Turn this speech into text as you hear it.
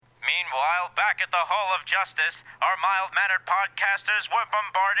Meanwhile, back at the Hall of Justice, our mild-mannered podcasters were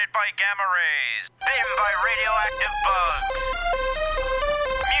bombarded by gamma rays, bitten by radioactive bugs,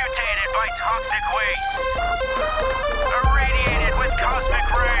 mutated by toxic waste, irradiated with cosmic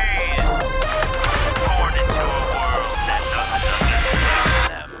rays, born into a world that doesn't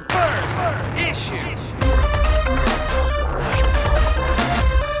understand them. First issue.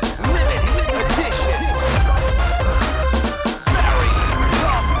 Limited edition. Barry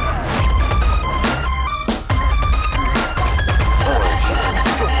Origin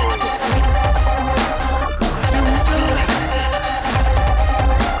story.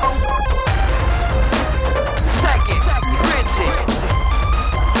 Second printing.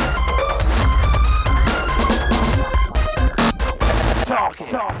 Talking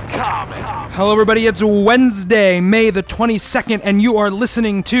comic. Hello, everybody. It's Wednesday, May the 22nd, and you are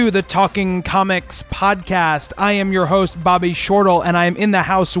listening to the Talking Comics podcast. I am your host, Bobby Shortle, and I am in the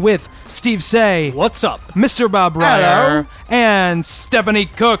house with Steve Say. What's up? Mr. Bob Ryer. And Stephanie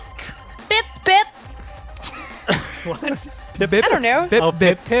Cook. Bip, bip. What? Bip, bip. I don't know. Bip, Oh,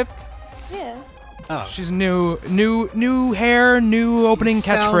 bip. Pip. Yeah. She's new hair, new opening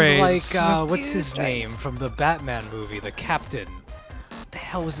catchphrase. Sound like, what's his name from the Batman movie, the Captain? What the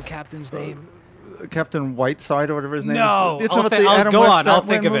hell was the Captain's name? Captain Whiteside or whatever his name No. is. It's I'll with thi- the I'll Adam go West on. I'll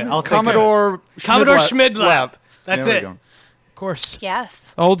Batman think of it. movie? I'll think of it. Commodore Commodore Schmidlap. Schmidlap. That's There we it. go. Of course. Yes.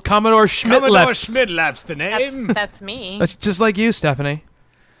 Old Commodore Schmidlap. Commodore Schmidlap's the name. That's me. That's just like you, Stephanie.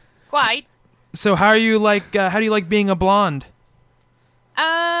 Quite. So how do you like being a blonde?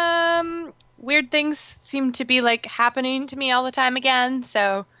 Weird things seem to be like happening to me all the time again.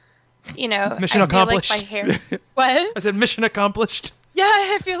 So, you know, Mission I feel accomplished. Like my hair. What? I said mission accomplished. Yeah,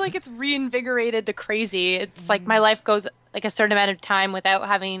 I feel like it's reinvigorated the crazy. It's like my life goes like a certain amount of time without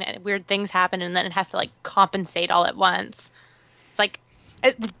having weird things happen, and then it has to like compensate all at once. It's like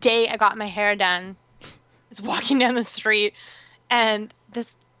the day I got my hair done, I was walking down the street, and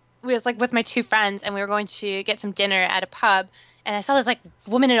we was like with my two friends, and we were going to get some dinner at a pub, and I saw this like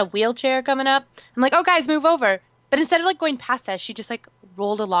woman in a wheelchair coming up. I'm like, oh guys, move over. But instead of like going past us, she just like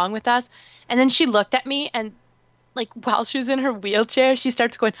rolled along with us, and then she looked at me and. Like, while she was in her wheelchair, she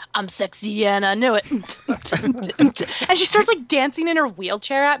starts going, I'm sexy and I know it. And she starts, like, dancing in her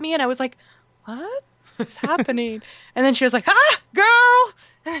wheelchair at me. And I was like, what's happening? And then she was like, girl!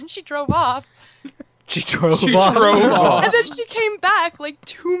 And then she drove off. She drove off. And then she came back, like,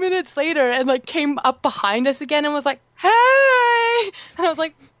 2 minutes later and, like, came up behind us again and was like, hey! And I was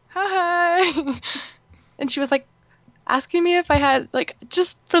like, hi! And she was like, asking me if I had, like,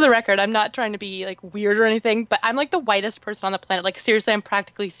 just for the record, I'm not trying to be, like, weird or anything, but I'm, like, the whitest person on the planet. Like, seriously, I'm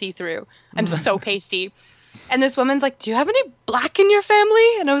practically see-through. I'm so pasty. And this woman's like, do you have any black in your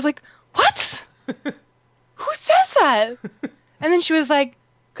family? And I was like, what? Who says that? And then she was like,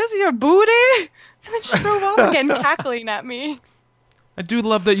 because of your booty? And then she drove off again, cackling at me. I do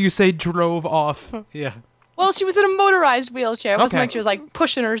love that you say drove off. Yeah. Well, she was in a motorized wheelchair. It wasn't Okay. like she was, like,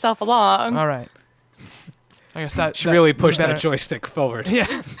 pushing herself along. All right. I guess that She really pushed better. that joystick forward. Yeah.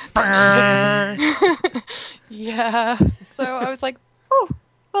 Yeah. So I was like, oh,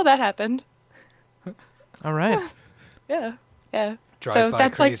 well, that happened. All right. Yeah. Yeah. Drive So by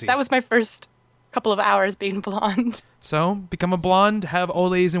that's crazy. like, that was my first couple of hours being blonde. So become a blonde, have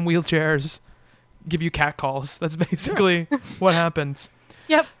oles in wheelchairs, give you cat calls. That's basically what happens.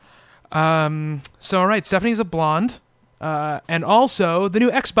 Yep. So all right, Stephanie's a blonde. And also, the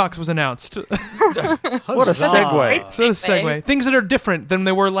new Xbox was announced. What a segue. So this segue. Things that are different than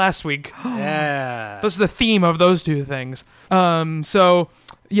they were last week. Yeah. That's the theme of those two things. So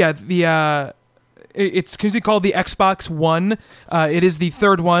yeah, it's usually called the Xbox One. It is the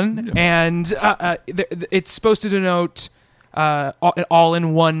third one, and it's supposed to denote an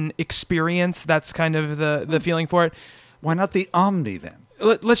all-in-one experience. That's kind of the feeling for it. Why not the Omni then?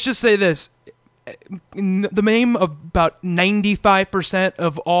 Let's just say this. The name of about 95%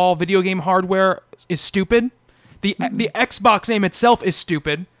 of all video game hardware is stupid. The Xbox name itself is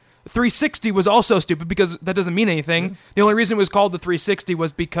stupid. 360 was also stupid because that doesn't mean anything. The only reason it was called the 360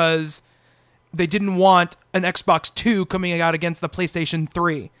 was because they didn't want an Xbox 2 coming out against the PlayStation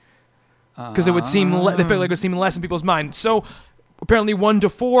 3 because it would seem they felt like it would seem less in people's mind. So apparently 1 to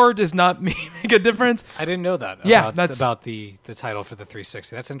 4 does not make a difference. I didn't know that. Yeah, about, about the title for the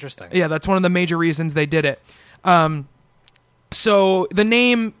 360. That's interesting. Yeah, that's one of the major reasons they did it. So the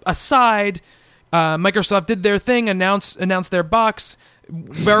name aside, Microsoft did their thing, announced their box,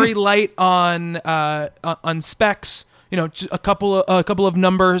 very light on specs. You know, a couple of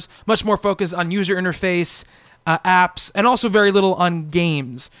numbers, much more focused on user interface. apps, and also very little on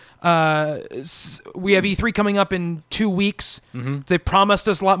games. We have E3 coming up in 2 weeks. They promised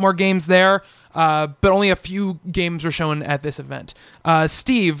us a lot more games there, but only a few games were shown at this event.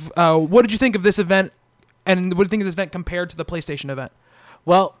 Steve, what did you think of this event, and what do you think of this event compared to the PlayStation event?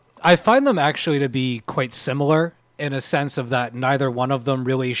 Well, I find them actually to be quite similar in a sense of that neither one of them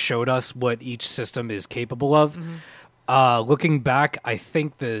really showed us what each system is capable of. Looking back, I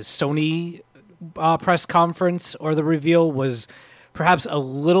think the Sony press conference or the reveal was perhaps a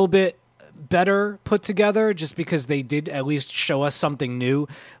little bit better put together just because they did at least show us something new.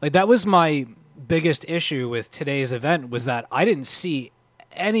 Like, that was my biggest issue with today's event, was that I didn't see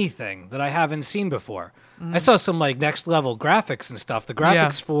anything that I haven't seen before. I saw some like next level graphics and stuff. The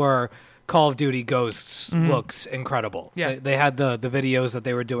graphics for Call of Duty Ghosts looks incredible. Yeah. They had the videos that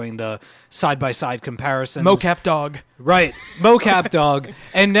they were doing, the side-by-side comparisons. Mocap dog. Right, mocap dog.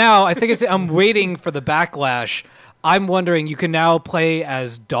 And now I think I'm waiting for the backlash. I'm wondering, you can now play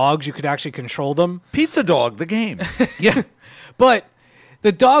as dogs. You could actually control them. Pizza Dog, the game. Yeah, but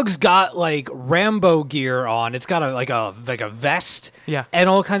the dog's got like Rambo gear on. It's got a vest. Yeah. And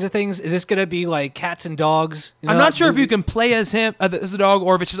all kinds of things. Is this gonna be like cats and dogs? You know I'm that not sure if movie? you can play as him as the dog,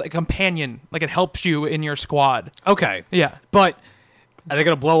 or if it's just like a companion, like it helps you in your squad. Okay. Yeah. But are they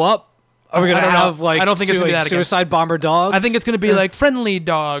gonna blow up? Are we gonna I don't know. have like I don't think it's gonna be that again. suicide bomber dogs? I think it's going to be like friendly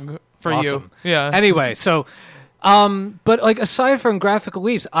dog for Awesome. you. Yeah. Anyway, so, but like aside from graphical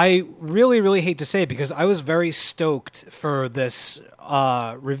leaps, I really, really hate to say it because I was very stoked for this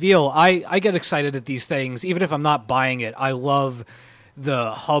reveal. I get excited at these things, even if I'm not buying it. I love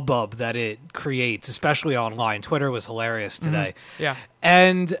the hubbub that it creates, especially online. Twitter was hilarious today. Yeah.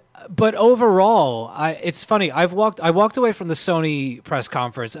 But overall, it's funny. I walked away from the Sony press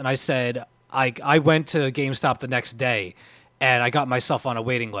conference and I said I went to GameStop the next day and I got myself on a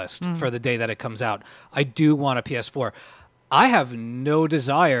waiting list for the day that it comes out. I do want a PS4. I have no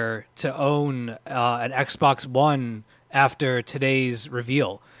desire to own an Xbox One after today's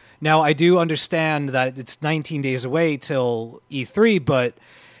reveal. Now, I do understand that it's 19 days away till E3, but,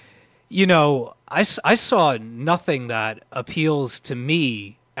 you know, I saw nothing that appeals to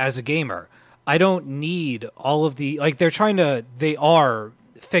me as a gamer. I don't need all of the, like, they are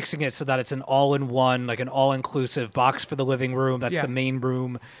fixing it so that it's an all-in-one, like an all-inclusive box for the living room. That's the main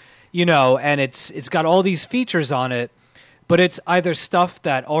room, you know, and it's got all these features on it, but it's either stuff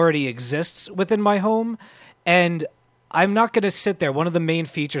that already exists within my home, and I'm not going to sit there. One of the main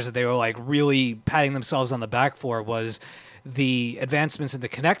features that they were like really patting themselves on the back for was the advancements in the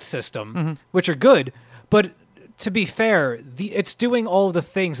Kinect system, which are good, but to be fair, it's doing all of the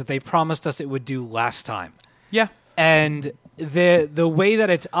things that they promised us it would do last time. Yeah. And the way that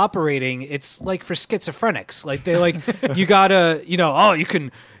it's operating, it's like for schizophrenics. Like they like you gotta, you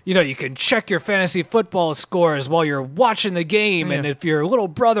can check your fantasy football scores while you're watching the game. Yeah. And if your little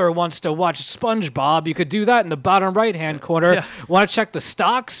brother wants to watch SpongeBob, you could do that in the bottom right hand corner. Yeah. Want to check the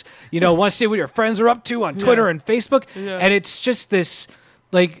stocks? Want to see what your friends are up to on Twitter and Facebook? Yeah. And it's just this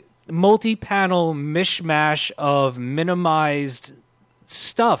like multi-panel mishmash of minimized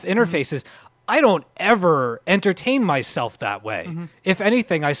stuff, interfaces. I don't ever entertain myself that way. If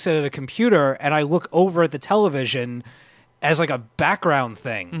anything, I sit at a computer and I look over at the television as like a background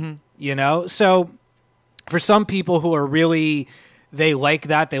thing, So for some people who are really, they like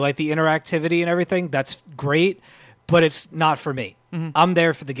that, they like the interactivity and everything, that's great, but it's not for me. I'm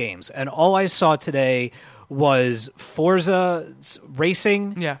there for the games. And all I saw today was Forza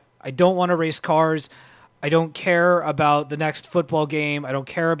racing. Yeah. I don't want to race cars. I don't care about the next football game. I don't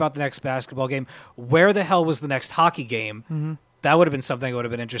care about the next basketball game. Where the hell was the next hockey game? That would have been something I would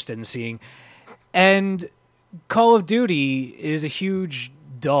have been interested in seeing. And Call of Duty is a huge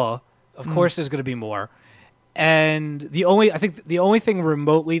duh. Of course there's going to be more. And I think the only thing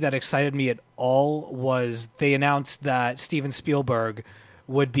remotely that excited me at all was they announced that Steven Spielberg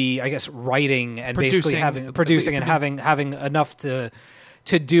would be, I guess, writing and basically producing and having enough to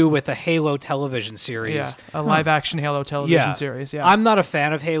do with a Halo television series. Yeah, a live-action Halo television series. Yeah, I'm not a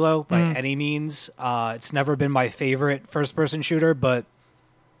fan of Halo by any means. It's never been my favorite first-person shooter, but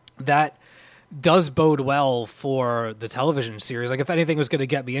that does bode well for the television series. Like, if anything was going to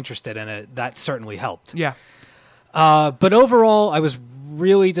get me interested in it, that certainly helped. Yeah. But overall, I was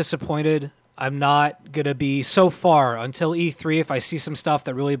really disappointed. I'm not going to be so far until E3. If I see some stuff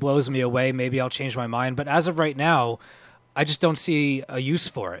that really blows me away, maybe I'll change my mind. But as of right now, I just don't see a use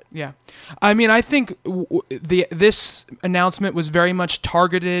for it. Yeah. I mean, I think this announcement was very much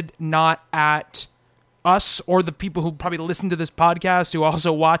targeted not at us or the people who probably listened to this podcast who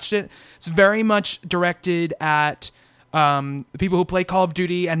also watched it. It's very much directed at the people who play Call of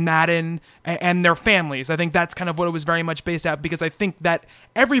Duty and Madden and their families. I think that's kind of what it was very much based at, because I think that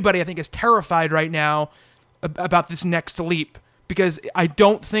everybody, I think, is terrified right now about this next leap, because I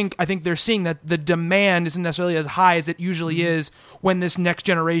think they're seeing that the demand isn't necessarily as high as it usually is when this next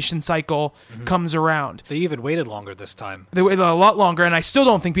generation cycle comes around. They even waited longer this time. They waited a lot longer, and I still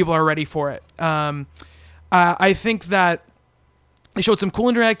don't think people are ready for it. I think that they showed some cool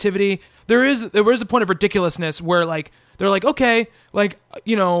interactivity. There was a point of ridiculousness where, like, they're like, okay, like,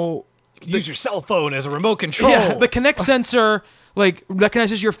 you know, Use your cell phone as a remote control. yeah, the Kinect sensor like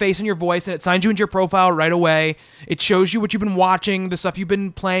recognizes your face and your voice, and it signs you into your profile right away. It shows you what you've been watching, the stuff you've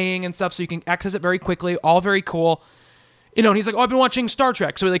been playing and stuff, so you can access it very quickly. All very cool. You know, and he's like, oh, I've been watching Star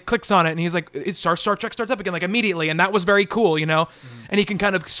Trek. So he like clicks on it, and he's like, Star Trek starts up again, like immediately, and that was very cool, you know? And he can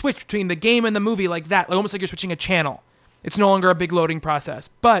kind of switch between the game and the movie like that, like almost like you're switching a channel. It's no longer a big loading process.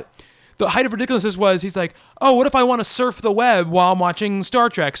 But the height of ridiculousness was, he's like, oh, what if I want to surf the web while I'm watching Star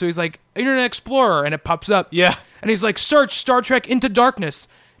Trek? So he's like, Internet Explorer, and it pops up. Yeah. And he's like, search Star Trek Into Darkness.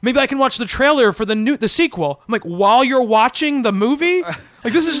 Maybe I can watch the trailer for the sequel. I'm like, while you're watching the movie?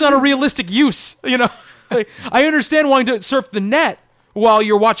 Like, this is not a realistic use, you know? Like, I understand wanting to surf the net while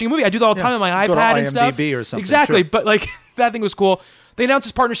you're watching a movie. I do that all the time on my Go to iPad and stuff. IMDb or something, Exactly, sure. but like that thing was cool. They announced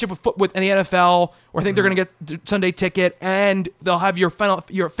this partnership with the NFL, or I think they're going to get Sunday Ticket, and they'll have your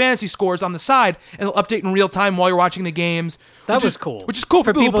fantasy scores on the side, and they'll update in real time while you're watching the games. That was cool. Which is cool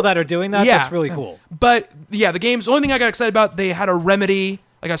for people that are doing that. Yeah. That's really cool. But yeah, the games. The only thing I got excited about, they had a Remedy,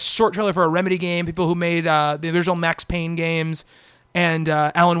 like a short trailer for a Remedy game. People who made the original Max Payne games and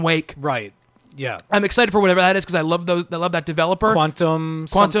Alan Wake. Right. Yeah. I'm excited for whatever that is, because I love those. I love that developer. Quantum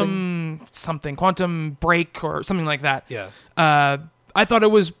Break or something like that. Yeah. I thought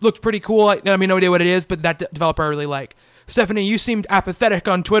it looked pretty cool. I mean, no idea what it is, but that developer I really like. Stephanie, you seemed apathetic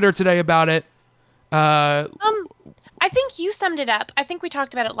on Twitter today about it. I think you summed it up. I think we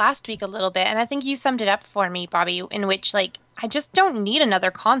talked about it last week a little bit, and I think you summed it up for me, Bobby, in which, like, I just don't need another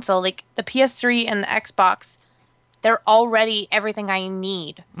console. Like, the PS3 and the Xbox, they're already everything I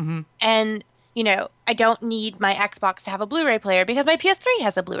need. Mm-hmm. And, you know, I don't need my Xbox to have a Blu-ray player because my PS3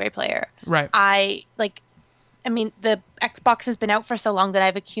 has a Blu-ray player. Right. I mean, the Xbox has been out for so long that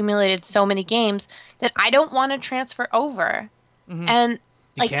I've accumulated so many games that I don't want to transfer over. Mm-hmm. And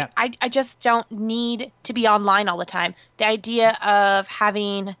like, I just don't need to be online all the time. The idea of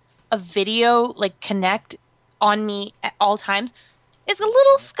having a video like connect on me at all times is a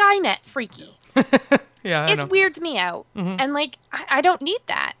little Skynet freaky. Yeah, I know. It weirds me out. Mm-hmm. And like, I don't need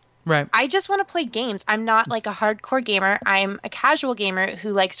that. Right. I just want to play games. I'm not like a hardcore gamer. I'm a casual gamer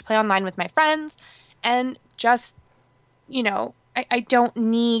who likes to play online with my friends. And just, you know, I don't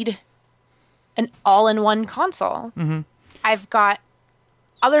need an all-in-one console. Mm-hmm. I've got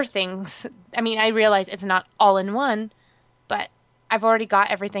other things. I mean, I realize it's not all-in-one, but I've already got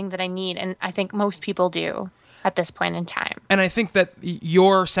everything that I need, and I think most people do at this point in time. And I think that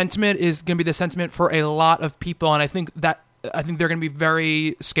your sentiment is going to be the sentiment for a lot of people, and I think they're going to be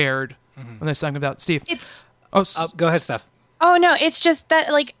very scared when they're talking about Steve. Go ahead, Steph. Oh, no, it's just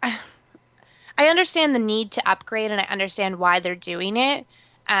that, like, I understand the need to upgrade, and I understand why they're doing it.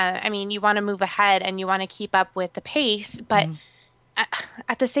 I mean, you want to move ahead, and you want to keep up with the pace, but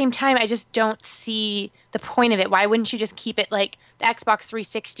at the same time, I just don't see the point of it. Why wouldn't you just keep it like the Xbox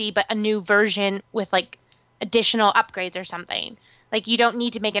 360, but a new version with, like, additional upgrades or something? Like, you don't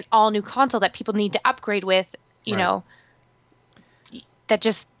need to make an all-new console that people need to upgrade with, you know, that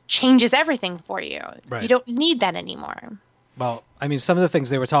just changes everything for you. Right. You don't need that anymore. Well, I mean, some of the things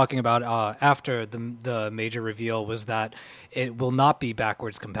they were talking about after the major reveal was that it will not be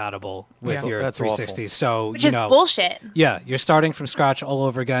backwards compatible with your 360. So, which is bullshit. Yeah, you're starting from scratch all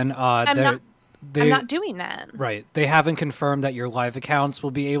over again. I'm not doing that. Right. They haven't confirmed that your live accounts will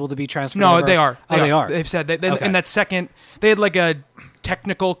be able to be transferred. No, over. they are. They are. They've said that. Okay. In that second, they had like a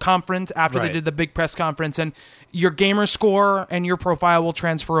technical conference after they did the big press conference, and your gamer score and your profile will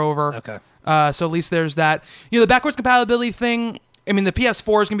transfer over. Okay. So at least there's that. You know, the backwards compatibility thing, I mean, the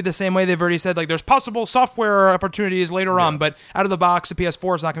PS4 is going to be the same way. They've already said, like, there's possible software opportunities later on, but out of the box, the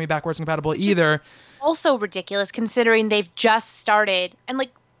PS4 is not going to be backwards compatible either. Also ridiculous, considering they've just started, and,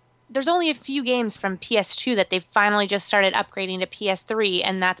 like, there's only a few games from PS2 that they've finally just started upgrading to PS3,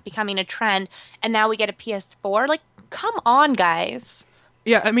 and that's becoming a trend, and now we get a PS4? Like, come on, guys.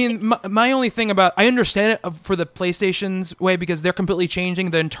 Yeah, I mean, my only thing about... I understand it for the PlayStation's way because they're completely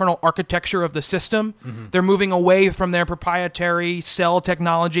changing the internal architecture of the system. Mm-hmm. They're moving away from their proprietary cell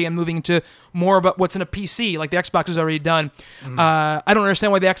technology and moving to more about what's in a PC, like the Xbox has already done. Mm-hmm. I don't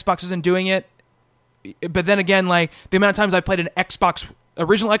understand why the Xbox isn't doing it. But then again, like, the amount of times I played an Xbox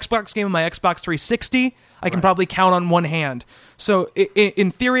original Xbox game and my Xbox 360, I can probably count on one hand. So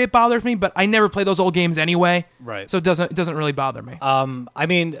in theory, it bothers me, but I never play those old games anyway. Right. So it doesn't really bother me. I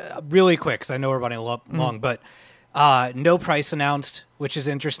mean, really quick, because I know we're running long, but no price announced, which is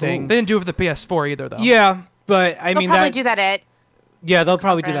interesting. They didn't do it for the PS4 either, though. Yeah, but I They'll mean probably do that at. Yeah, they'll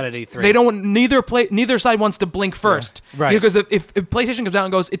probably do that at E3. They don't. Neither side wants to blink first, Right. Because if PlayStation comes out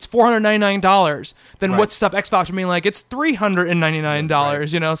and goes, it's $499, then Right. what's up Xbox from being like, it's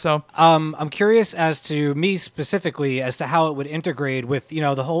 $399, So I'm curious as to me specifically as to how it would integrate with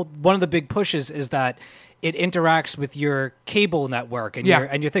the whole. One of the big pushes is that it interacts with your cable network and your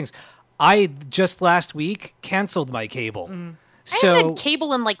things. I just last week canceled my cable. I haven't had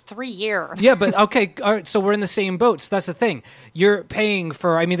cable in like 3 years. Yeah, but okay, all right, so we're in the same boat. So that's the thing. You're paying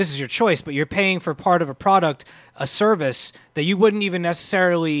for, I mean, this is your choice, but you're paying for part of a product, a service that you wouldn't even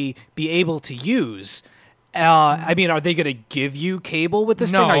necessarily be able to use. I mean, are they going to give you cable with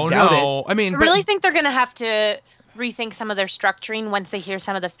this thing? I doubt it. I mean, I really think they're going to have to rethink some of their structuring once they hear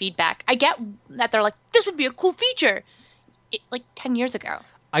some of the feedback. I get that they're like, this would be a cool feature. Like 10 years ago.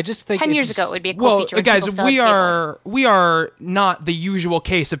 I just think 10 years ago it would be a cool feature. when guys, people still we had cable. are not the usual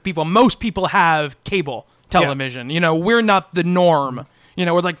case of people. Most people have cable television. We're not the norm.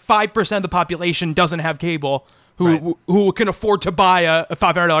 We're like 5% of the population doesn't have cable who can afford to buy a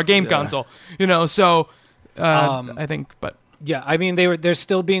 $500 game console. So I think, but. Yeah, I mean they're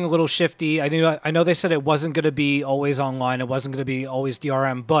still being a little shifty. I know they said it wasn't going to be always online. It wasn't going to be always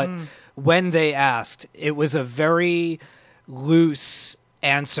DRM. But when they asked, it was a very loose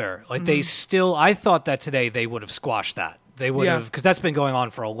answer. Like I thought that today they would have squashed that. They would have, because that's been going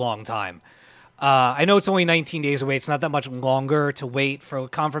on for a long time. I know it's only 19 days away. It's not that much longer to wait for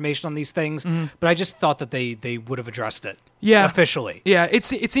confirmation on these things. But I just thought that they would have addressed it. Officially. Yeah, it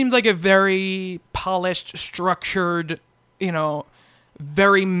seemed like a very polished, structured,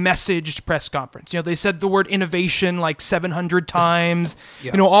 very messaged press conference. They said the word innovation like 700 times.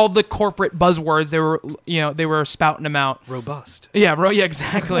 All the corporate buzzwords they were spouting them out. Robust. Yeah,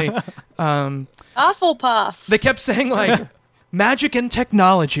 exactly. Hufflepuff. They kept saying like magic and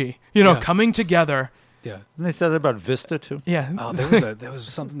technology, coming together. Yeah. Didn't they say that about Vista too? Yeah. Oh, there was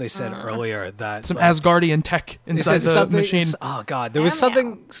something they said earlier that some Asgardian tech inside the machine. Oh God, there was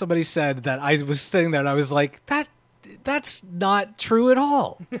something somebody said that I was sitting there and I was like, that's not true at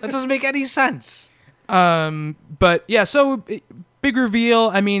all. That doesn't make any sense. But yeah, so big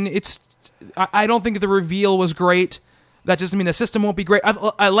reveal. I mean, I don't think the reveal was great. That doesn't mean the system won't be great.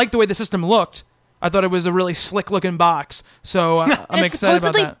 I like the way the system looked. I thought it was a really slick looking box. So I'm excited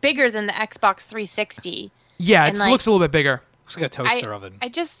about that. It's bigger than the Xbox 360. Yeah, it looks a little bit bigger. Looks like a toaster oven. I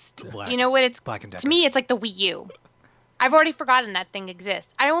just, Black. you know what? It's Black and Decker. to me, it's like the Wii U. I've already forgotten that thing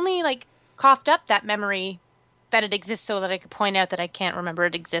exists. I only coughed up that memory that it exists so that I could point out that I can't remember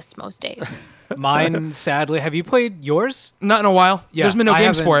it exists most days. Mine, sadly. Have you played yours? Not in a while. Yeah, There's been no I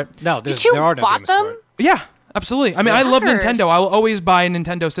games for haven't- it. No, Did you there are no bought games them? for it. Yeah, absolutely. I mean, I love Never. Nintendo. I will always buy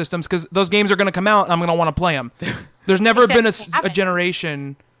Nintendo systems because those games are going to come out and I'm going to want to play them. There's never been Except they a haven't.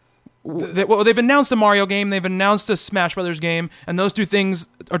 generation. They've announced a Mario game, they've announced a Smash Brothers game, and those two things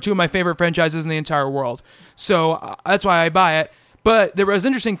are two of my favorite franchises in the entire world. So that's why I buy it. But there was an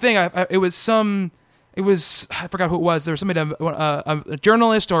interesting thing. It was I forgot who it was. There was somebody, a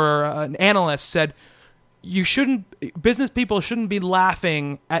journalist or an analyst said, business people shouldn't be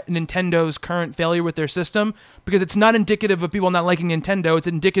laughing at Nintendo's current failure with their system because it's not indicative of people not liking Nintendo. It's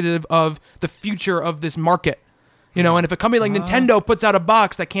indicative of the future of this market. And if a company like Nintendo puts out a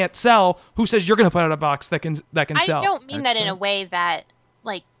box that can't sell, who says you're going to put out a box that can sell? I don't mean that in a way that,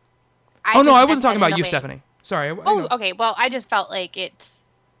 I wasn't talking about you, Stephanie. Sorry. Oh, okay. Well, I just felt like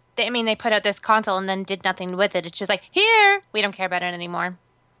they put out this console and then did nothing with it. It's just like, here, we don't care about it anymore.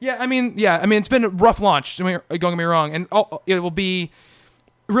 Yeah, I mean, it's been a rough launch. Don't get me wrong, and it will be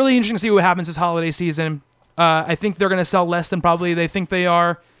really interesting to see what happens this holiday season. I think they're going to sell less than probably they think they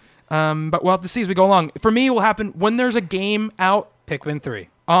are, but we'll have to see as we go along. For me, it will happen when there's a game out Pikmin 3.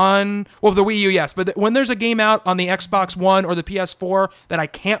 on the Wii U, yes, but when there's a game out on the Xbox One or the PS4 that I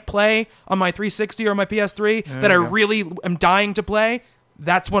can't play on my 360 or my PS3 that I really am dying to play.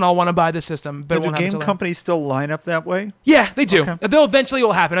 That's when I'll want to buy the system. But do game companies still line up that way? Yeah, they do. Okay. They'll eventually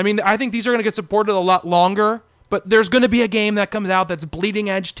will happen. I mean, I think these are going to get supported a lot longer, but there's going to be a game that comes out that's bleeding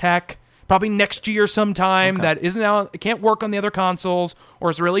edge tech, probably next year sometime, that isn't out, it can't work on the other consoles, or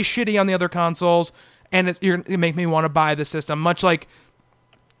it's really shitty on the other consoles, and it make me want to buy the system. Much like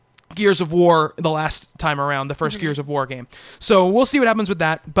Gears of War the last time around, the first Gears of War game. So we'll see what happens with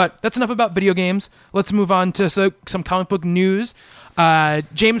that. But that's enough about video games. Let's move on to some comic book news.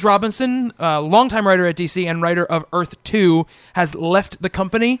 James Robinson, longtime writer at DC and writer of Earth 2, has left the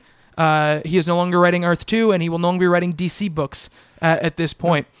company. He is no longer writing Earth 2, and he will no longer be writing DC books at this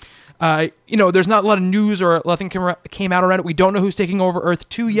point. There's not a lot of news or nothing came out around it. We don't know who's taking over Earth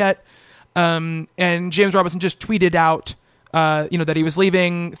 2 yet. And James Robinson just tweeted out, that he was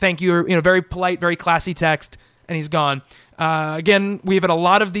leaving. Thank you. Very polite, very classy text, and he's gone. Again, we've had a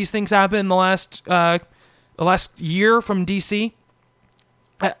lot of these things happen in the last year from DC.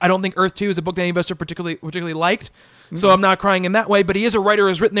 I don't think Earth 2 is a book that any of us have particularly liked, so I'm not crying in that way. But he is a writer who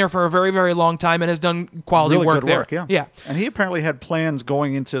has written there for a very, very long time and has done quality Really work good there. work, yeah. Yeah. And he apparently had plans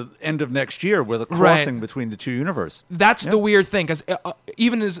going into end of next year with a crossing between the two universes. That's the weird thing, because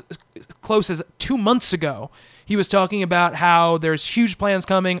even as close as 2 months ago, he was talking about how there's huge plans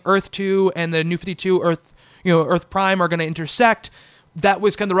coming. Earth 2 and the New 52 Earth Prime are going to intersect. That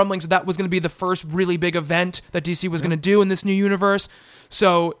was kind of the rumblings that was going to be the first really big event that DC was going to do in this new universe.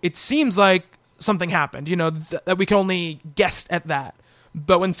 So it seems like something happened, that we can only guess at that.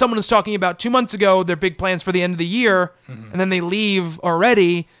 But when someone was talking about 2 months ago their big plans for the end of the year, and then they leave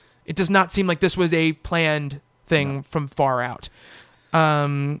already, it does not seem like this was a planned thing from far out.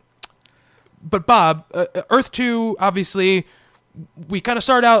 But Bob, Earth 2, obviously, we kind of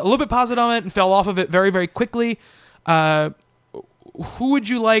started out a little bit positive on it and fell off of it very, very quickly. Who would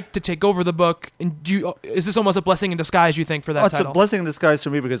you like to take over the book? And is this almost a blessing in disguise, you think, for that title? It's a blessing in disguise for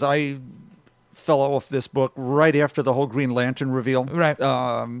me because I fell off this book right after the whole Green Lantern reveal. Right.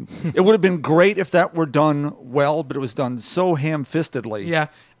 It would have been great if that were done well, but it was done so ham-fistedly. Yeah.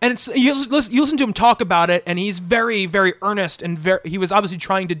 And you listen to him talk about it, and he's very, very earnest, and he was obviously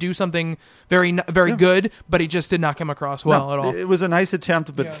trying to do something very, very good, but he just did not come across well at all. It was a nice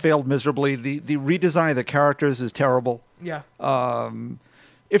attempt, but failed miserably. The redesign of the characters is terrible. Yeah. I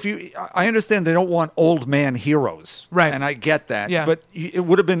understand they don't want old man heroes, right? And I get that. Yeah. But it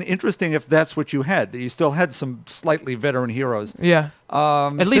would have been interesting if that's what you had. That you still had some slightly veteran heroes. Yeah.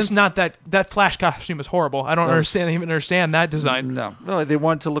 At least not that Flash costume is horrible. I don't even understand that design. No, they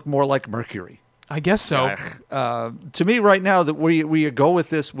wanted to look more like Mercury. I guess so. To me, right now, that where you go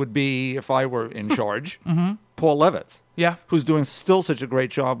with this would be if I were in charge, Paul Levitz. Yeah. Who's doing still such a great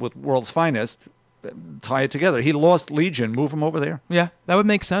job with World's Finest. Tie it together. He lost Legion. Move him over there. Yeah, that would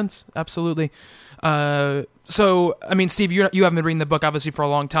make sense. Absolutely. So, I mean, Steve, you haven't been reading the book obviously for a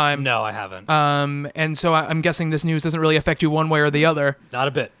long time. No, I haven't. And so I'm guessing this news doesn't really affect you one way or the other. Not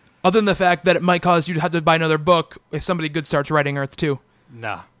a bit. Other than the fact that it might cause you to have to buy another book if somebody good starts writing Earth 2.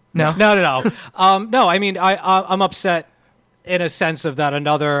 No. No. No. No. I mean, I'm upset in a sense of that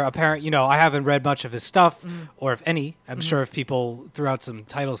another apparent, I haven't read much of his stuff, or if any. I'm sure if people threw out some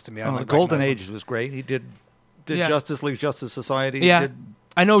titles to me, I might the Golden recognize Age was great. He did Justice League, Justice Society. Yeah.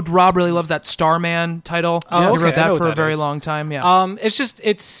 I know Rob really loves that Starman title. Oh, He wrote that for a that very is. long time. Yeah. It's just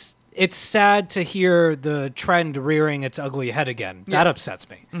it's sad to hear the trend rearing its ugly head again. That upsets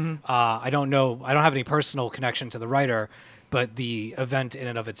me. I don't know. I don't have any personal connection to the writer, but the event in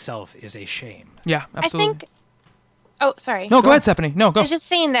and of itself is a shame. Yeah, absolutely. I think. Oh, sorry. No, go ahead, Stephanie. No, go. I was just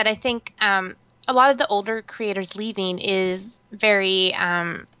saying that I think a lot of the older creators leaving is very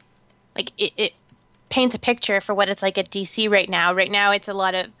it paints a picture for what it's like at DC right now. Right now, it's a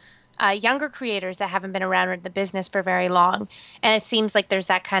lot of younger creators that haven't been around in the business for very long, and it seems like there's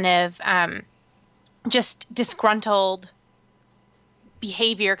that kind of just disgruntled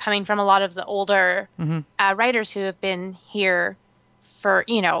behavior coming from a lot of the older writers who have been here for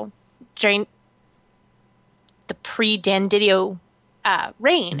during the pre-Dan Didio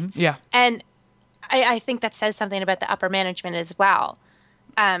reign. Yeah. And I think that says something about the upper management as well.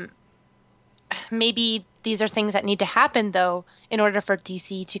 Maybe these are things that need to happen, though, in order for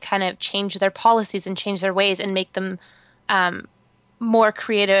DC to kind of change their policies and change their ways and make them more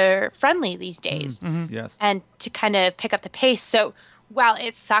creator-friendly these days. Yes. And to kind of pick up the pace. So while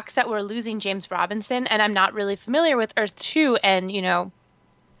it sucks that we're losing James Robinson, and I'm not really familiar with Earth 2 and,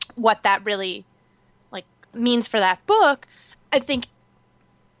 what that really means for that book, I think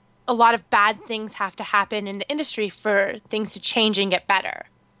a lot of bad things have to happen in the industry for things to change and get better.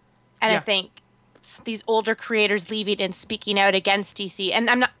 And I think these older creators leaving and speaking out against DC, and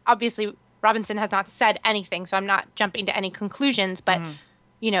I'm not, obviously Robinson has not said anything, so I'm not jumping to any conclusions, but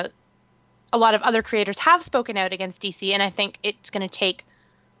a lot of other creators have spoken out against DC, and I think it's going to take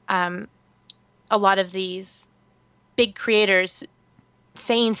a lot of these big creators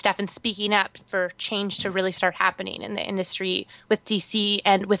saying stuff and speaking up for change to really start happening in the industry with DC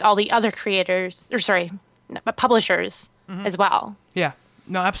and with all the other creators, publishers as well. Yeah.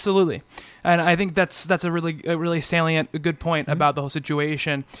 No, absolutely, and I think that's a really salient, a good point about the whole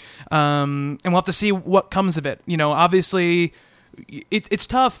situation, and we'll have to see what comes of it. Obviously, it's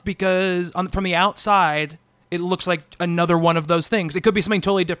tough because from the outside, it looks like another one of those things. It could be something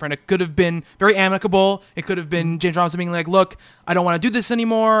totally different. It could have been very amicable. It could have been James Robinson being like, "Look, I don't want to do this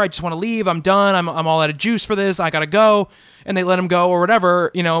anymore. I just want to leave. I'm done. I'm all out of juice for this. I gotta go," and they let him go or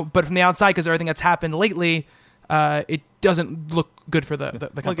whatever. But from the outside, because everything that's happened lately, it doesn't look good for the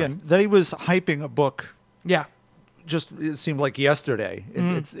company. Well, again, that he was hyping a book. Yeah. Just it seemed like yesterday.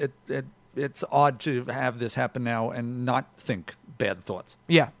 It's odd to have this happen now and not think bad thoughts.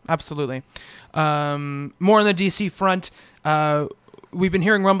 Yeah, absolutely. More on the DC front, we've been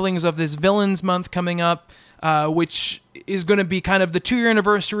hearing rumblings of this Villains Month coming up, which is going to be kind of the 2-year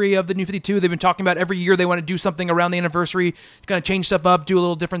anniversary of the New 52. They've been talking about every year they want to do something around the anniversary, kind of change stuff up, do a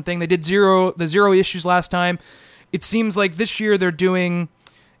little different thing. They did the zero issues last time. It seems like this year they're doing...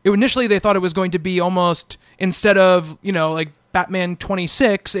 Initially, they thought it was going to be almost, instead of, like Batman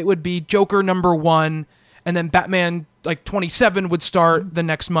 26, it would be Joker #1, and then Batman 27 would start the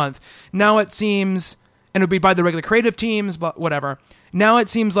next month. Now it seems, and it would be by the regular creative teams, but whatever. Now it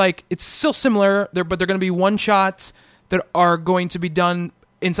seems like it's still similar, but they're going to be one-shots that are going to be done,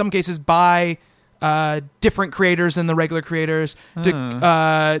 in some cases, by different creators than the regular creators,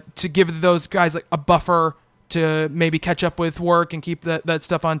 to give those guys a buffer to maybe catch up with work and keep that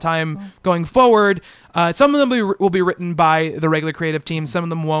stuff on time going forward. Some of them will be written by the regular creative team. Some of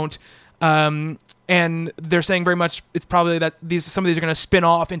them won't. And they're saying very much it's probably that some of these are going to spin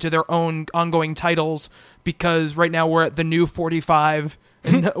off into their own ongoing titles, because right now we're at the new 45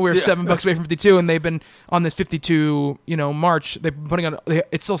 and we're $7 away from 52, and they've been on this 52 march. They're putting on,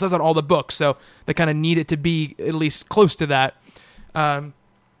 it still says on all the books, so they kind of need it to be at least close to that.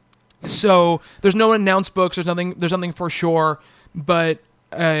 So there's no announced books. There's nothing for sure, but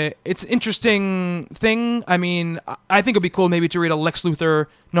it's an interesting thing. I mean, I think it'd be cool maybe to read a Lex Luthor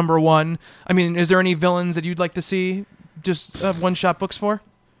 #1. I mean, is there any villains that you'd like to see just one-shot books for?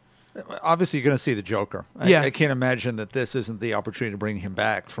 Obviously, you're going to see the Joker. I can't imagine that this isn't the opportunity to bring him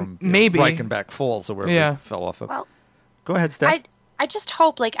back from maybe Reichenbach Falls or wherever he fell off of. Well, go ahead, Steph. I just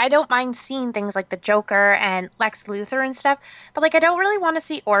hope, I don't mind seeing things like the Joker and Lex Luthor and stuff, but, I don't really want to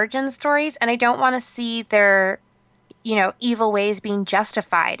see origin stories, and I don't want to see their, evil ways being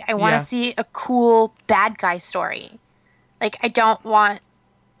justified. I want to see a cool bad guy story. I don't want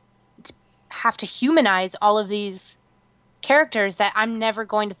to have to humanize all of these characters that I'm never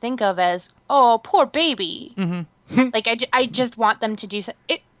going to think of as, oh, poor baby. Mm-hmm. I just want them to do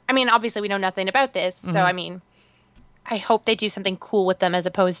it. I mean, obviously we know nothing about this, so I mean, I hope they do something cool with them as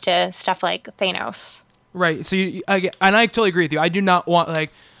opposed to stuff like Thanos. Right. So and I totally agree with you. I do not want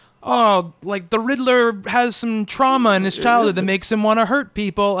the Riddler has some trauma in his childhood that makes him want to hurt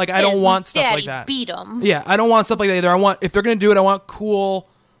people. I don't want stuff like that. Beat him. Yeah, I don't want stuff like that either. If they're going to do it, I want cool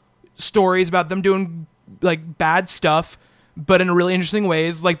stories about them doing bad stuff, but in really interesting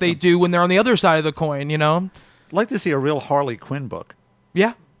ways, like they do when they're on the other side of the coin. I'd like to see a real Harley Quinn book.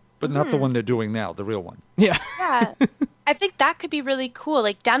 Yeah. But not the one they're doing now, the real one. Yeah. Yeah. I think that could be really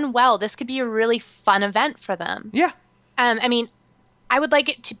cool. Done well, this could be a really fun event for them. Yeah. I mean, I would like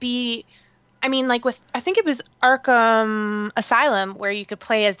it to be, with, I think it was Arkham Asylum where you could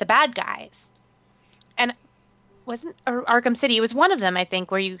play as the bad guys. And wasn't Arkham City, it was one of them, I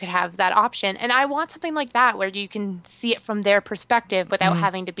think, where you could have that option. And I want something like that where you can see it from their perspective without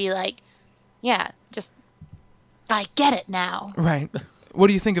having to be I get it now. Right. What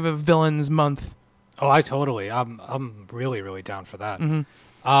do you think of a Villains Month? Oh, I'm really, really down for that. Mm-hmm.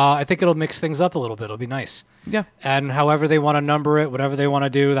 I think it'll mix things up a little bit. It'll be nice. Yeah. And however they want to number it, whatever they want to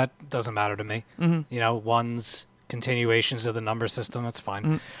do, that doesn't matter to me. Mm-hmm. Ones, continuations of the number system, that's fine.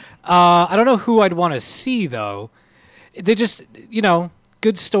 Mm-hmm. I don't know who I'd want to see, though. They just,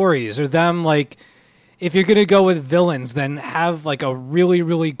 good stories, or them, if you're going to go with villains, then have, a really,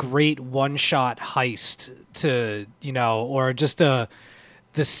 really great one-shot heist to, or just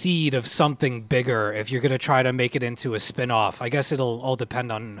the seed of something bigger if you're going to try to make it into a spin-off. I guess it'll all depend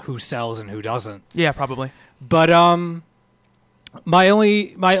on who sells and who doesn't. Yeah, probably. But my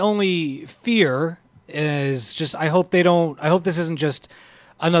only fear is just I hope this isn't just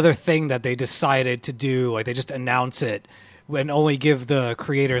another thing that they decided to do, they just announce it and only give the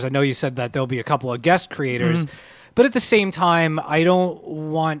creators. I know you said that there'll be a couple of guest creators, but at the same time, I don't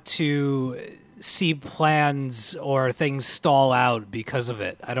want to see plans or things stall out because of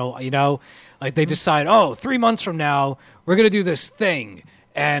it. I don't, they decide, 3 months from now, we're going to do this thing.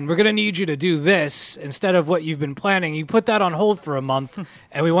 and we're going to need you to do this instead of what you've been planning. You put that on hold for a month,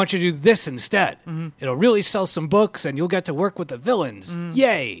 and we want you to do this instead. It'll really sell some books, and you'll get to work with the villains.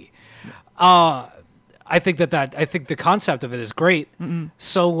 Yay! I think I think the concept of it is great,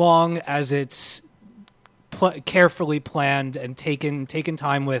 so long as it's carefully planned and taken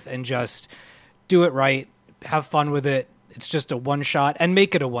time with, and just do it right, have fun with it. It's just a one shot, and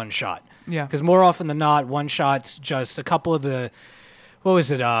make it a one shot. Yeah. Because more often than not, one shots just a couple of the, what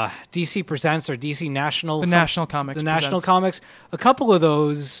was it, DC Presents or DC National? The National Comics. The National Presents. Comics. A couple of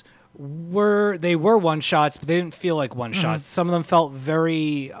those were one shots, but they didn't feel like one shots. Some of them felt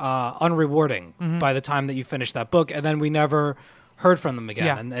very unrewarding by the time that you finished that book, and then we never heard from them again.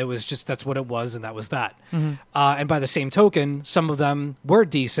 Yeah. And it was just, that's what it was, and that was that. And by the same token, some of them were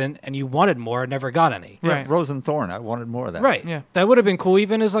decent, and you wanted more and never got any. Yeah, Right. Rose and Thorn. I wanted more of that. Right. Yeah. That would have been cool,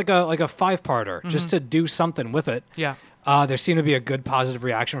 even as like a 5-parter, just to do something with it. Yeah. There seemed to be a good positive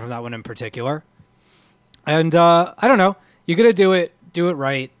reaction from that one in particular. And I don't know. You're going to do it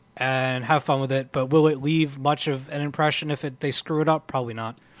right, and have fun with it. But will it leave much of an impression if they screw it up? Probably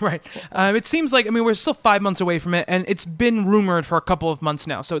not. Right. It seems like, we're still 5 months away from it, and it's been rumored for a couple of months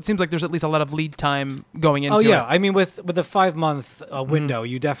now. So it seems like there's at least a lot of lead time going into it. Oh, yeah. I mean, with the 5-month window,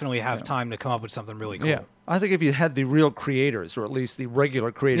 you definitely have time to come up with something really cool. Yeah. I think if you had the real creators, or at least the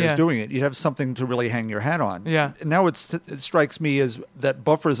regular creators Yeah. doing it, you'd have something to really hang your hat on. Yeah. And now it strikes me as that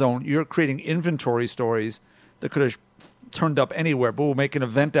buffer zone, you're creating inventory stories that could have turned up anywhere, but we'll make an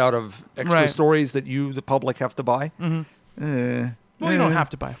event out of extra Right. stories that you, the public, have to buy. Well, you don't have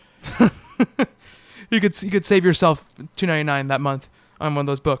to buy them. you could save yourself $2.99 that month on one of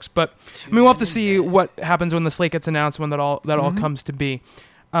those books. But we'll have to see what happens when the slate gets announced, when that all comes to be.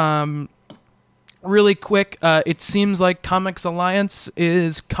 Really quick, it seems like Comics Alliance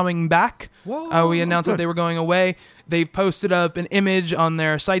is coming back. We announced that they were going away. They've posted up an image on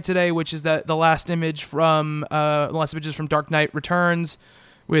their site today, which is the last images from Dark Knight Returns,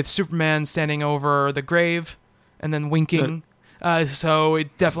 with Superman standing over the grave and then winking. So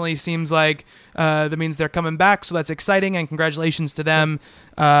it definitely seems like that means they're coming back. So that's exciting, and congratulations to them.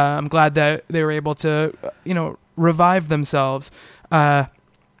 I'm glad that they were able to, revive themselves.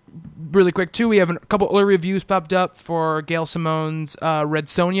 Really quick, too, we have a couple early reviews popped up for Gail Simone's Red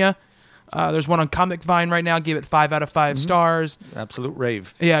Sonja. There's one on Comic Vine right now. Gave it 5 out of 5 stars. Absolute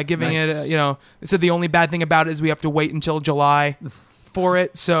rave. Yeah, giving Nice. it, they said the only bad thing about it is we have to wait until July for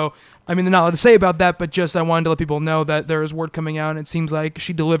it. So, they're not allowed to say about that, but just I wanted to let people know that there is word coming out, and it seems like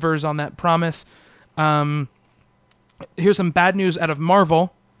she delivers on that promise. Here's some bad news out of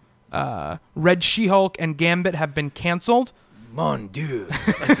Marvel. Red She-Hulk and Gambit have been canceled. Mon Dieu.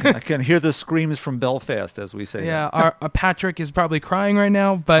 I can hear the screams from Belfast as we say Yeah, that. our Patrick is probably crying right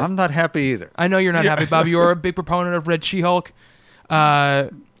now, but I'm not happy either. I know you're not happy, Bob. You're a big proponent of Red She-Hulk.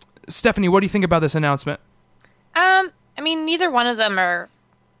 Stephanie, what do you think about this announcement? Neither one of them are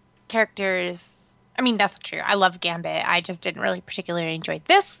characters. That's true. I love Gambit. I just didn't really particularly enjoy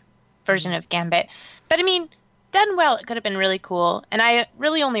this version of Gambit. But done well, it could have been really cool. And I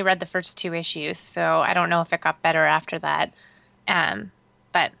really only read the first 2 issues, so I don't know if it got better after that.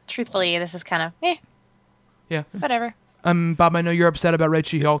 But truthfully, this is kind of Yeah. whatever. Bob, I know you're upset about Red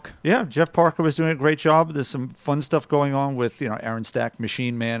She-Hulk. Yeah, Jeff Parker was doing a great job. There's some fun stuff going on with, Aaron Stack,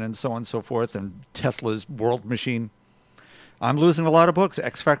 Machine Man, and so on and so forth, and Tesla's World Machine. I'm losing a lot of books.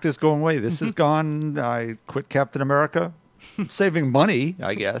 X Factor's going away. This is gone. I quit Captain America. Saving money,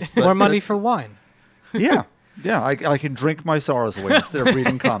 I guess. but More money that's- for wine. Yeah. Yeah, I can drink my sorrows away instead of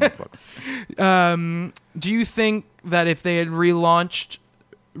reading comic books. Do you think that if they had relaunched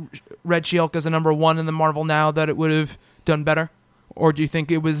Red She-Hulk as a number 1 in the Marvel Now, that it would have done better? Or do you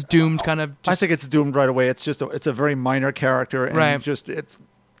think it was doomed kind of I think it's doomed right away. It's just it's a very minor character, and Right.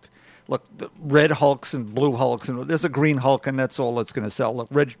 Look, the Red Hulks and Blue Hulks, and there's a Green Hulk, and that's all it's going to sell. Look,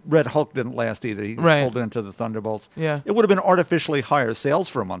 Red Hulk didn't last either. He Right. folded into the Thunderbolts. Yeah. It would have been artificially higher sales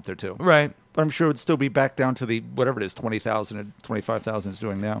for a month or two. Right. But I'm sure it would still be back down to the whatever it is, 20,000 and 25,000 it's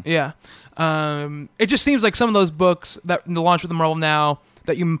doing now. Yeah. It just seems like some of those books that launch with the Marvel Now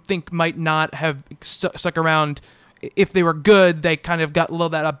that you think might not have stuck around, if they were good, they kind of got a little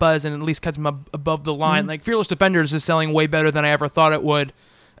that buzz and at least kept them above the line. Like Fearless Defenders is selling way better than I ever thought it would.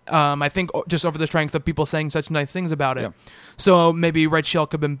 I think just over the strength of people saying such nice things about it. Yeah. So maybe Red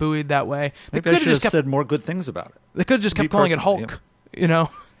She-Hulk could have been buoyed that way. Maybe I should have said more good things about it. They could have just Me kept calling it personally, Hulk. You know,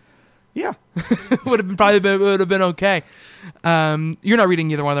 Yeah. would have been okay. You're not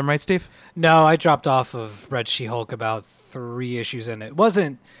reading either one of them, right, Steve? No, I dropped off of Red She-Hulk about 3 issues in. It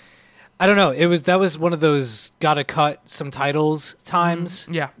wasn't. I don't know. That was one of those gotta cut some titles times.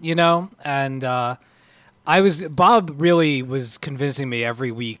 Yeah. And Bob really was convincing me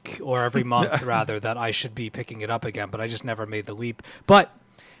every week or every month rather that I should be picking it up again, but I just never made the leap. But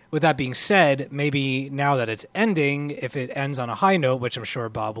with that being said, maybe now that it's ending, if it ends on a high note, which I'm sure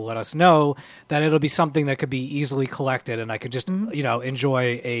Bob will let us know, that it'll be something that could be easily collected and I could just,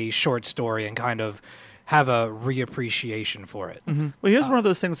 enjoy a short story and kind of have a reappreciation for it. Well, here's one of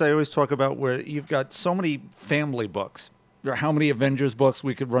those things I always talk about where you've got so many family books. There are how many Avengers books?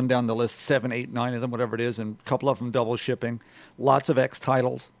 We could run down the list, 7, 8, 9 of them, whatever it is, and a couple of them double shipping. Lots of X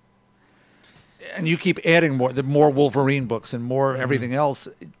titles. And you keep adding more Wolverine books and more everything else.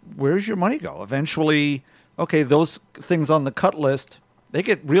 Where's your money go? Eventually, okay, those things on the cut list, they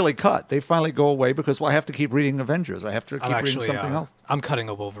get really cut. They finally go away because, I have to keep reading Avengers. I have to keep reading something else. I'm cutting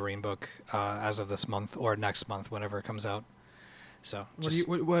a Wolverine book as of this month or next month, whenever it comes out. So,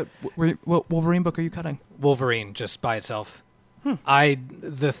 What Wolverine book are you cutting? Wolverine, just by itself.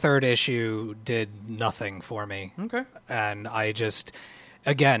 The third issue did nothing for me. Okay. And I just,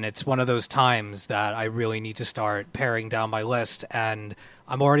 again, it's one of those times that I really need to start paring down my list. And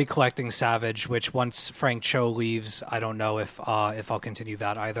I'm already collecting Savage, which once Frank Cho leaves, I don't know if I'll continue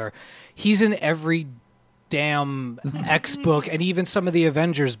that either. He's in every damn X book and even some of the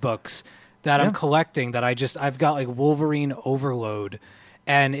Avengers books that I'm collecting that I've got like Wolverine overload.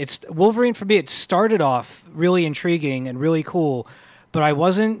 And it's Wolverine for me, it started off really intriguing and really cool, but I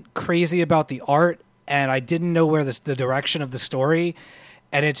wasn't crazy about the art and I didn't know where the direction of the story,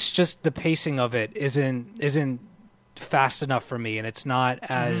 and it's just the pacing of it isn't fast enough for me, and it's not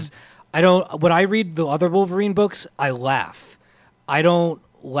as when I read the other Wolverine books, I laugh. I don't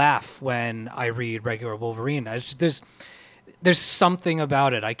laugh when I read regular Wolverine. There's something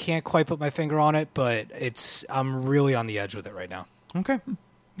about it. I can't quite put my finger on it, but I'm really on the edge with it right now. Okay.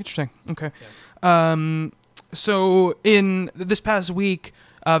 Interesting. Okay. Yeah. So in this past week,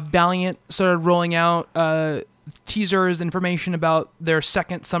 Valiant started rolling out teasers, information about their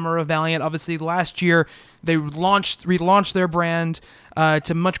second summer of Valiant. Obviously, last year they relaunched their brand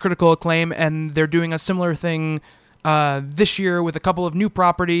to much critical acclaim, and they're doing a similar thing this year with a couple of new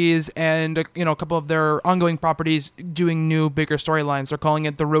properties and a couple of their ongoing properties doing new, bigger storylines. They're calling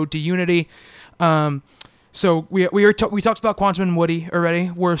it the Road to Unity. So we talked about Quantum and Woody already.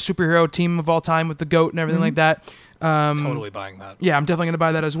 We're a superhero team of all time with the GOAT and everything like that. Totally buying that. Yeah, I'm definitely going to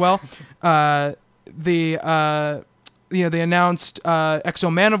buy that as well. They announced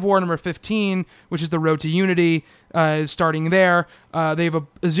Exo Man of War number 15, which is the Road to Unity, is starting there. They have a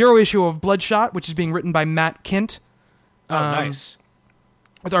 0 issue of Bloodshot, which is being written by Matt Kint. Nice.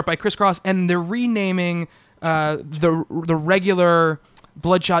 With art by Chris Cross, and they're renaming the regular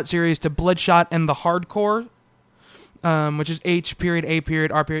Bloodshot series to Bloodshot and the Hardcore, which is H period A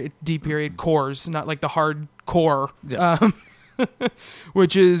period R period D period cores, not like the hardcore. Yeah.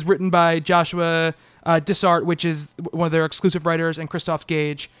 Which is written by Joshua Dysart, which is one of their exclusive writers, and Christoph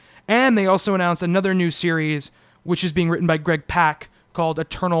Gage. And they also announced another new series, which is being written by Greg Pak, called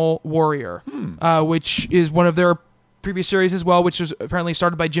Eternal Warrior, which is one of their previous series as well, which was apparently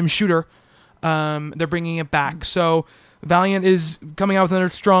started by Jim Shooter. They're bringing it back. So Valiant is coming out with another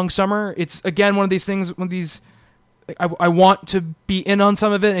strong summer. It's, again, one of these things, I want to be in on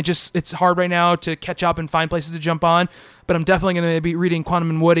some of it. It's hard right now to catch up and find places to jump on, but I'm definitely going to be reading Quantum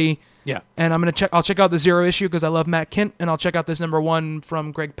and Woody. Yeah. And I'll check out the 0 issue because I love Matt Kint, and I'll check out this number 1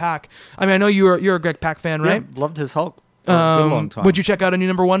 from Greg Pak. I mean, I know you're a Greg Pak fan, right? Yeah, loved his Hulk. For a long time. Would you check out a new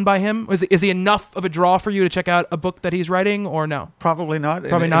number 1 by him? Is he enough of a draw for you to check out a book that he's writing, or no? Probably not.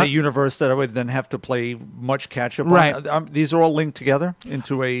 Probably not. In a universe that I would then have to play much catch up. Right. On. These are all linked together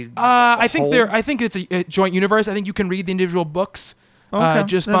into a. I think it's a joint universe. I think you can read the individual books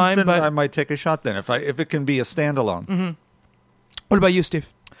just fine. Then but I might take a shot then if it can be a standalone. Mm-hmm. What about you,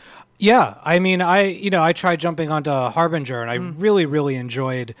 Steve? Yeah, I mean, I tried jumping onto Harbinger, and I really, really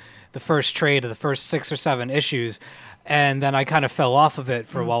enjoyed the first trade of the first 6 or 7 issues. And then I kind of fell off of it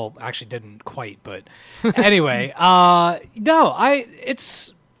for a while. Actually, didn't quite, but anyway.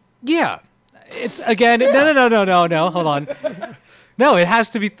 It's again. No. Hold on. No, it has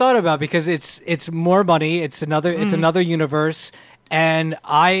to be thought about because it's more money. It's another universe, and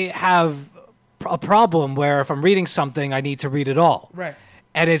I have a problem where if I'm reading something, I need to read it all. Right.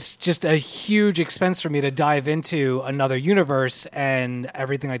 And it's just a huge expense for me to dive into another universe and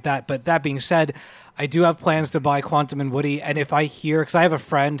everything like that. But that being said, I do have plans to buy Quantum and Woody. And if I hear, because I have a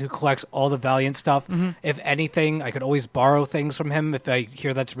friend who collects all the Valiant stuff, if anything, I could always borrow things from him if I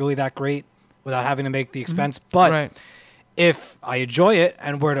hear that's really that great without having to make the expense. But if I enjoy it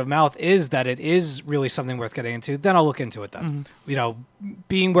and word of mouth is that it is really something worth getting into, then I'll look into it then.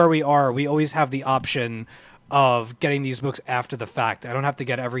 Being where we are, we always have the option of getting these books after the fact. I don't have to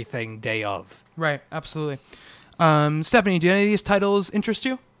get everything day of. Right, absolutely. Stephanie, do any of these titles interest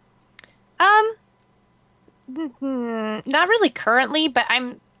you? Not really currently, but I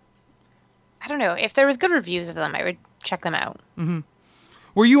don't know. If there was good reviews of them, I would check them out.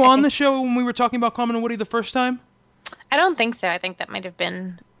 Were you on the show when we were talking about Common and Woody the first time? I don't think so. I think that might have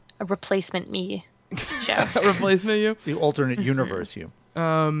been a replacement me show. Replacement you? The alternate universe you.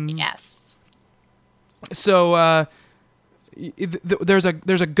 Yes. So there's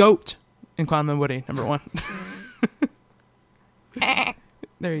a goat in Common and Woody, number one.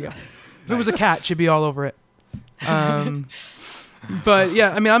 There you go. If it was a cat, she'd be all over it. But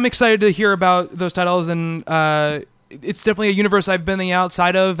yeah, I mean, I'm excited to hear about those titles, and it's definitely a universe I've been the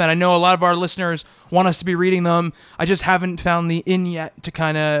outside of, and I know a lot of our listeners want us to be reading them. I just haven't found the in yet to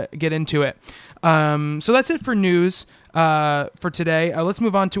kind of get into it. So that's it for news for today. Let's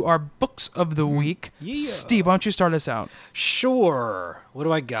move on to our books of the week. Yeah. Steve, why don't you start us out? Sure. What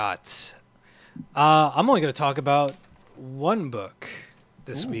do I got? I'm only going to talk about one book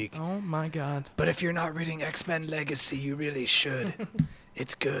this week. Oh my God. But if you're not reading X-Men Legacy, you really should.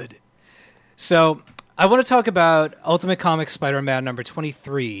 It's good. So I want to talk about Ultimate Comics Spider-Man number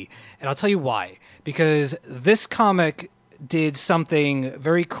 23, and I'll tell you why. Because this comic did something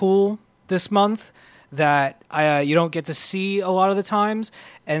very cool this month that you don't get to see a lot of the times,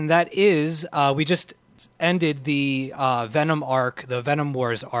 and that is we just ended the Venom arc, the Venom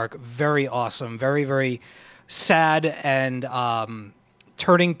Wars arc. Very awesome, very, very sad and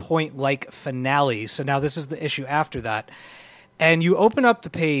turning point-like finale. So now this is the issue after that. And you open up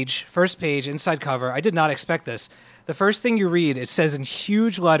the page, first page, inside cover. I did not expect this. The first thing you read, it says in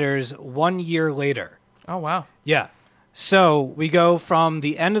huge letters, 1 year later. Oh, wow. Yeah. So we go from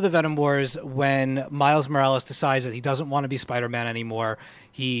the end of the Venom Wars when Miles Morales decides that he doesn't want to be Spider-Man anymore.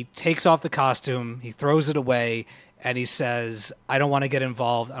 He takes off the costume, he throws it away, and he says, I don't want to get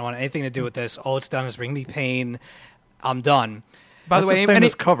involved. I don't want anything to do with this. All it's done is bring me pain. I'm done. By the That's way, a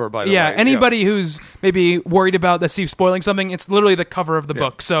famous cover, by the way. Anybody who's maybe worried about that Steve spoiling something, it's literally the cover of the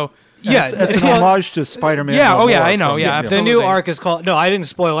book. So Yeah, It's an homage to Spider-Man. Yeah, No oh, yeah, More I know, from- yeah, the absolutely. new arc is called... No, I didn't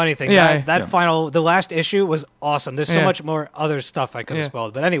spoil anything. Yeah, That yeah. final... The last issue was awesome. There's so Yeah. much more other stuff I could have Yeah.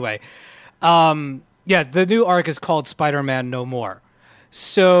 spoiled. But anyway, the new arc is called Spider-Man No More.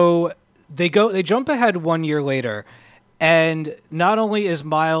 So they jump ahead 1 year later, and not only is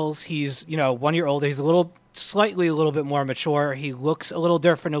Miles, he's 1 year older, he's slightly a little bit more mature. He looks a little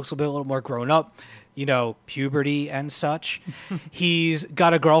different, looks a little more grown up, puberty and such. He's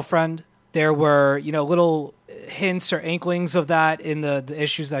got a girlfriend. There were, little hints or inklings of that in the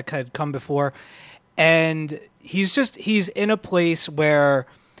issues that had come before. And he's in a place where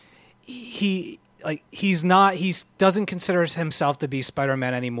he doesn't consider himself to be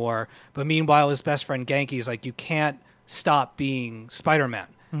Spider-Man anymore. But meanwhile, his best friend Genki is like, you can't stop being Spider-Man.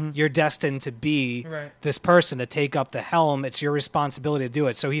 You're destined to be this person, to take up the helm. It's your responsibility to do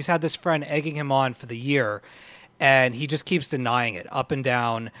it. So he's had this friend egging him on for the year, and he just keeps denying it up and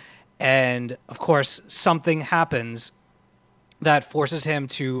down. And of course, something happens that forces him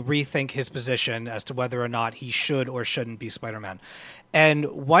to rethink his position as to whether or not he should or shouldn't be Spider-Man. And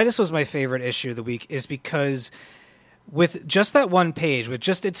why this was my favorite issue of the week is because with just that one page, with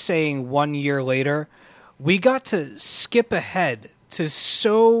just it saying 1 year later, we got to skip ahead to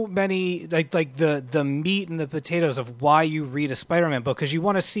so many, like the meat and the potatoes of why you read a Spider-Man book, because you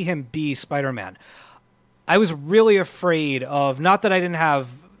want to see him be Spider-Man. I was really afraid of, not that I didn't have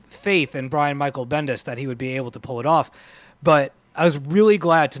faith in Brian Michael Bendis that he would be able to pull it off, but I was really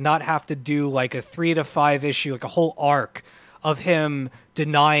glad to not have to do like a 3 to 5 issue, like a whole arc of him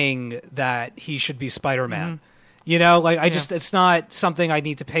denying that he should be Spider-Man. It's not something I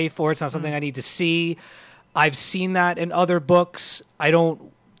need to pay for. It's not something I need to see. I've seen that in other books.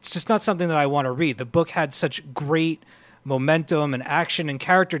 It's just not something that I want to read. The book had such great momentum and action and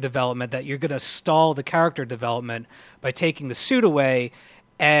character development that you're going to stall the character development by taking the suit away.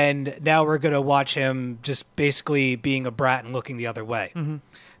 And now we're going to watch him just basically being a brat and looking the other way.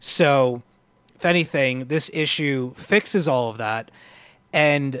 So, if anything, this issue fixes all of that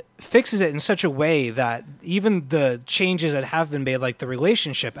and fixes it in such a way that even the changes that have been made, like the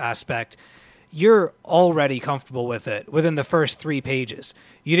relationship aspect, you're already comfortable with it within the first 3 pages.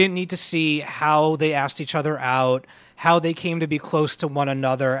 You didn't need to see how they asked each other out, how they came to be close to one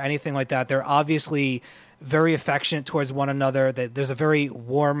another, anything like that. They're obviously very affectionate towards one another. There's a very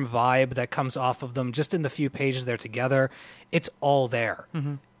warm vibe that comes off of them just in the few pages they're together. It's all there.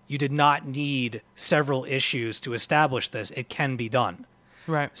 You did not need several issues to establish this. It can be done.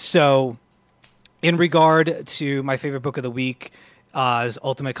 Right. So, in regard to my favorite book of the week, as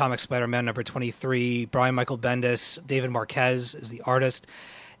Ultimate Comics Spider-Man number 23. Brian Michael Bendis, David Marquez is the artist.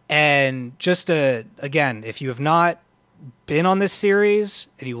 And just again, if you have not been on this series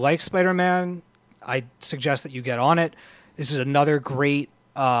and you like Spider-Man, I suggest that you get on it. This is another great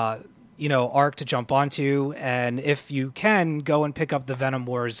arc to jump onto, and if you can, go and pick up the Venom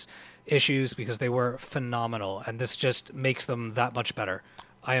Wars issues because they were phenomenal, and this just makes them that much better.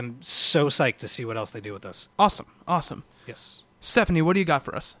 I am so psyched to see what else they do with this. Awesome. Yes. Stephanie, what do you got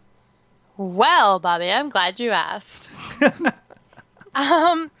for us? Well, Bobby, I'm glad you asked.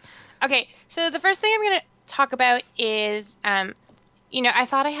 Okay, so the first thing I'm going to talk about is, I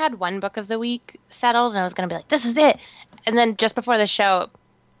thought I had one book of the week settled, and I was going to be like, this is it. And then just before the show,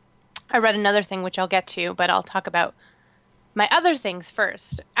 I read another thing, which I'll get to, but I'll talk about my other things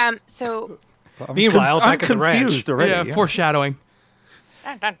first. Meanwhile, back at the ranch. confused already. Yeah, foreshadowing.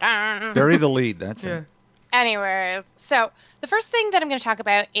 Dun, dun, dun. Bury the lead. That's Yeah. it. Anyways, so the first thing that I'm going to talk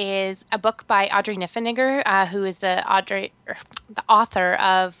about is a book by Audrey Niffenegger, who is the author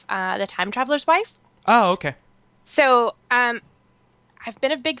of The Time Traveler's Wife. Oh, okay. So I've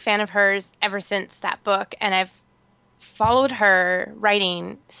been a big fan of hers ever since that book, and I've followed her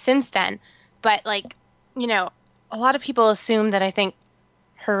writing since then. But, a lot of people assume that I think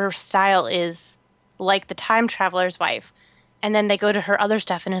her style is like The Time Traveler's Wife. And then they go to her other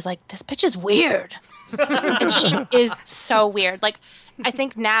stuff and is like, this bitch is weird. And she is so weird. Like, I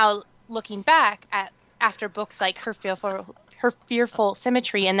think now, looking back after books like Her Fearful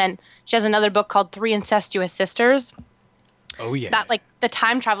Symmetry, and then she has another book called Three Incestuous Sisters. Oh, yeah. That, The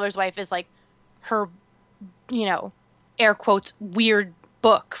Time Traveler's Wife is, her, air quotes, weird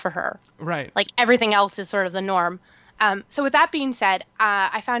book for her. Right. Everything else is sort of the norm. So with that being said,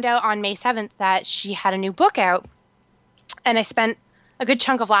 I found out on May 7th that she had a new book out, and I spent a good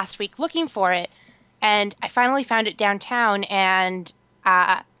chunk of last week looking for it, and I finally found it downtown, and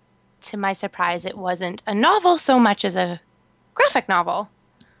to my surprise, it wasn't a novel so much as a graphic novel.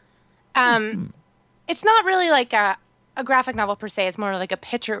 It's not really like a graphic novel per se, it's more like a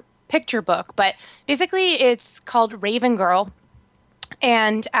picture book, but basically it's called Raven Girl,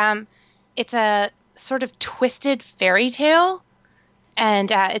 and it's a sort of twisted fairy tale,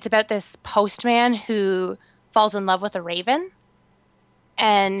 and it's about this postman who falls in love with a raven,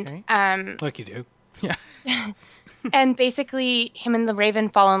 and Okay. Like you do. Yeah. and basically him and the raven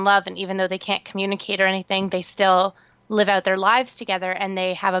fall in love, and even though they can't communicate or anything, they still live out their lives together, and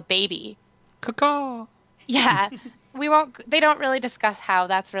they have a baby. Caw. Yeah. They don't really discuss how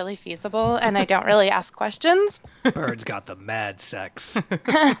that's really feasible, and I don't really ask questions. Bird's got the mad sex.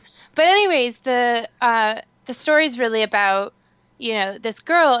 But anyways, the story's really about, this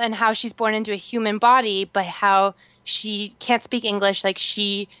girl and how she's born into a human body, but how she can't speak English.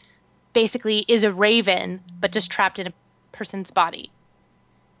 She basically is a raven, but just trapped in a person's body.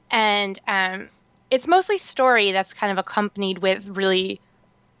 And it's mostly story that's kind of accompanied with really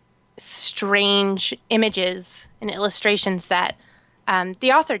strange images and illustrations that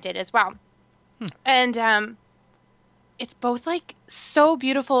the author did as well. And it's both so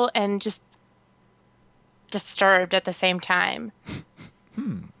beautiful and just disturbed at the same time.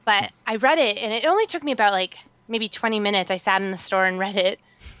 But I read it, and it only took me about maybe 20 minutes. I sat in the store and read it,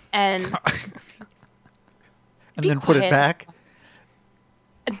 and And then put it quiet. back.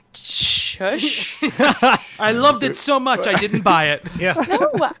 Shush. I loved it so much I didn't buy it. Yeah.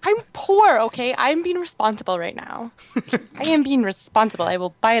 No, I'm poor, okay? I'm being responsible right now. I am being responsible. I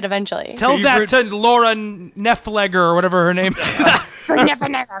will buy it eventually. Tell that to Laura Neffleger or whatever her name is.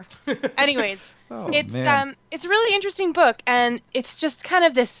 Never. Anyways, man. it's a really interesting book, and it's just kind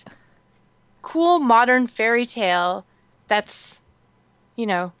of this cool modern fairy tale that's,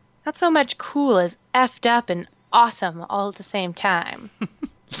 not so much cool as effed up and awesome all at the same time.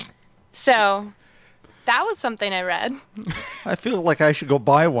 So that was something I read. I feel like I should go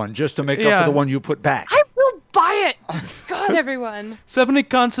buy one just to make up Yeah. for the one you put back. I will buy it. God, everyone. Stephanie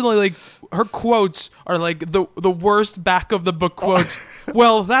constantly her quotes are the worst back of the book quotes.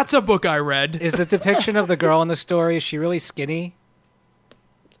 Well, that's a book I read. Is the depiction of the girl in the story, is she really skinny?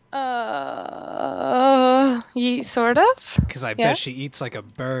 Sort of. Because I Yeah. bet she eats like a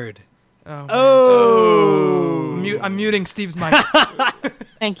bird. Oh. I'm muting Steve's mic.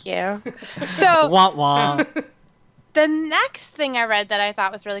 Thank you. So Wah wah. the next thing I read that I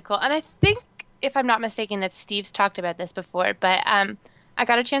thought was really cool, and I think, if I'm not mistaken, that Steve's talked about this before, but I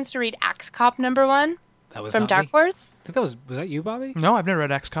got a chance to read Axe Cop #1 That was from not Dark me. Horse. I think that was that you, Bobby? No, I've never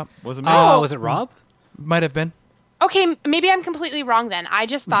read X Cop. Wasn't me. Oh, was it Rob? Might have been. Okay, maybe I'm completely wrong then. I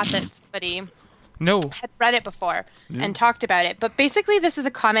just thought that somebody No. had read it before and talked about it. But basically, this is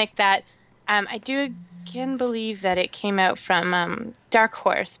a comic that I do can believe that it came out from Dark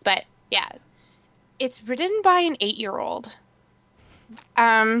Horse, but yeah, it's written by an 8-year-old.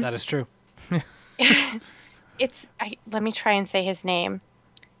 That is true. Let me try and say his name.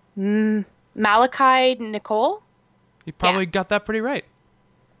 Malachi Nicole. You probably got that pretty right.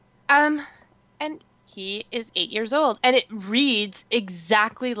 And he is 8 years old, and it reads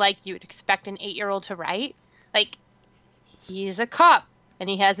exactly like you would expect an 8-year-old to write. Like, he's a cop, and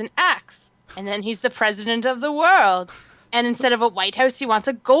he has an axe, and then he's the president of the world, and instead of a White House, he wants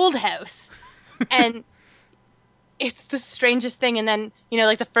a gold house. And it's the strangest thing. And then,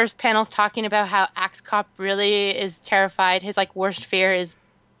 like, the first panel's talking about how Axe Cop really is terrified. His, like, worst fear is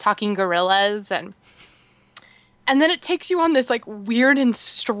talking gorillas, and then it takes you on this, like, weird and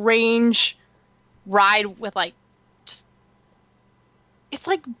strange ride with, like, it's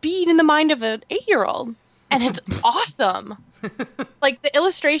like being in the mind of an 8-year-old, and it's awesome. Like, the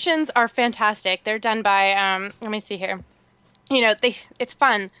illustrations are fantastic. They're done by let me see here. It's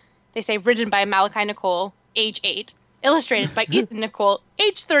fun. They say written by Malachi Nicole, age 8, illustrated by Ethan Nicole,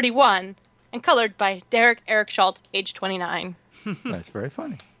 age 31, and colored by Derek Eric Schultz, age 29. That's very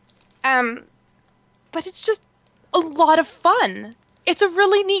funny. But it's just a lot of fun. It's a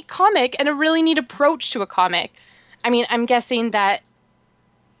really neat comic and a really neat approach to a comic. I mean, I'm guessing that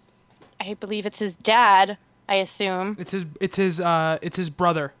I believe it's his dad, I assume. It's his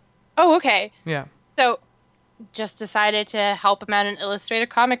brother. Oh, okay. Yeah. So just decided to help him out and illustrate a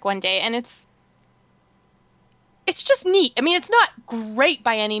comic one day, and it's just neat. I mean, it's not great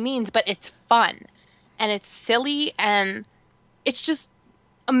by any means, but it's fun. And it's silly, and it's just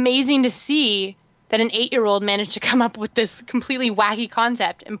amazing to see that an 8-year-old managed to come up with this completely wacky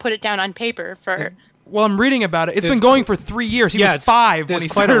concept and put it down on paper for... Well, I'm reading about it. It's There's been going for 3 years. He was 5 when he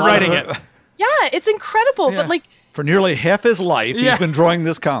started writing it. Yeah, it's incredible, Yeah. but like... For nearly half his life, Yeah. he's been drawing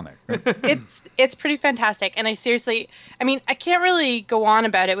this comic. It's pretty fantastic, and I can't really go on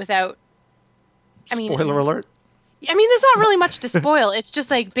about it without... Spoiler alert. I mean, there's not really much to spoil. It's just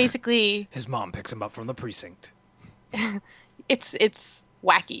like basically... His mom picks him up from the precinct. It's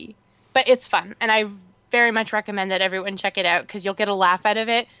wacky, but it's fun, and I very much recommend that everyone check it out because you'll get a laugh out of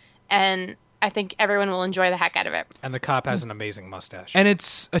it, and I think everyone will enjoy the heck out of it. And the cop has an amazing mustache. And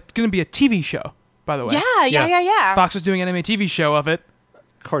it's going to be a TV show, by the way. Yeah. Fox is doing an anime TV show of it.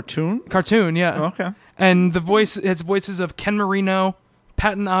 Cartoon? Cartoon, yeah. Okay. And it's voices of Ken Marino,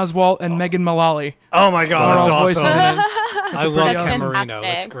 Patton Oswalt, and Megan Mullally. Oh my god, Are that's all voicing awesome. in it. I love pretty Ken awesome. Marino. That's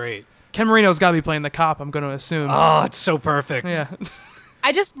Fantastic. great. Ken Marino's got to be playing the cop, I'm going to assume. Oh, it's so perfect. Yeah.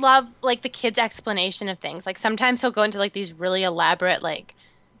 I just love like the kid's explanation of things. Like sometimes he'll go into like these really elaborate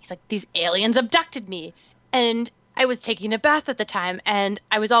he's like, these aliens abducted me, and I was taking a bath at the time, and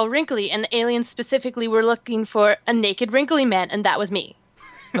I was all wrinkly, and the aliens specifically were looking for a naked wrinkly man, and that was me.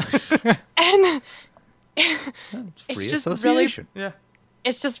 And Free just association. Yeah.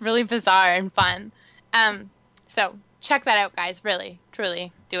 it's just really bizarre and fun. So check that out, guys. Really,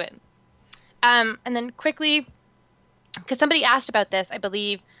 truly, do it. And then quickly, because somebody asked about this, I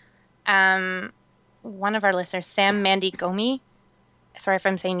believe, one of our listeners, Sam Mandy Gomi, sorry if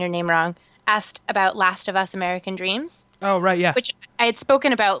I'm saying your name wrong, asked about Last of Us: American Dreams, Oh, right, yeah. which I had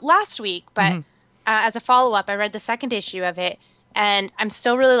spoken about last week, but as a follow-up, I read the second issue of it, and I'm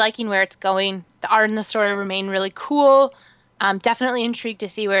still really liking where it's going. The art and the story remain really cool. I'm definitely intrigued to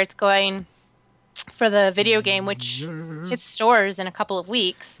see where it's going for the video game, which hits stores in a couple of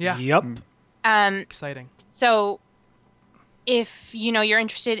weeks. Yeah. Yep. Exciting. So if, you're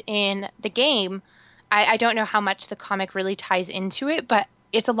interested in the game, I don't know how much the comic really ties into it, but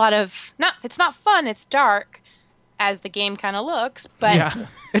it's a lot of... it's not fun, it's dark, as the game kind of looks, but... Yeah.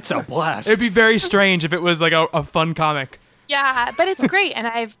 It's a blast. It'd be very strange if it was like a fun comic. Yeah, but it's great, and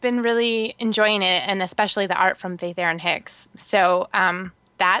I've been really enjoying it, and especially the art from Faith Aaron Hicks. So,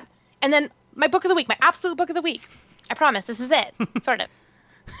 that. And then my book of the week, my absolute book of the week, I promise, this is it, sort of,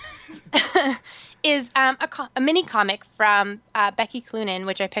 is a mini comic from Becky Cloonan,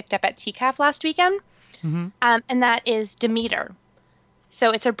 which I picked up at TCAF last weekend, and that is Demeter.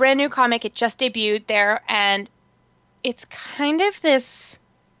 So it's a brand new comic. It just debuted there, and it's kind of this...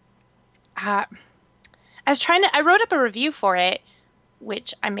 I wrote up a review for it,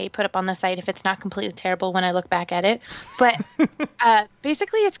 which I may put up on the site if it's not completely terrible when I look back at it. But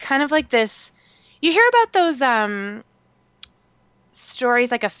basically, it's kind of like this. You hear about those stories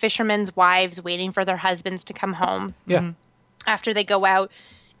like of fishermen's wives waiting for their husbands to come home Yeah. after they go out,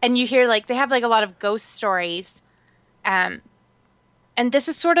 and you hear they have a lot of ghost stories, and this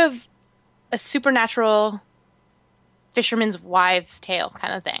is sort of a supernatural fisherman's wives tale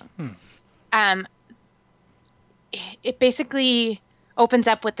kind of thing. It basically opens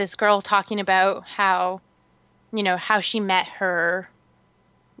up with this girl talking about how, how she met her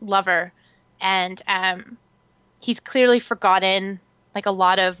lover, and he's clearly forgotten like a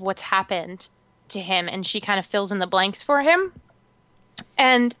lot of what's happened to him, and she kind of fills in the blanks for him.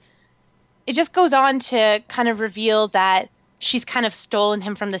 And it just goes on to kind of reveal that she's kind of stolen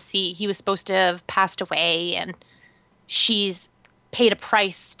him from the sea. He was supposed to have passed away, and she's paid a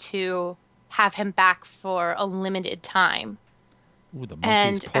price to have him back for a limited time. Ooh, the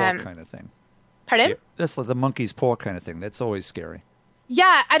monkey's And, paw kind of thing. Pardon? That's like the monkey's paw kind of thing. That's always scary.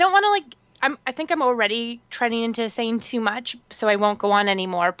 Yeah, I don't want to I think I'm already treading into saying too much, so I won't go on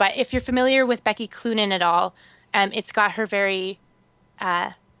anymore. But if you're familiar with Becky Cloonan at all, it's got her very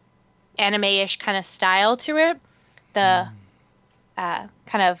anime-ish kind of style to it. The kind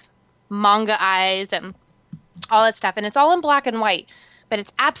of manga eyes and all that stuff. And it's all in black and white, but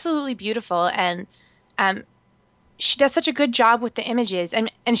it's absolutely beautiful. And she does such a good job with the images,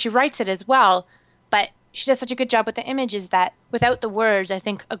 and she writes it as well. But she does such a good job with the images that without the words, I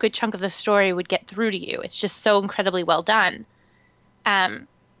think a good chunk of the story would get through to you. It's just so incredibly well done. And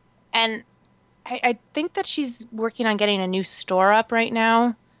I think that she's working on getting a new store up right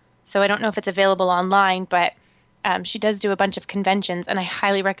now. So I don't know if it's available online, but she does do a bunch of conventions, and I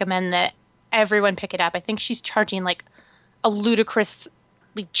highly recommend that everyone pick it up. I think she's charging like a ludicrously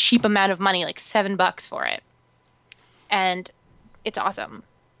cheap amount of money, like $7 for it. And it's awesome.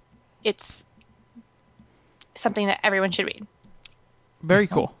 It's something that everyone should read. Very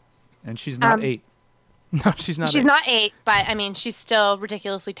cool. And she's not 8. No, she's not. She's 8. not 8, but I mean, she's still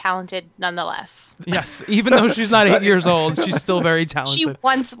ridiculously talented nonetheless. Yes, even though she's not 8 years old, she's still very She talented.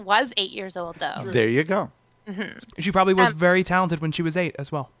 once was 8 years old, though. There you go. She probably was very talented when she was 8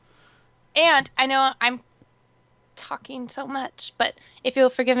 as well. And I know I'm talking so much, but if you'll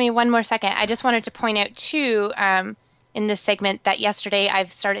forgive me one more second, I just wanted to point out, too, in this segment that yesterday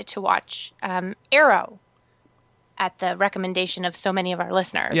I've started to watch Arrow at the recommendation of so many of our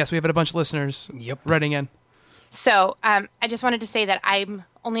listeners. Yes, we have had a bunch of listeners writing in. So I just wanted to say that I'm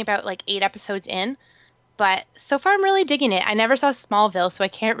only about like 8 episodes in, but so far I'm really digging it. I never saw Smallville, so I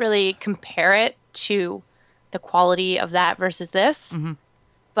can't really compare it to the quality of that versus this. Mm-hmm.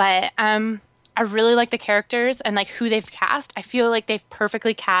 But I really like the characters and like who they've cast. I feel like they've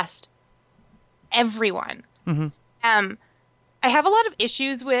perfectly cast everyone. Mm-hmm. I have a lot of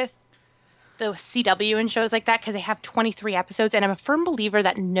issues with the CW and shows like that because they have 23 episodes, and I'm a firm believer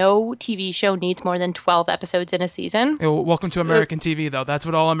that no TV show needs more than 12 episodes in a season. Welcome to American TV, though. That's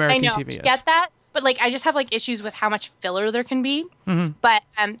what all American I know, TV is. Get that? But like, I just have like issues with how much filler there can be. Mm-hmm. But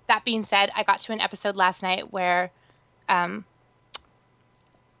that being said, I got to an episode last night where Helena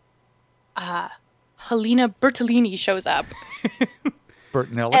Bertolini shows up.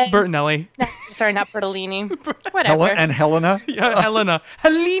 Bertinelli. And- Bertinelli. No, sorry, not Bertolini. Whatever. Helena. Yeah, Helena.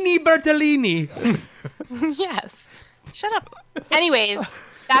 Helene Bertolini. Yes. Shut up. Anyways,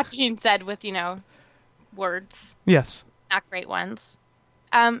 that being said, with words, Yes. not great ones.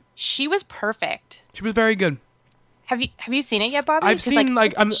 She was perfect. She was very good. Have you seen it yet, Bobby? I've 'Cause, seen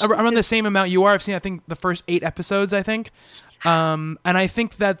I'm around the same amount you are. I've seen I think the first 8 episodes. I think, and I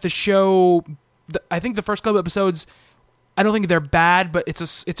think that the show. I think the first couple episodes. I don't think they're bad, but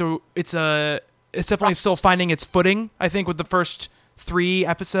it's definitely still finding its footing. I think with the first 3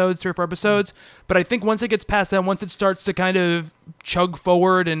 or 4 episodes. But I think once it gets past that, once it starts to kind of chug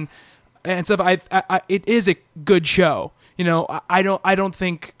forward and stuff, it is a good show. I don't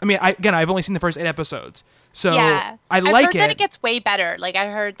think. I mean, I've only seen the first 8 episodes, so yeah. I've heard it. that it gets way better. Like I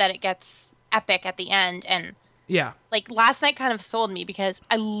heard that it gets epic at the end, and Yeah. like last night kind of sold me because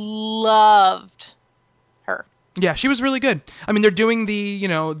I loved her. Yeah, she was really good. I mean, they're doing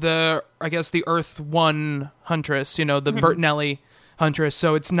the I guess the Earth 1 Huntress, the Bertinelli Huntress,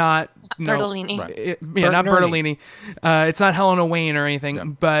 so it's not Bertolini. Right. not Bertolini. It's not Helena Wayne or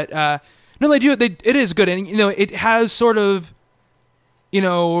anything, but no, they do. It is good, and it has sort of,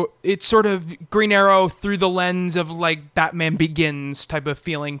 it's sort of Green Arrow through the lens of like Batman Begins type of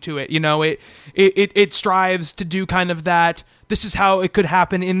feeling to it. It strives to do kind of that. This is how it could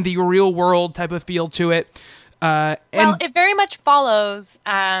happen in the real world type of feel to it. Well, it very much follows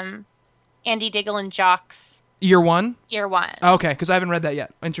Andy Diggle and Jock's Year 1? Year 1. Okay, because I haven't read that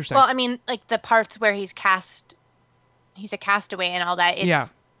yet. Interesting. Well, I mean, like the parts where he's a castaway and all that.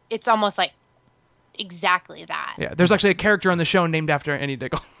 It's almost like exactly that. Yeah, there's actually a character on the show named after Andy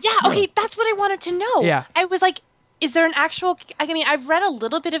Diggle. Yeah, okay, that's what I wanted to know. Yeah. I was like, is there an actual... I mean, I've read a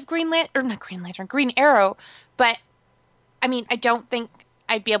little bit of Green Arrow, but, I mean, I don't think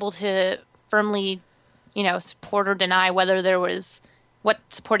I'd be able to firmly, support or deny whether what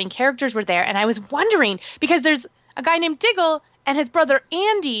supporting characters were there. And I was wondering, because there's a guy named Diggle and his brother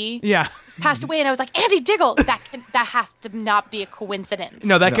Andy Yeah. passed away, and I was like, Andy Diggle. That has to not be a coincidence.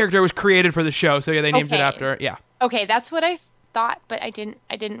 No, that character was created for the show, so yeah, they named it Okay. after. Yeah. Okay, that's what I thought, but I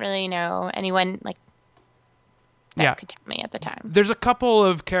didn't really know anyone like that Yeah. could tell me at the time. There's a couple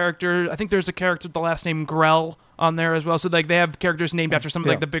of characters. I think there's a character with the last name Grell on there as well. So like they have characters named after some of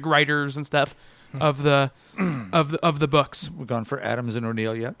Yeah. like the big writers and stuff of the of the books. We've gone for Adams and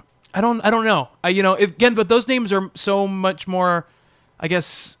O'Neill yet? I don't know. Again, but those names are so much more, I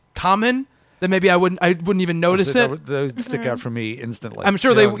guess, common that maybe I wouldn't even notice it. They would stick out for me instantly. I'm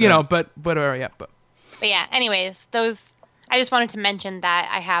sure but whatever. Yeah, but But yeah, anyways, I just wanted to mention that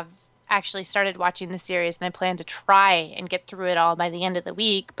I have actually started watching the series, and I plan to try and get through it all by the end of the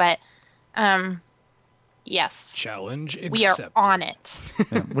week. But, yes, Challenge we are accepted. on it.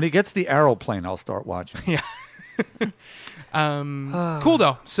 Yeah. When he gets the aeroplane, I'll start watching. cool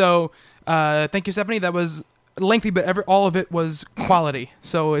though. So thank you, Stephanie. That was lengthy, but all of it was quality.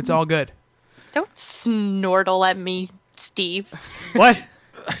 So it's all good. Don't snortle at me, Steve. What?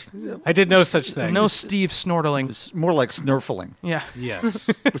 I did no such thing. No Steve snortling. It's more like snurfling, Yeah, Yes.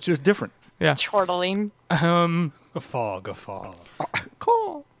 which is different. yeah. Chortling. Guffaw.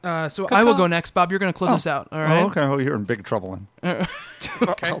 Cool. So I will go next, Bob. You're going to close us out. All right. Oh, okay. Oh, you're in big trouble. Okay.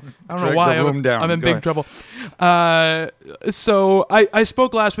 I'll I don't drag know why the room down. I'm in Go big ahead. trouble. So I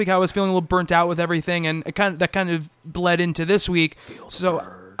spoke last week. I was feeling a little burnt out with everything, and that kind of bled into this week. So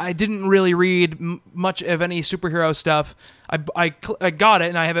I didn't really read much of any superhero stuff. I got it,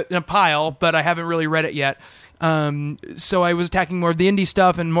 and I have it in a pile, but I haven't really read it yet. So I was attacking more of the indie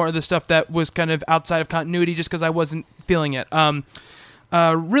stuff and more of the stuff that was kind of outside of continuity, just because I wasn't feeling it.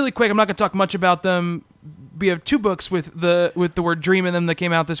 Really quick, I'm not going to talk much about them. We have two books with the word dream in them that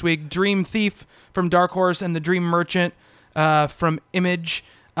came out this week: Dream Thief from Dark Horse and The Dream Merchant from Image.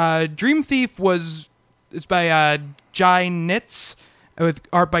 Dream Thief it's by Jai Nitz with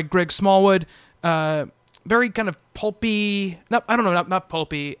art by Greg Smallwood. Very kind of pulpy. Not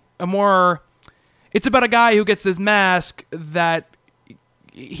pulpy. It's about a guy who gets this mask that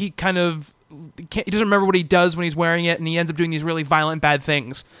he kind of he doesn't remember what he does when he's wearing it, and he ends up doing these really violent, bad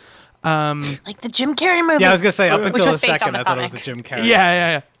things. Like the Jim Carrey movie. Yeah, I was gonna say up which until was the based on second, the I thought it was the comic. Jim Carrey.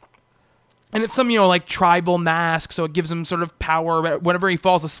 Yeah. And it's some, like tribal mask, so it gives him sort of power. But whenever he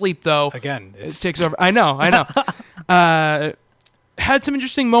falls asleep, though, Again, it takes over. I know. Had some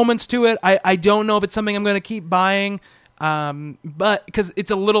interesting moments to it. I don't know if it's something I'm going to keep buying, but because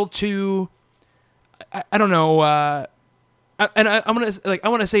it's a little too, I don't know. And I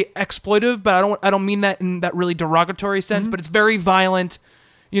want to say exploitive, but I don't mean that in that really derogatory sense. But it's very violent.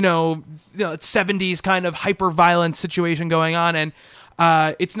 It's 70s kind of hyper violent situation going on, and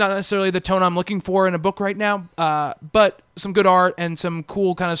it's not necessarily the tone I'm looking for in a book right now, but some good art and some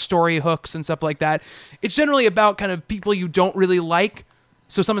cool kind of story hooks and stuff like that. It's generally about kind of people you don't really like.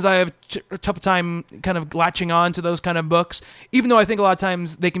 So sometimes I have a tough time kind of latching on to those kind of books, even though I think a lot of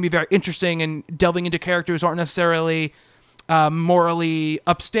times they can be very interesting and delving into characters who aren't necessarily morally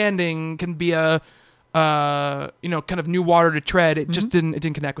upstanding can be a kind of new water to tread. It just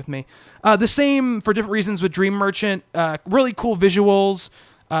didn't connect with me. The same for different reasons with Dream Merchant. Really cool visuals,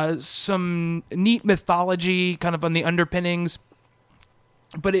 some neat mythology kind of on the underpinnings,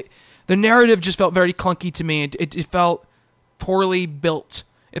 but the narrative just felt very clunky to me. It felt poorly built.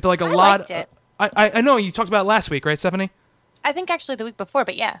 It felt like I lot. liked it. I know you talked about it last week, right, Stephanie? I think actually the week before,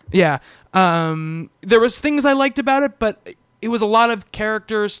 but yeah. Yeah. There was things I liked about it, but it was a lot of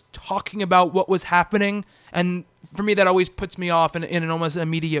characters talking about what was happening, and for me that always puts me off in an almost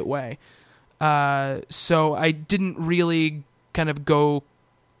immediate way. So I didn't really kind of go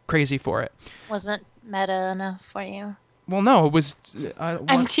crazy for it. Wasn't meta enough for you. Well, no, it was.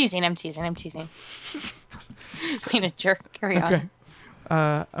 I'm teasing. Just being a jerk. Carry on. Okay.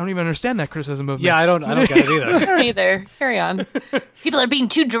 I don't even understand that criticism of me. Yeah, I don't get it either. I don't either. Carry on. People are being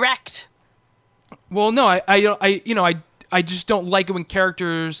too direct. Well, no, I just don't like it when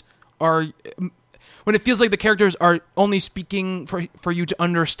characters are, when it feels like the characters are only speaking for you to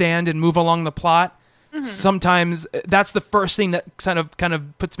understand and move along the plot. Sometimes that's the first thing that kind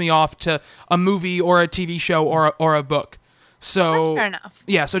of puts me off to a movie or a TV show or a book. So That's fair enough.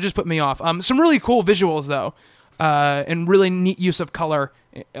 Yeah, so just put me off. Some really cool visuals though, and really neat use of color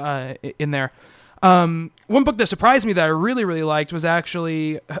in there. One book that surprised me that I really, really liked was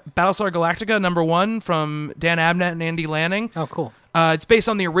actually Battlestar Galactica #1 from Dan Abnett and Andy Lanning. Oh, cool. It's based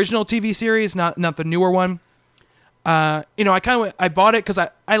on the original TV series, not the newer one. I bought it because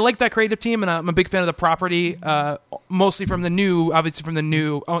I like that creative team, and I'm a big fan of the property, mostly entirely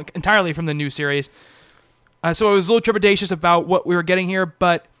from the new series. So I was a little trepidatious about what we were getting here,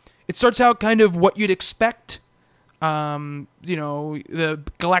 but it starts out kind of what you'd expect The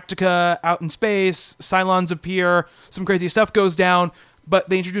Galactica out in space, Cylons appear, some crazy stuff goes down, but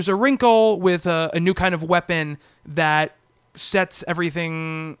they introduce a wrinkle with a new kind of weapon that sets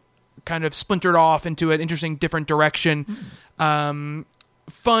everything kind of splintered off into an interesting, different direction.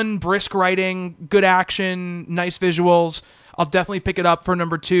 Fun, brisk writing, good action, nice visuals. I'll definitely pick it up for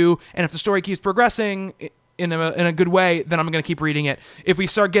number 2, and if the story keeps progressing in a good way, then I'm going to keep reading it. If we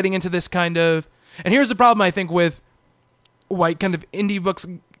start getting into this kind of... And here's the problem, I think, with why kind of indie books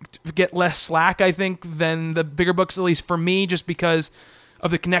get less slack, I think, than the bigger books, at least for me, just because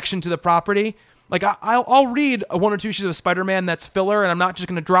of the connection to the property. Like, I'll read 1 or 2 issues of Spider-Man that's filler, and I'm not just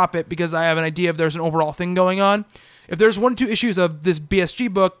going to drop it because I have an idea if there's an overall thing going on. If there's 1 or 2 issues of this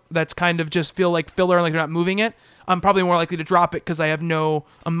BSG book that's kind of just feel like filler and like they're not moving it, I'm probably more likely to drop it because I have no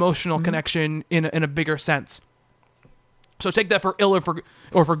emotional connection in a bigger sense. So take that for ill or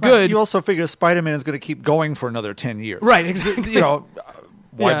for good. You also figure Spider-Man is going to keep going for another 10 years. Right, exactly.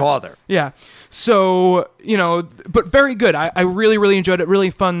 Why bother? Yeah. So, but very good. I really, really enjoyed it. Really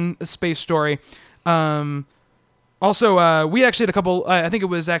fun space story. Also, we actually had a couple, I think it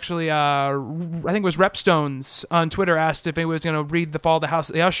was Repstones on Twitter asked if anyone was going to read The Fall of the House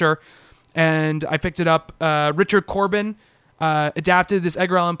of the Usher, and I picked it up. Richard Corbin adapted this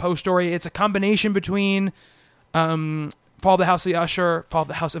Edgar Allan Poe story. It's a combination between Fall of the House of the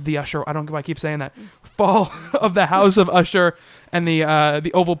Usher, I don't know why I keep saying that, Fall of the House of Usher, and the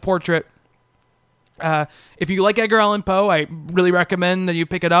Oval Portrait. If you like Edgar Allan Poe, I really recommend that you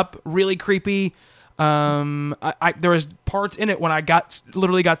pick it up. Really creepy. There was parts in it when I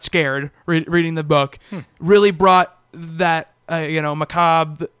literally got scared reading the book. Really brought that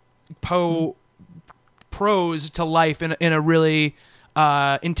macabre Poe prose to life in a really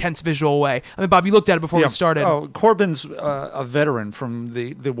intense visual way. I mean, Bob, you looked at it before we started. Oh, Corbin's a veteran from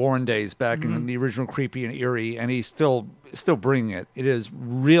the Warren days back in the original Creepy and Eerie, and he's still bringing it. It is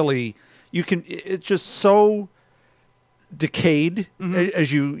really it's just so decayed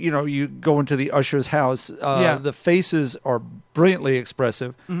as you go into the Usher's house. The faces are brilliantly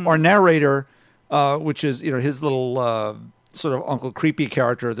expressive. Our narrator, which is his little sort of Uncle Creepy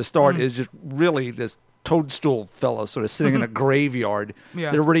character at the start, is just really this toadstool fella sort of sitting in a graveyard.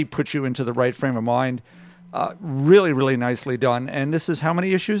 That already puts you into the right frame of mind. Really, really nicely done. And this is how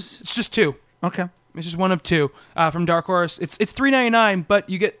many issues? It's just 2. Okay. It's just 1 of 2 from Dark Horse. It's $3.99, but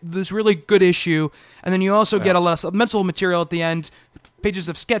you get this really good issue, and then you also get a lot of supplemental material at the end, pages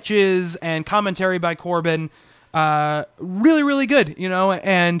of sketches and commentary by Corbin. Really, really good,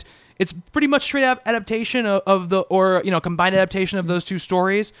 and it's pretty much straight up adaptation combined adaptation of those 2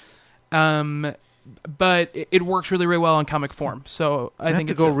 stories. But it works really, really well in comic form. So I think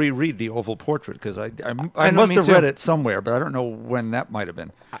have to go reread the Oval Portrait because I must have read it somewhere, but I don't know when that might have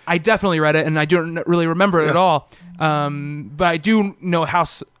been. I definitely read it, and I don't really remember it at all. But I do know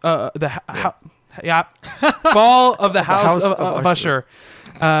Fall of the House of Usher,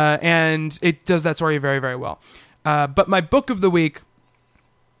 and it does that story very, very well. But my book of the week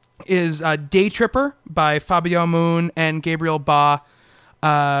is Day Tripper by Fabio Moon and Gabriel Ba.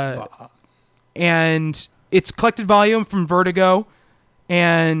 And it's collected volume from Vertigo,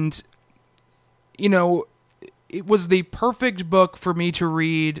 and it was the perfect book for me to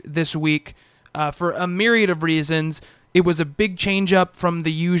read this week for a myriad of reasons. It was a big change up from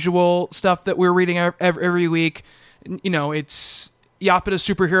the usual stuff that we're reading every week. It's Yapata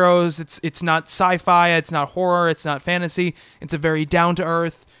superheroes. It's not sci-fi. It's not horror. It's not fantasy. It's a very down to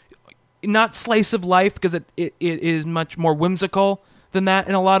earth, not slice of life, because it is much more whimsical than that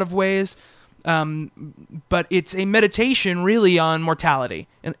in a lot of ways. But it's a meditation really on mortality,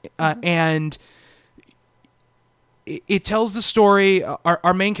 and it tells the story.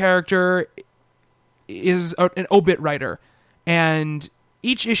 Our main character is an obit writer, and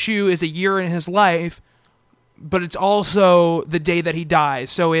each issue is a year in his life, but it's also the day that he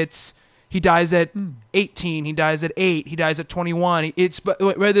dies. So he dies at 18, he dies at 8, he dies at 21.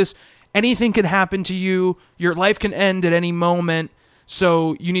 Anything can happen to you. Your life can end at any moment.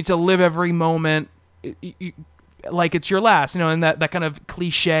 So you need to live every moment like it's your last, in that kind of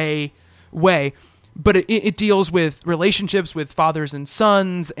cliche way. But it deals with relationships with fathers and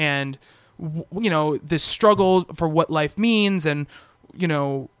sons, and this struggle for what life means, and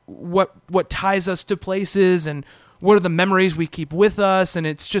what ties us to places, and what are the memories we keep with us. And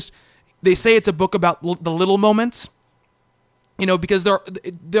it's just, they say it's a book about the little moments, because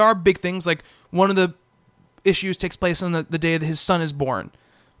there are big things. Like one of the issues takes place on the day that his son is born,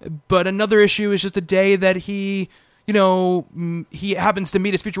 but another issue is just a day that he he happens to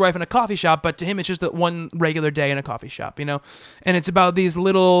meet his future wife in a coffee shop, but to him it's just that one regular day in a coffee shop, and it's about these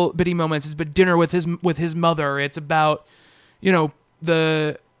little bitty moments. It's about dinner with his mother. It's about,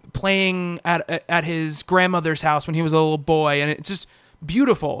 the playing at his grandmother's house when he was a little boy, and it's just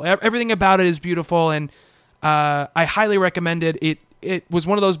beautiful. Everything about it is beautiful, and I highly recommend it. It was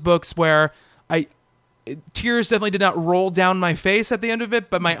one of those books where tears definitely did not roll down my face at the end of it,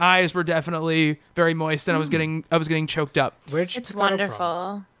 but my eyes were definitely very moist, and I was getting choked up. Where'd you It's pick that up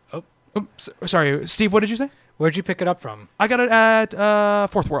wonderful. from? Oops, sorry, Steve. What did you say? Where'd you pick it up from? I got it at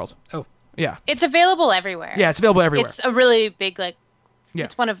Fourth World. Oh, Yeah, It's available everywhere. yeah, it's available everywhere. It's a really big, Yeah.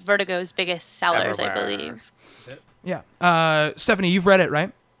 it's one of Vertigo's biggest sellers, I Everywhere. believe. is it? Yeah, Stephanie, you've read it,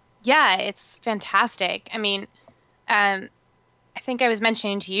 right? Yeah, it's fantastic. I mean, I think I was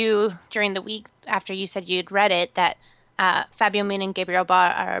mentioning to you during the week after you said you'd read it that Fabio Min and Gabriel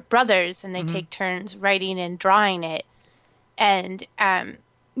Ba are brothers, and they take turns writing and drawing it. And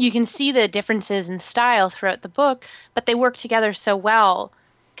you can see the differences in style throughout the book, but they work together so well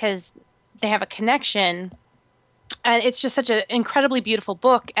because they have a connection. And it's just such an incredibly beautiful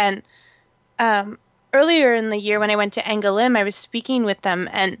book. And earlier in the year when I went to Angoulême, I was speaking with them,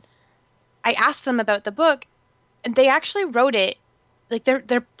 and I asked them about the book, and they actually wrote it. Like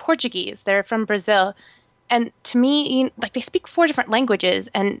they're Portuguese. They're from Brazil. And to me, like, they speak 4 different languages,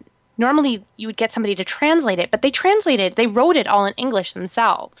 and normally you would get somebody to translate it, but they wrote it all in English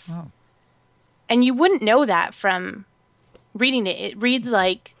themselves. Oh. And you wouldn't know that from reading it. It reads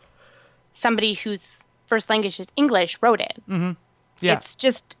like somebody whose first language is English wrote it. Yeah, It's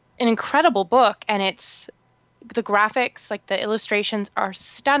just an incredible book, and it's the graphics, like the illustrations are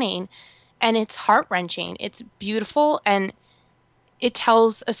stunning, and it's heart-wrenching. It's beautiful, and it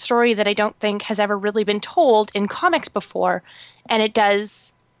tells a story that I don't think has ever really been told in comics before, and it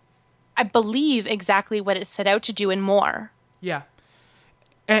does, I believe, exactly what it set out to do and more. yeah.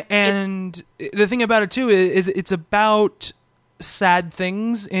 And the thing about it too is it's about sad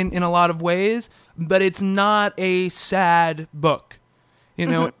things in a lot of ways, but it's not a sad book.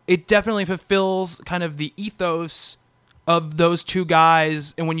 It definitely fulfills kind of the ethos of those two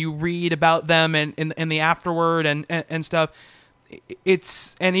guys, and when you read about them and the afterword and stuff,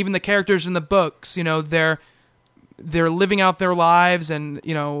 and even the characters in the books, they're living out their lives, and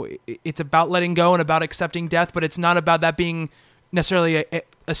it's about letting go and about accepting death, but it's not about that being necessarily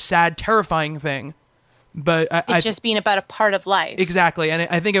a sad, terrifying thing. But It's just being about a part of life. exactly, and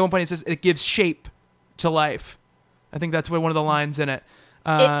I think at one point it says it gives shape to life. I think that's one of the lines in it.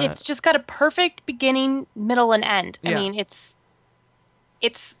 It's just got a perfect beginning, middle, and end. Yeah. I mean,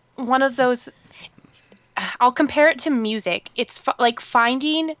 it's one of those. I'll compare it to music. It's like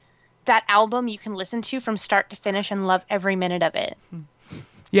finding that album you can listen to from start to finish and love every minute of it.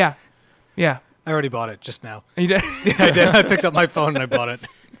 Yeah, yeah. I already bought it just now. You did? I did. I picked up my phone and I bought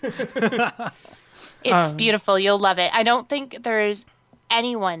it. It's beautiful. You'll love it. I don't think there's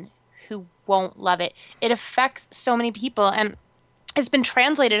anyone who won't love it. It affects so many people, and it's been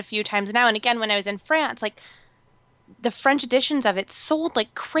translated a few times now. And again, when I was in France, like, the French editions of it sold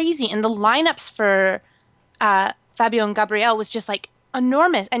like crazy, and the lineups for Fabio and Gabrielle was just like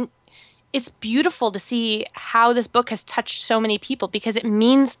enormous. And it's beautiful to see how this book has touched so many people, because it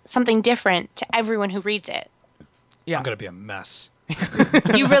means something different to everyone who reads it. Yeah. I'm gonna be a mess.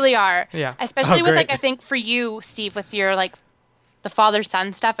 You really are. Yeah. Especially Oh, with, great. like, I think for you, Steve, with your, like, the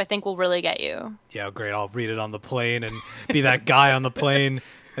father-son stuff, I think will really get you. Yeah, great. I'll read it on the plane and be that guy on the plane.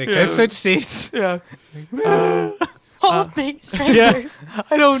 Like, can I switch seats? Yeah. Hold me, stranger. Yeah.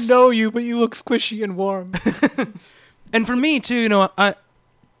 I don't know you, but you look squishy and warm. And for me too, I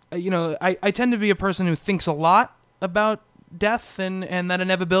tend to be a person who thinks a lot about death and that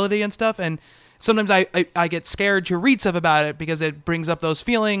inevitability and stuff, and sometimes I get scared to read stuff about it because it brings up those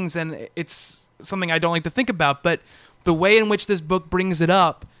feelings, and it's something I don't like to think about. But the way in which this book brings it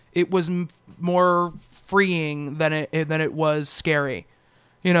up, it was more freeing than it was scary.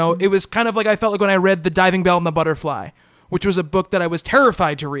 It was kind of like I felt like when I read The Diving Bell and the Butterfly, which was a book that I was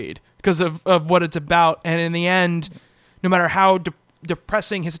terrified to read because of what it's about. And in the end, no matter how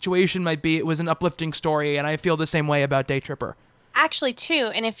depressing his situation might be, it was an uplifting story. And I feel the same way about Day Tripper. Actually, too,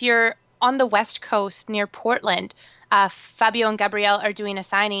 and if you're on the West Coast near Portland, Fabio and Gabrielle are doing a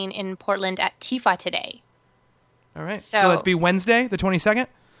signing in Portland at TIFA today. All right. So- So that'd be Wednesday, the 22nd?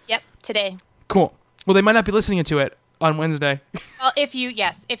 Yep, today. Cool. Well, they might not be listening to it on Wednesday. Well, if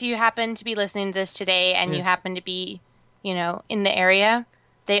you happen to be listening to this today and you happen to be, in the area,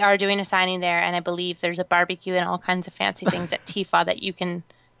 they are doing a signing there, and I believe there's a barbecue and all kinds of fancy things at TIFA that you can,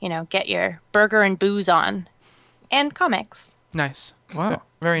 get your burger and booze on, and comics. Nice. Wow.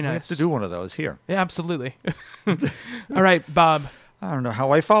 Very We have nice. to do one of those here. Yeah, absolutely. All right, Bob. I don't know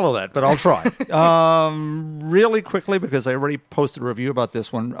how I follow that, but I'll try. Really quickly, because I already posted a review about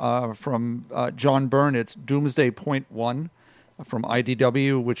this one from John Byrne. It's Doomsday Point 1 from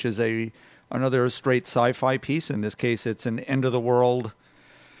IDW, which is another straight sci-fi piece. In this case, it's an end-of-the-world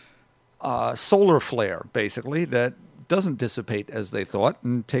solar flare, basically, that doesn't dissipate as they thought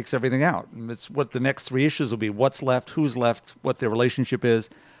and takes everything out. And it's what the next 3 issues will be: what's left, who's left, what their relationship is.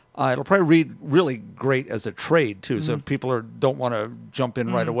 It'll probably read really great as a trade, too. So if people don't want to jump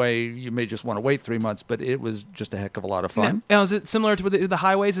in right away, you may just want to wait 3 months. But it was just a heck of a lot of fun. Now, is it similar to the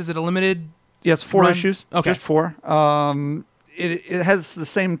Highways? Is it a limited? Yes, 4 run? issues. Okay. Just 4. It has the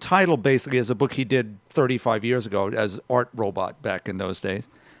same title, basically, as a book he did 35 years ago as Art Robot back in those days.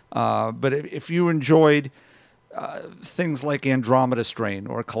 But if you enjoyed things like Andromeda Strain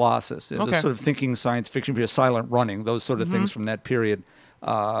or Colossus, the Okay. sort of thinking science fiction, Silent Running, those sort of things from that period.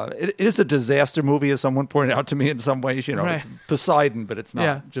 It is a disaster movie, as someone pointed out to me in some ways. Right. It's Poseidon, but it's not.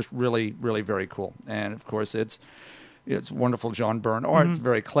 Yeah. Just really, really very cool. And, of course, it's wonderful John Byrne art. It's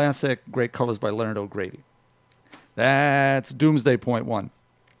very classic. Great colors by Leonard O'Grady. That's Doomsday Point 1.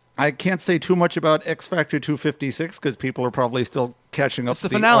 I can't say too much about X Factor 256 because people are probably still catching up. It's the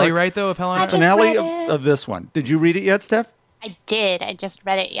to finale, arc. right, though, of Helen? I The just finale read it. of this one. Did you read it yet, Steph? I did. I just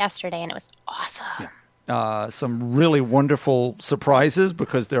read it yesterday, and it was awesome. Some really wonderful surprises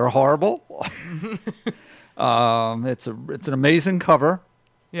because they're horrible. It's an amazing cover,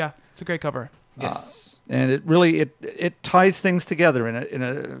 Yeah, it's a great cover. Yes. and it really it ties things together in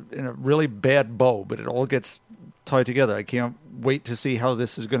a really bad bow, but it all gets tied together. I can't wait to see how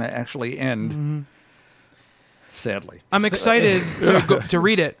this is going to actually end. Sadly, I'm excited to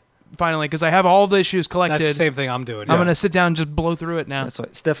read it finally because I have all the issues collected. That's the same thing I'm doing. I'm going to sit down and just blow through it now. that's why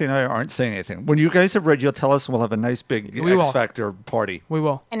Steffi and I aren't saying anything. When you guys have read, you'll tell us, and we'll have a nice big We will. X Factor party. We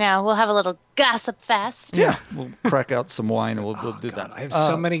will. I know. We'll have a little gossip fest. Yeah, we'll crack out some wine and we'll do God, that. I have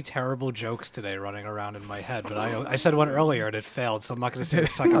so many terrible jokes today running around in my head, but I said one earlier and it failed, so I'm not going to say the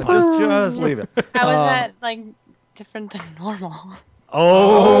second one. Just leave it. How is that different than normal?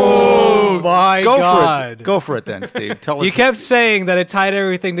 Oh my Go God! for it. Go for it then, Steve. Tell You us. kept saying that it tied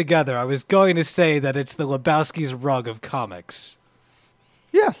everything together. I was going to say that it's the Lebowski's rug of comics.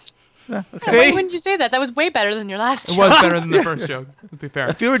 Yes. Yeah, okay. Why See? wouldn't you say that? That was way better than your last It joke. was better than the first joke, to be fair.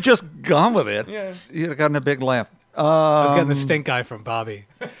 If you had just gone with it, you'd have gotten a big laugh. I was getting the stink eye from Bobby.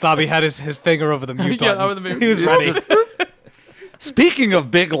 Bobby had his finger over the mute Yeah, button. over the mute. He was ready. Speaking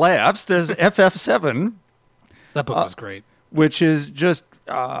of big laughs, there's FF7, That book was great. which is just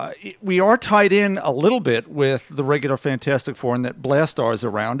we are tied in a little bit with the regular Fantastic Four, and that Blastar is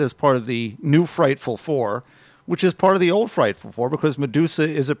around as part of the new Frightful Four, which is part of the old Frightful Four because Medusa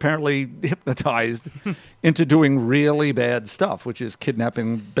is apparently hypnotized into doing really bad stuff, which is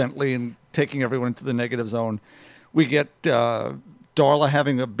kidnapping Bentley and taking everyone into the negative zone. We get Darla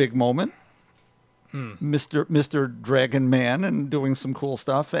having a big moment, Mr. Dragon Man, and doing some cool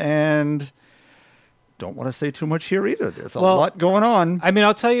stuff, and don't want to say too much here either. There's a lot going on. I mean,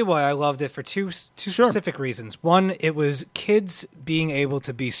 I'll tell you why I loved it for two specific reasons. One, it was kids being able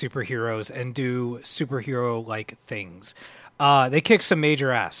to be superheroes and do superhero-like things. They kicked some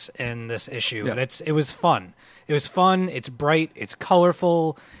major ass in this issue, Yeah. and it was fun. It was fun. It's bright. It's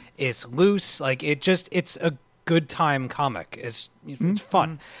colorful. It's loose. It's a good time comic. It's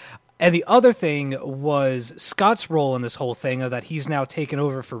fun. And the other thing was Scott's role in this whole thing, that he's now taken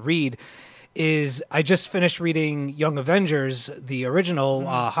over for Reed. Is I just finished reading Young Avengers, the original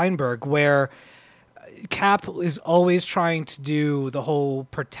Heinberg, where Cap is always trying to do the whole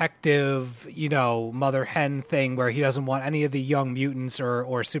protective, mother hen thing where he doesn't want any of the young mutants or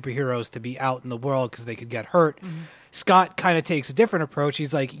superheroes to be out in the world because they could get hurt. Scott kind of takes a different approach.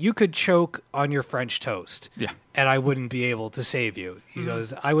 He's like, you could choke on your French toast, and I wouldn't be able to save you. He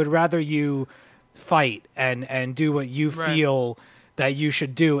goes, I would rather you fight and do what you feel that you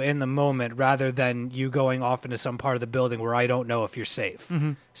should do in the moment rather than you going off into some part of the building where I don't know if you're safe.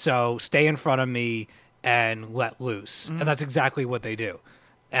 So stay in front of me and let loose. And that's exactly what they do.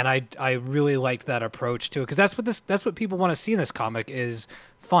 And I really liked that approach to it because that's what people want to see in this comic is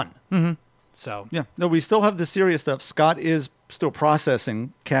fun. So Yeah. No, we still have the serious stuff. Scott is still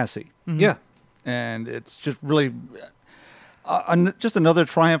processing Cassie. yeah. And it's just really just another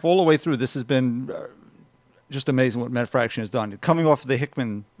triumph all the way through. This has been just amazing what Matt Fraction has done. Coming off of the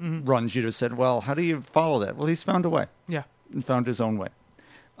Hickman runs, you'd have said, well, how do you follow that? Well, he's found a way Yeah. and found his own way.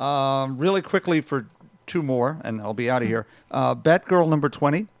 Really quickly for two more, and I'll be out of here. Batgirl number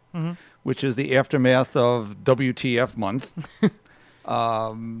 20, which is the aftermath of WTF month.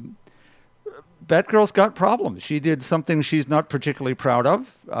 Batgirl's got problems. She did something she's not particularly proud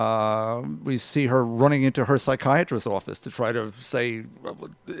of. We see her running into her psychiatrist's office to try to say,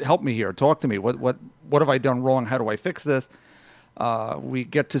 "Help me here. Talk to me. What have I done wrong? How do I fix this?" We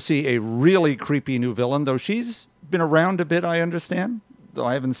get to see a really creepy new villain, though she's been around a bit. I understand, though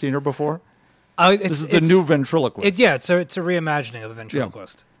I haven't seen her before. This is the new ventriloquist. It's a reimagining of the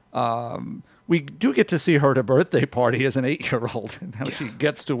ventriloquist. We do get to see her at a birthday party as an 8-year-old and how she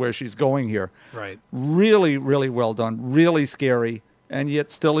gets to where she's going here. Right. Really, really well done. Really scary, and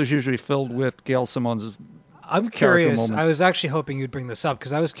yet still is usually filled with Gail Simone's. I'm curious. I was actually hoping you'd bring this up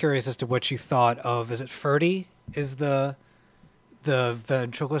because I was curious as to what you thought of. Is it Ferdy? Is the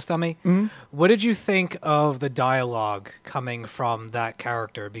ventriloquist dummy? Mm-hmm. What did you think of the dialogue coming from that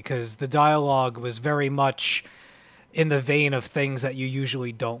character? Because the dialogue was very much in the vein of things that you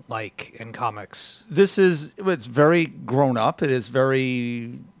usually don't like in comics. It's very grown up. It is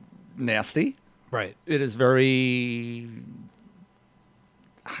very nasty. Right. It is very.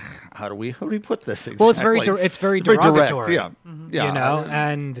 How do we put this exactly? Well, it's very derogatory. Direct, yeah. You know,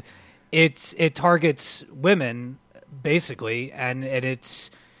 and it targets women basically, and it's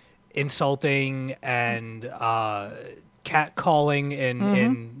insulting and catcalling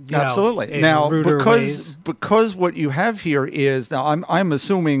in absolutely. in now ruder ways. because what you have here is now I'm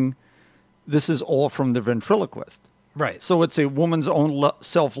assuming this is all from the ventriloquist, Right. so it's a woman's own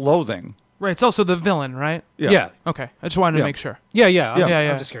self-loathing. Right. It's also the villain, right? Yeah. Okay. I just wanted to Yeah. make sure. Yeah.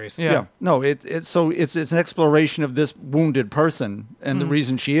 Yeah. I'm just curious. Yeah. No, it's an exploration of this wounded person, and the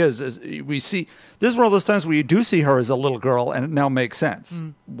reason she is we see this is one of those times where you do see her as a little girl, and it now makes sense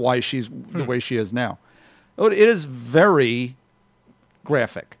why she's the way she is now. It is very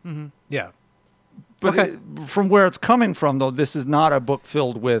graphic, Yeah. but from where it's coming from, though, this is not a book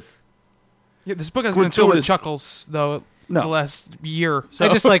filled with. Yeah, this book has been filled with Gratuitous- chuckles, though, No. the last year. So. I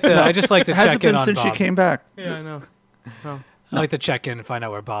just like to Hasn't check in been on since Bob. she came back. Yeah, I know. I like to check in and find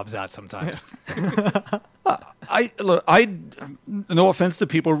out where Bob's at sometimes. I no offense to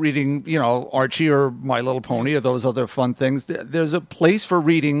people reading, Archie or My Little Pony or those other fun things. There's a place for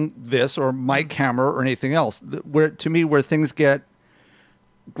reading this or Mike Hammer or anything else. Where things get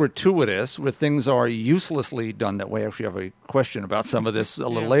gratuitous, where things are uselessly done that way. I actually have a question about some of this a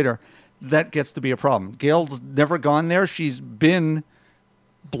little later. That gets to be a problem. Gail's never gone there. She's been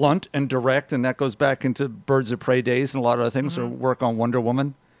blunt and direct, and that goes back into Birds of Prey days and a lot of other things, or work on Wonder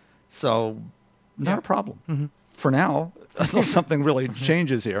Woman. So, not a problem for now, until something really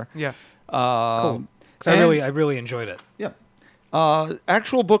changes here. Yeah. Cool. 'Cause I really enjoyed it. Yeah.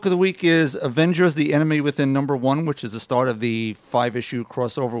 Actual book of the week is Avengers: The Enemy Within #1, which is the start of the 5-issue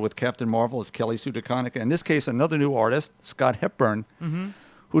crossover with Captain Marvel. It's Kelly Sue DeConnick. In this case, another new artist, Scott Hepburn,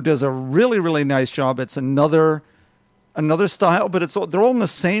 who does a really, really nice job. It's another style, but they're all in the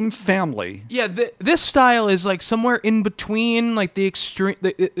same family. Yeah, this style is like somewhere in between, like the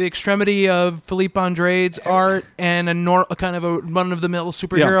extremity of Philippe Andre's art and a kind of a run-of-the-mill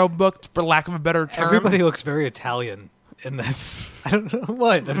superhero book, for lack of a better term. Everybody looks very Italian in this. I don't know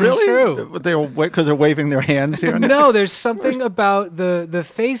what. That's Really? true. Because they're waving their hands here. No, there's something about the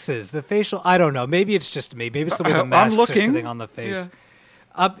faces, the facial. I don't know. Maybe it's just me. Maybe it's the way the masks are sitting on the face.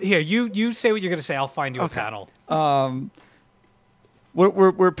 Here, you say what you're going to say. I'll find you a panel.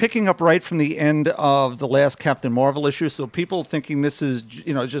 We're picking up right from the end of the last Captain Marvel issue, so people thinking this is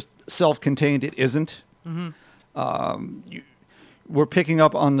just self-contained, it isn't. We're picking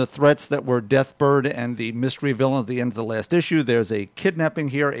up on the threats that were Deathbird and the mystery villain at the end of the last issue. There's a kidnapping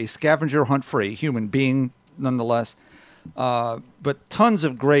here, a scavenger hunt for a human being, nonetheless. But tons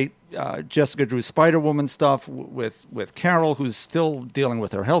of great Jessica Drew Spider-Woman stuff with Carol, who's still dealing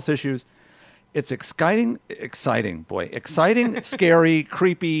with her health issues. It's exciting, scary,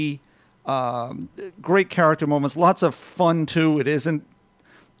 creepy, great character moments, lots of fun too. It isn't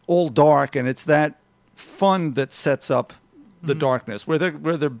all dark, and it's that fun that sets up the darkness, where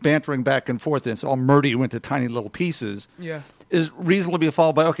they're bantering back and forth, and it's all murder you into tiny little pieces. Yeah. Is reasonably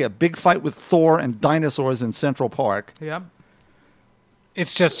followed by a big fight with Thor and dinosaurs in Central Park. Yeah.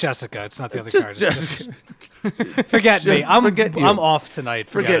 It's just Jessica. It's not the other characters. Forget me. I'm off tonight.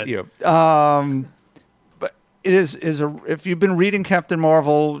 Forget you. But it is if you've been reading Captain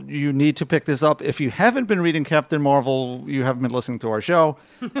Marvel, you need to pick this up. If you haven't been reading Captain Marvel, you haven't been listening to our show.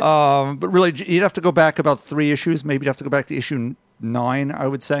 But really, you'd have to go back about 3 issues. Maybe you'd have to go back to issue 9, I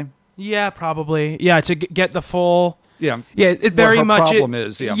would say. Yeah, probably. Yeah, to get the full. Yeah. Yeah, it very her much. Problem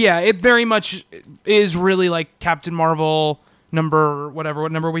is. Yeah. Yeah, it very much is really like Captain Marvel. What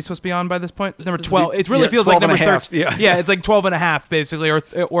number are we supposed to be on by this point? Number 12. It really feels like number 13. Yeah, it's like 12 and a half, basically, or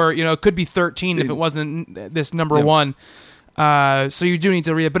it could be 13 if it wasn't this number 1. So you do need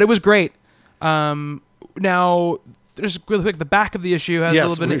to read it, but it was great. Now, just really quick, the back of the issue has a Yes,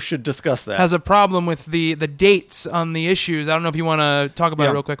 little bit we should discuss that. has a problem with the dates on the issues. I don't know if you want to talk about it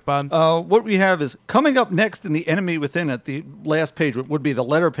Yeah. real quick, Bob. What we have is coming up next in the Enemy Within it, the last page would be the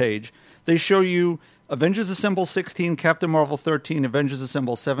letter page. They show you Avengers Assemble 16, Captain Marvel 13, Avengers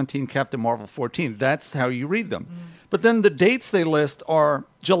Assemble 17, Captain Marvel 14. That's how you read them. But then the dates they list are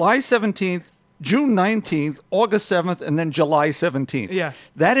July 17th, June 19th, August 7th, and then July 17th. Yeah.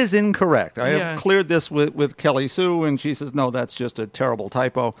 That is incorrect. I Yeah. have cleared this with Kelly Sue, and she says, no, that's just a terrible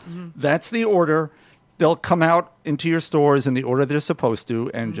typo. That's the order. They'll come out into your stores in the order they're supposed to,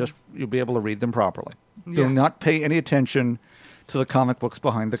 and just you'll be able to read them properly. Do Yeah. not pay any attention to the comic books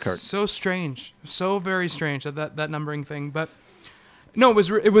behind the curtain. So strange, so very strange that numbering thing. But no,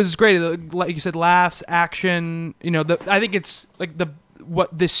 it was great. Like you said, laughs, action. I think it's like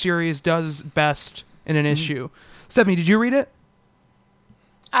what this series does best in an issue. Stephanie, did you read it?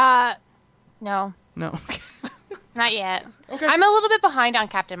 No, No. not yet. Okay. I'm a little bit behind on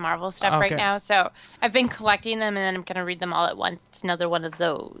Captain Marvel stuff Okay. right now, so I've been collecting them, and then I'm gonna read them all at once. It's another one of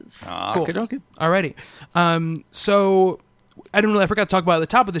those. Cool. Okey-dokey. Alrighty. So I forgot to talk about it at the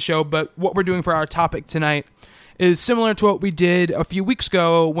top of the show, but what we're doing for our topic tonight is similar to what we did a few weeks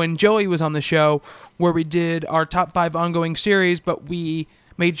ago when Joey was on the show, where we did our top 5 ongoing series, but we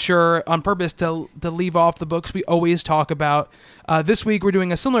made sure on purpose to leave off the books we always talk about. This week we're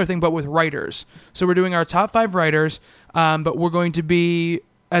doing a similar thing, but with writers. So we're doing our top 5 writers, but we're going to be,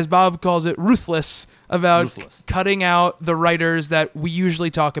 as Bob calls it, ruthless about Ruthless. cutting out the writers that we usually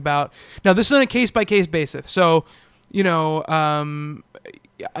talk about. Now, this is on a case-by-case basis. So,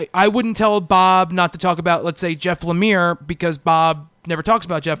 I wouldn't tell Bob not to talk about, let's say, Jeff Lemire, because Bob never talks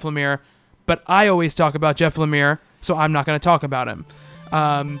about Jeff Lemire, but I always talk about Jeff Lemire, so I'm not going to talk about him.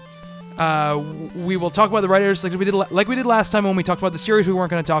 We will talk about the writers like we did last time when we talked about the series we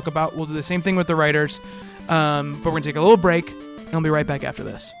weren't going to talk about. We'll do the same thing with the writers, but we're going to take a little break, and we'll be right back after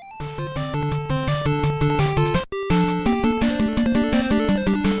this.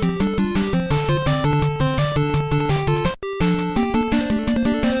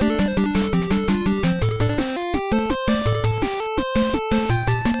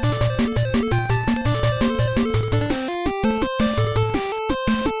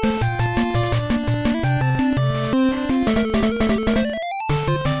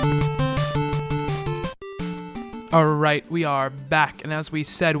 All right, we are back, and as we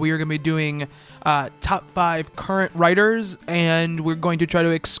said, we are going to be doing top 5 current writers, and we're going to try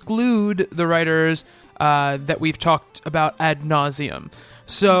to exclude the writers that we've talked about ad nauseum.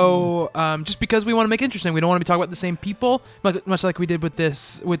 So, just because we want to make it interesting, we don't want to be talking about the same people, much like we did with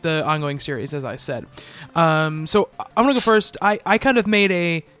the ongoing series, as I said. So, I'm gonna go first. I kind of made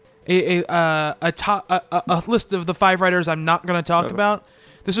a list of the 5 writers I'm not going to talk about.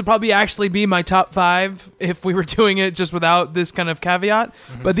 This would probably actually be my top 5 if we were doing it just without this kind of caveat.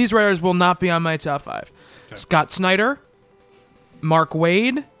 But these writers will not be on my top 5. Okay. Scott Snyder, Mark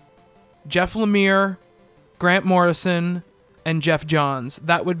Waid, Jeff Lemire, Grant Morrison, and Jeff Johns.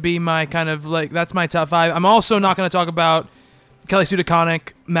 That would be my kind of that's my top 5. I'm also not going to talk about Kelly Sue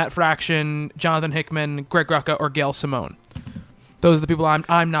DeConnick, Matt Fraction, Jonathan Hickman, Greg Rucka, or Gail Simone. Those are the people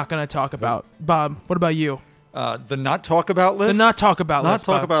I'm not going to talk about. Bob, what about you? The not talk about list? The not talk about list.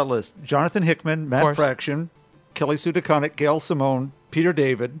 Not talk Bob. about list. Jonathan Hickman, Matt Fraction, Kelly Sue DeConnick, Gail Simone, Peter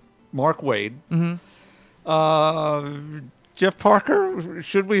David, Mark Waid. Jeff Parker,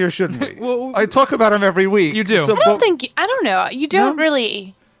 should we or shouldn't we? Well, I talk about him every week. You do. I don't know. You don't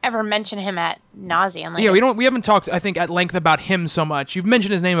really ever mention him at nauseam. Yeah, we haven't talked, I think, at length about him so much. You've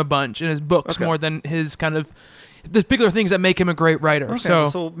mentioned his name a bunch in his books more than his kind of the particular things that make him a great writer. Okay,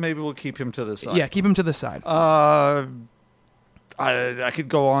 so maybe we'll keep him to the side. Yeah, keep him to the side. I could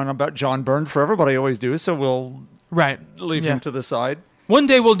go on about John Byrne forever, but I always do, so we'll leave him to the side. One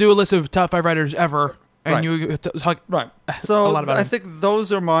day we'll do a list of top 5 writers ever, and you talk So a lot about I him. think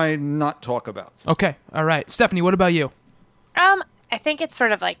those are my not talkabouts. Okay, all right. Stephanie, what about you? I think it's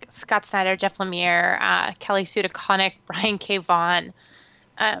sort of like Scott Snyder, Jeff Lemire, Kelly Sue DeConnick, Brian K. Vaughan.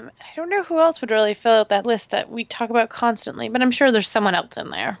 I don't know who else would really fill out that list that we talk about constantly, but I'm sure there's someone else in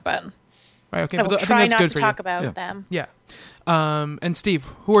there. But Right, okay, I but will I think try that's not good to for talk you. about them. Yeah. And Steve,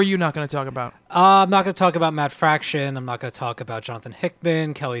 who are you not going to talk about? I'm not going to talk about Matt Fraction. I'm not going to talk about Jonathan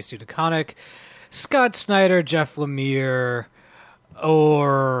Hickman, Kelly Sue DeConnick, Scott Snyder, Jeff Lemire,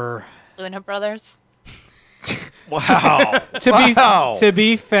 or Luna Brothers. Wow. To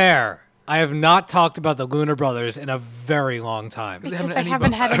be fair, I have not talked about the Luna Brothers in a very long time. They haven't I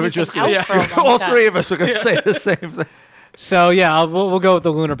haven't had I was anything just else gonna, for a long all time. 3 of us are going to say the same thing. So yeah, we'll go with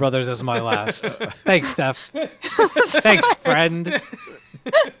the Luna Brothers as my last. Thanks, Steph. Thanks, friend.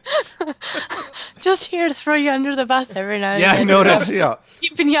 Just here to throw you under the bus every now and Yeah, I then. noticed. Yeah.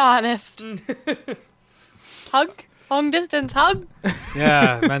 Keeping you honest. Hug? Long distance hug?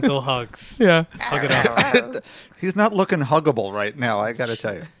 Yeah, mental hugs. Yeah. Hug it out. He's not looking huggable right now, I got to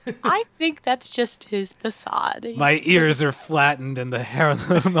tell you. I think that's just his facade. My ears are flattened and the hair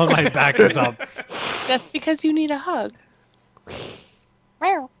on my back is up. That's because you need a hug.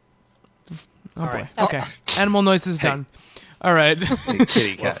 Meow. Oh, boy. right. Okay. Animal noises done. All right. Hey,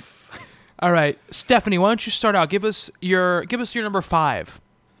 kitty cat. All right. Stephanie, why don't you start out? Give us your number 5.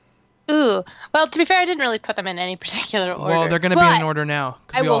 Ooh. Well, to be fair, I didn't really put them in any particular order. Well, they're going to be in order now.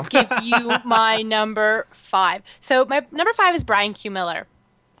 'cause I we will all- give you my number 5. So my number 5 is Brian Q. Miller.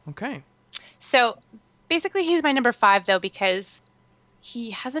 Okay. So basically, he's my number 5 though because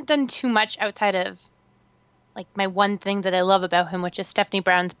he hasn't done too much outside of like my one thing that I love about him, which is Stephanie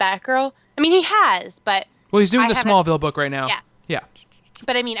Brown's Batgirl. I mean, he has, but Well, he's doing I the haven't- Smallville book right now. Yes. Yeah.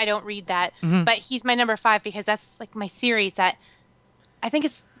 But I mean, I don't read that. Mm-hmm. But he's my number 5 because that's like my series that I think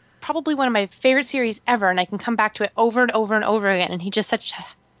it's probably one of my favorite series ever, and I can come back to it over and over and over again. And he just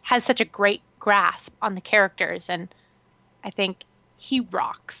has such a great grasp on the characters, and I think he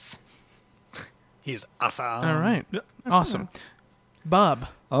rocks. He's awesome. All right. Awesome. Bob.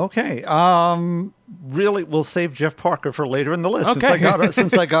 Okay. Really, we'll save Jeff Parker for later in the list Okay.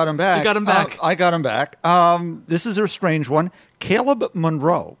 since I got him back. You got him back. I got him back. This is a strange one. Caleb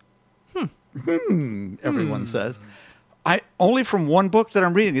Monroe. Everyone says. I only from one book that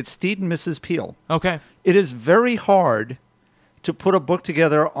I'm reading. It's Steed and Mrs. Peel. Okay. It is very hard to put a book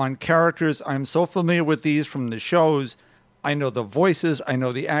together on characters. I'm so familiar with these from the shows. I know the voices. I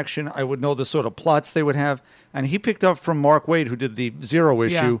know the action. I would know the sort of plots they would have. And he picked up from Mark Waid, who did the Zero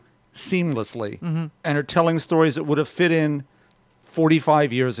issue, seamlessly, and are telling stories that would have fit in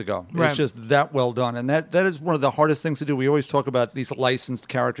 45 years ago. Right. It's just that well done. And that is one of the hardest things to do. We always talk about these licensed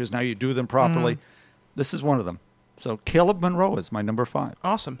characters. Now you do them properly. This is one of them. So Caleb Monroe is my number 5.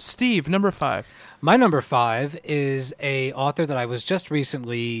 Awesome. Steve, number 5. My number 5 is a author that I was just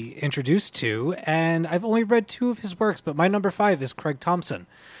recently introduced to, and I've only read 2 of his works, but my number 5 is Craig Thompson,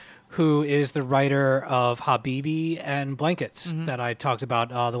 who is the writer of Habibi and Blankets that I talked about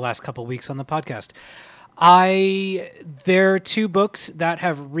the last couple of weeks on the podcast. There are 2 books that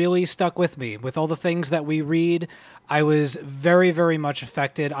have really stuck with me. With all the things that we read, I was very, very much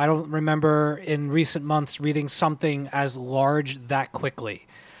affected. I don't remember in recent months reading something as large that quickly.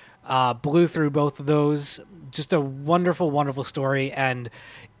 Blew through both of those. Just a wonderful, wonderful story. And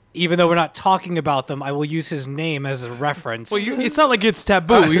even though we're not talking about them, I will use his name as a reference. Well, it's not like it's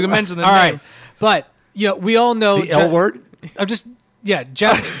taboo. You can mention the all name. right. But, we all know... The L word? I'm just... Yeah,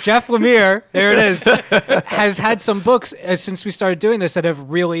 Jeff Lemire, there it is, has had some books since we started doing this that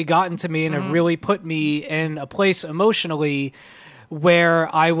have really gotten to me and have really put me in a place emotionally where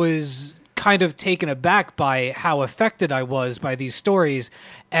I was kind of taken aback by how affected I was by these stories.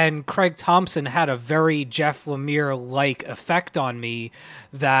 And Craig Thompson had a very Jeff Lemire-like effect on me,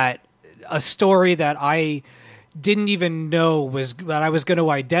 that a story that I didn't even know that I was going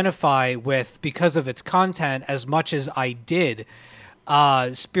to identify with because of its content as much as I did.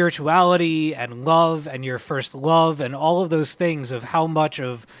 Spirituality and love and your first love and all of those things, of how much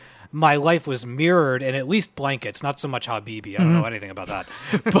of my life was mirrored in at least Blankets, not so much Habibi. I don't know anything about that.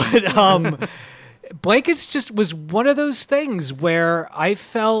 But Blankets just was one of those things where I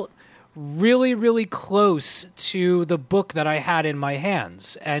felt really, really close to the book that I had in my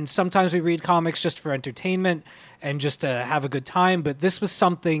hands. And sometimes we read comics just for entertainment and just to have a good time, but this was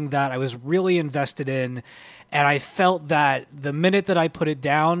something that I was really invested in. And I felt that the minute that I put it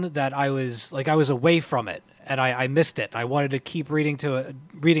down, that I was away from it, and I missed it. I wanted to keep reading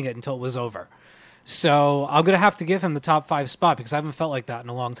it until it was over. So I'm gonna have to give him the top 5 spot because I haven't felt like that in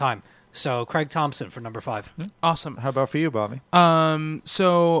a long time. So Craig Thompson for number 5. Awesome. How about for you, Bobby?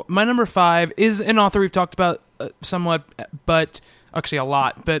 So my number 5 is an author we've talked about somewhat, but actually a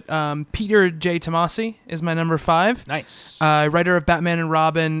lot. But Peter J. Tomasi is my number 5. Nice. Writer of Batman and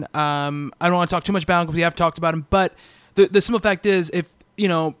Robin. I don't want to talk too much about him because we have talked about him. But the simple fact is, if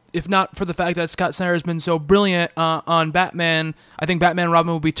not for the fact that Scott Snyder has been so brilliant on Batman, I think Batman and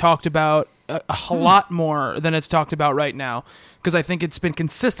Robin will be talked about a lot more than it's talked about right now, because I think it's been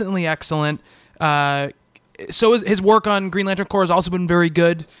consistently excellent. So his work on Green Lantern Corps has also been very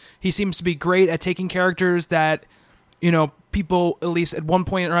good. He seems to be great at taking characters that, people, at least at one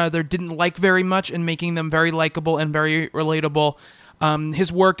point or other, didn't like very much and making them very likable and very relatable.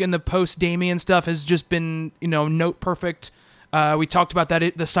 His work in the post-Damian stuff has just been, note perfect. We talked about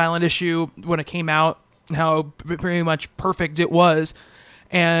that, the silent issue when it came out, and how pretty much perfect it was.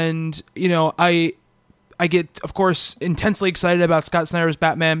 And, I get, of course, intensely excited about Scott Snyder's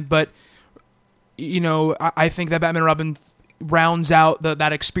Batman, but, I think that Batman and Robin rounds out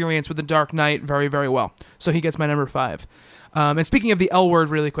that experience with the Dark Knight very, very well. So he gets my number 5. And speaking of the L word,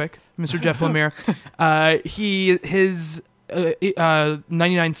 really quick, Mr. Jeff Lemire, his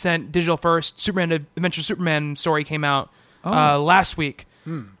 99-cent digital first Superman Adventure Superman story came out last week,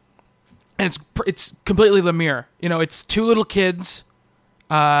 and it's completely Lemire. It's two little kids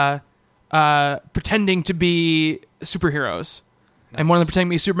pretending to be superheroes, and one of them pretending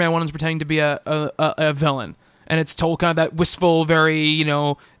to be Superman, one of them pretending to be a villain. And it's told kind of that wistful, very,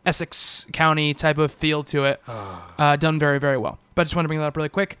 Essex County type of feel to it. Done very, very well. But I just want to bring that up really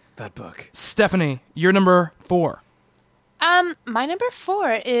quick. That book. Stephanie, you're number 4. My number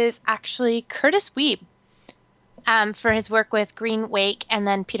 4 is actually Curtis Weeb, for his work with Green Wake and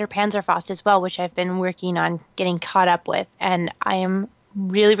then Peter Panzerfaust as well, which I've been working on getting caught up with. And I am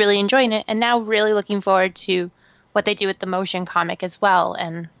really, really enjoying it. And now really looking forward to what they do with the motion comic as well.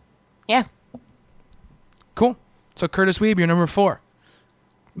 And yeah. Cool. So Curtis Weeb, you're number 4.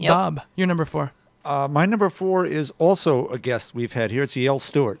 Yep. Bob, you're number 4. My number 4 is also a guest we've had here. It's Yale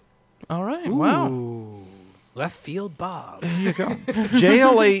Stewart. All right. Wow. Ooh, left field Bob. There you go.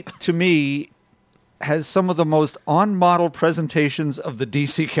 JL8, to me, has some of the most on-model presentations of the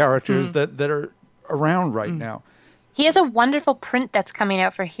DC characters that are around right now. He has a wonderful print that's coming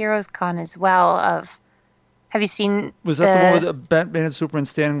out for Heroes Con as well. Have you seen? Was that the one with the Batman and Superman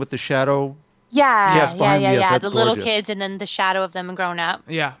standing with the shadow? Yeah, Yes, behind me, yes, that's the little gorgeous. kids and then the shadow of them grown up.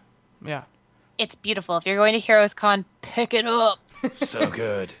 Yeah. It's beautiful. If you're going to Heroes Con, pick it up. So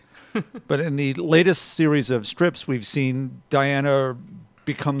good. But in the latest series of strips, we've seen Diana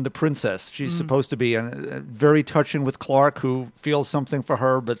become the princess she's supposed to be, and very touching with Clark, who feels something for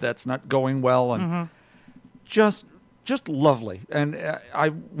her, but that's not going well, and just lovely. And I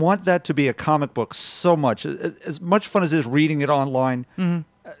want that to be a comic book so much. As much fun as it is reading it online,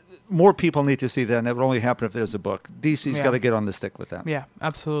 more people need to see that, and it would only happen if there's a book. DC's got to get on the stick with that. Yeah,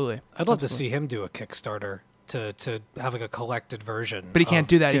 absolutely. I'd love to see him do a Kickstarter to have like a collected version. But he can't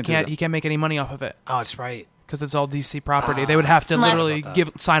do that. Can't do that. He can't make any money off of it Oh, that's right. because it's all DC property. They would have to Unless- literally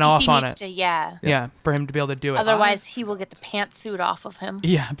sign off He on needs it. to, yeah. Yeah, for him to be able to do it. Otherwise, he will get the pantsuit off of him.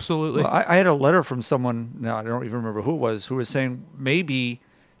 Yeah, absolutely. Well, I had a letter from someone, now I don't even remember who it was, who was saying maybe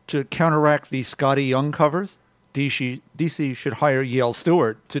to counteract the Scotty Young covers, DC should hire Yale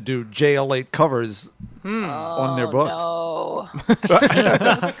Stewart to do JL8 covers on their books. No. I hate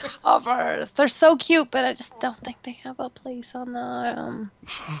those covers. They're so cute, but I just don't think they have a place on the.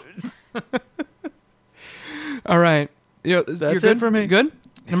 All right. You're That's good? it for me. Good?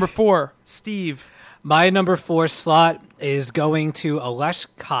 Number 4, Steve. My number 4 slot is going to Alesh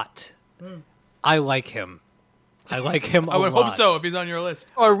Kott. I like him. I like him a I would lot. hope so if he's on your list.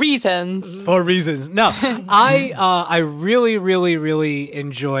 For reasons. For reasons. No, I really, really, really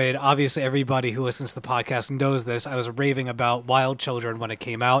enjoyed, obviously everybody who listens to the podcast knows this, I was raving about Wild Children when it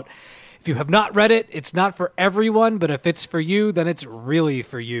came out. If you have not read it, it's not for everyone, but if it's for you, then it's really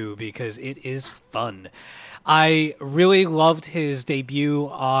for you because it is fun. I really loved his debut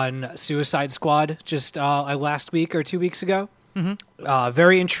on Suicide Squad just last week or 2 weeks ago.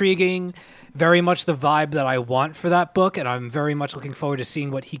 Very intriguing, very much the vibe that I want for that book, and I'm very much looking forward to seeing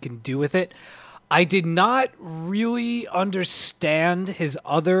what he can do with it. I did not really understand his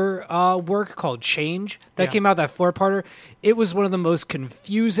other work called Change that came out, that 4-parter. It was one of the most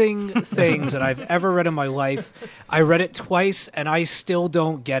confusing things that I've ever read in my life. I read it twice, and I still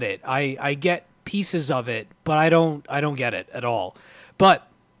don't get it. I get pieces of it, but I don't get it at all. But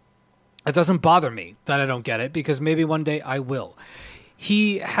it doesn't bother me that I don't get it because maybe one day I will.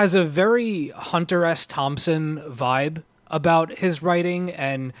 He has a very Hunter S. Thompson vibe about his writing,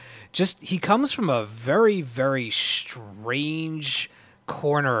 and just he comes from a very, very strange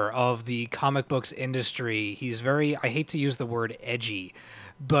corner of the comic books industry. He's very, I hate to use the word edgy,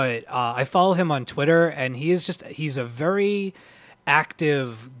 but I follow him on Twitter, and he's a very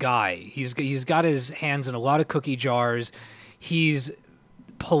active guy. He's got his hands in a lot of cookie jars. He's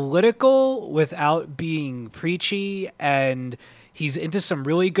political without being preachy, and he's into some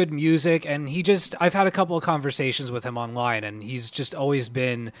really good music, and I've had a couple of conversations with him online, and he's just always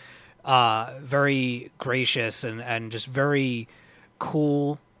been very gracious and just very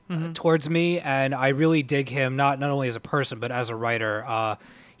cool towards me, and I really dig him, not only as a person, but as a writer.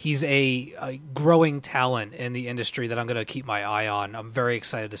 He's a growing talent in the industry that I'm going to keep my eye on. I'm very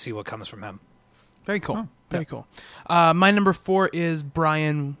excited to see what comes from him. Very cool. Very cool. My number 4 is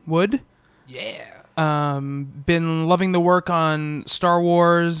Brian Wood. Yeah. Been loving the work on Star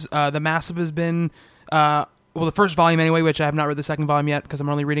Wars. The Massive has been, the first volume anyway, which I have not read the second volume yet because I'm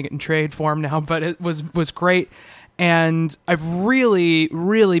only reading it in trade form now, but it was great. And I've really,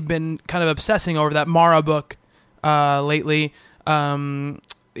 really been kind of obsessing over that Mara book lately.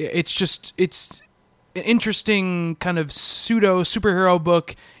 It's an interesting kind of pseudo superhero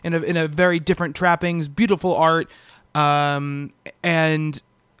book in a very different trappings, beautiful art, and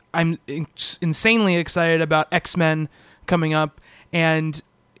I'm insanely excited about X-Men coming up. And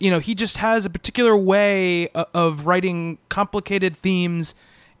he just has a particular way of writing complicated themes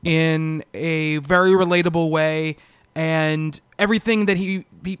in a very relatable way, and everything that he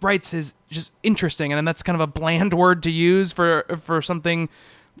writes is just interesting. And that's kind of a bland word to use for something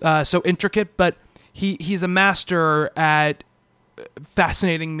so intricate, but he's a master at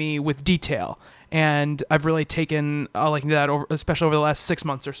fascinating me with detail, and I've really taken a liking to that, especially over the last 6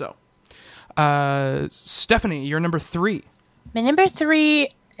 months or so. Stephanie, you're number 3. My number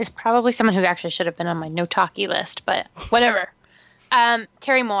 3 is probably someone who actually should have been on my no talkie list, but whatever.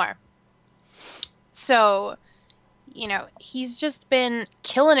 Terry Moore. So, he's just been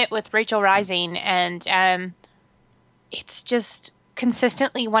killing it with Rachel Rising, and it's just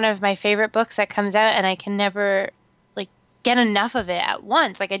consistently one of my favorite books that comes out, and I can never get enough of it at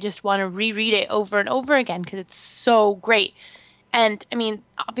once. I just want to reread it over and over again because it's so great. And I mean,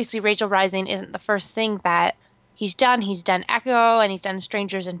 obviously Rachel Rising isn't the first thing that he's done. He's done Echo, and he's done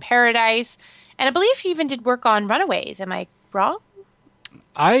Strangers in Paradise, and I believe he even did work on Runaways. Am I wrong?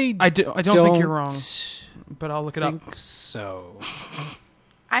 I don't think you're wrong, but I'll look it up. So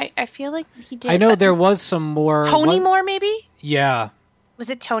I feel like he did. I know there was some more. Tony Moore, maybe? Yeah.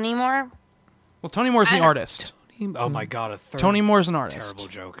 Was it Tony Moore? Well, Tony Moore's the artist. Oh my God! Tony Moore's an artist.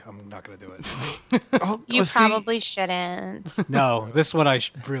 Terrible joke. I'm not going to do it. You probably shouldn't. No, this one I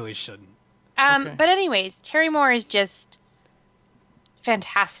really shouldn't. Okay. But anyways, Terry Moore is just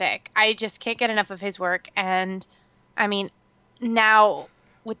fantastic. I just can't get enough of his work. And I mean, now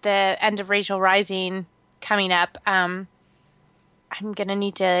with the end of Rachel Rising coming up, I'm going to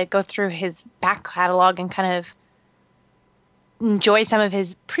need to go through his back catalog and kind of enjoy some of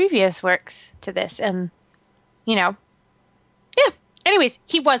his previous works to this. And, yeah. Anyways,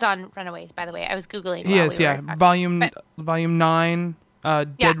 he was on Runaways, by the way. I was Googling. He is, yeah. Volume 9,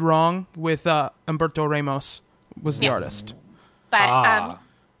 Dead Wrong, with Humberto Ramos was the artist. But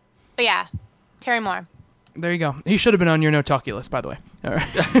yeah, Terry Moore. There you go. He should have been on your no talkie list, by the way. All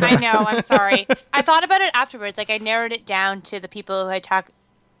right. I know. I'm sorry. I thought about it afterwards. I narrowed it down to the people who I talk.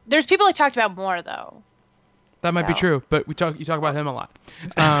 There's people I talked about more, though. That might be true, but you talk about him a lot.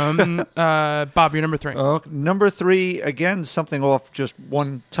 Bob, you're number 3. Number 3, again, something off just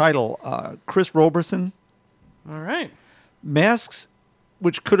one title. Chris Roberson. All right. Masks,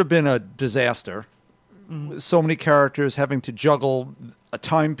 which could have been a disaster. So many characters having to juggle a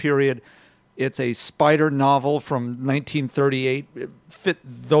time period. It's a spider novel from 1938. Fit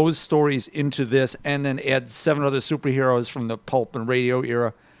those stories into this and then add 7 other superheroes from the pulp and radio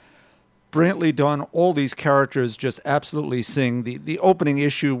era. Brilliantly done. All these characters just absolutely sing. The opening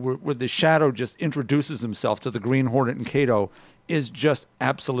issue where the Shadow just introduces himself to the Green Hornet and Kato is just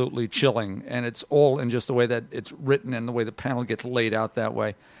absolutely chilling. And it's all in just the way that it's written and the way the panel gets laid out that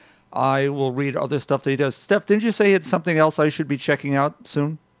way. I will read other stuff that he does. Steph, didn't you say he had something else I should be checking out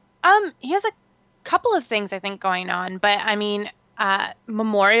soon? He has a couple of things I think going on, but I mean,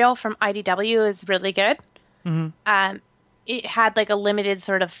 Memorial from IDW is really good. Mm-hmm. It had a limited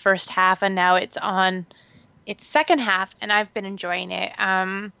sort of first half, and now it's on its second half, and I've been enjoying it.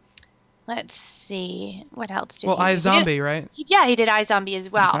 Let's see, what else did he do? iZombie, right? He did iZombie as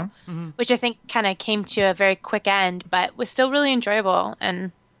well, Okay. Mm-hmm. which I think kind of came to a very quick end, but was still really enjoyable,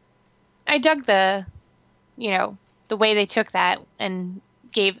 and I dug the way they took that and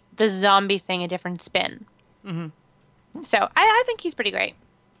gave the zombie thing a different spin. Mm-hmm. So I think he's pretty great.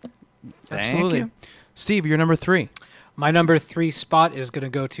 Absolutely. Thank you. Steve, you're number 3. My number 3 spot is going to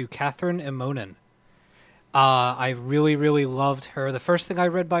go to Catherine Immonen. I really, really loved her. The first thing I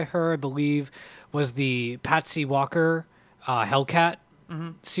read by her, I believe, was the Patsy Walker Hellcat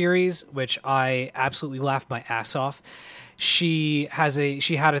series, which I absolutely laughed my ass off. She had,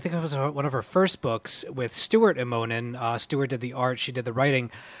 I think it was one of her first books with Stuart Immonen. Stuart did the art, she did the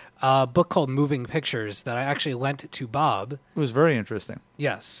writing. A book called Moving Pictures that I actually lent to Bob. It was very interesting.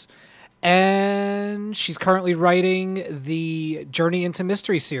 Yes. And she's currently writing the Journey into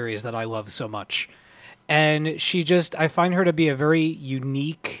Mystery series that I love so much. And I find her to be a very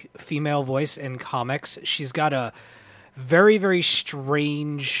unique female voice in comics. She's got a very, very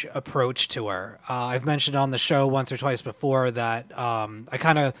strange approach to her. I've mentioned on the show once or twice before that I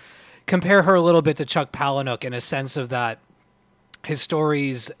kind of compare her a little bit to Chuck Palahniuk in a sense of that his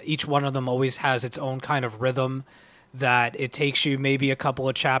stories, each one of them always has its own kind of rhythm, that it takes you maybe a couple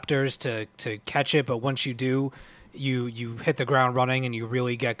of chapters to catch it, but once you do, you hit the ground running and you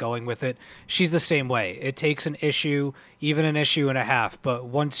really get going with it. She's the same way. It takes an issue, even an issue and a half, but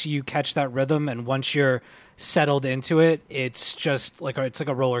once you catch that rhythm and once you're settled into it, it's just like it's like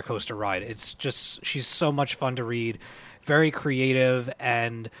a roller coaster ride. It's just she's so much fun to read, very creative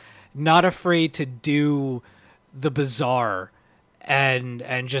and not afraid to do the bizarre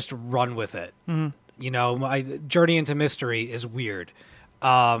and just run with it. You know, my journey into mystery is weird.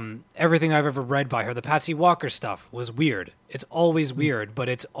 Everything I've ever read by her, the Patsy Walker stuff, was weird. It's always weird, but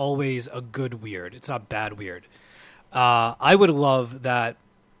it's always a good weird. It's not bad weird. I would love that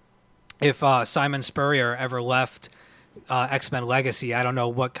if Simon Spurrier ever left X-Men Legacy. I don't know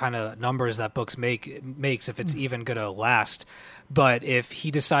what kind of numbers that book makes, if it's even going to last. But if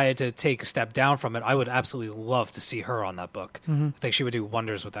he decided to take a step down from it, I would absolutely love to see her on that book. I think she would do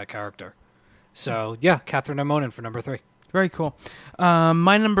wonders with that character. So, yeah, Catherine Monin for number 3. Very cool.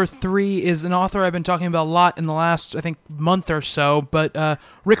 My number 3 is an author I've been talking about a lot in the last, I think, month or so, but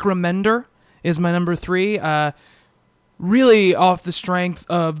Rick Remender is my number 3. Really off the strength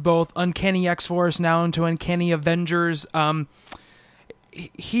of both Uncanny X-Force now into Uncanny Avengers.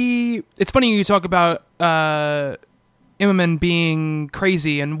 It's funny you talk about Immonen being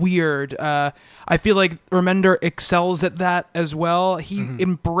crazy and weird. I feel like Remender excels at that as well. He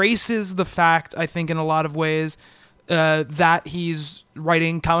embraces the fact, I think, in a lot of ways, that he's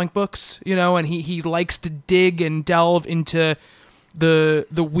writing comic books, you know, and he likes to dig and delve into the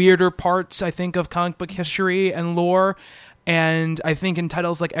weirder parts, I think, of comic book history and lore. And I think in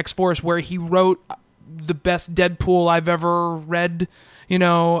titles like X-Force, where he wrote the best Deadpool I've ever read, you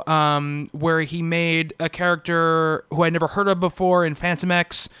know, where he made a character who I'd never heard of before in Phantom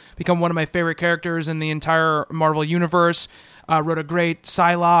X become one of my favorite characters in the entire Marvel universe. Wrote a great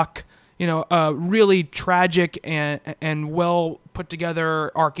Psylocke, you know, a really tragic and well put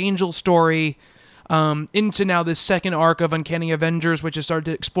together Archangel story, into now this second arc of Uncanny Avengers, which has started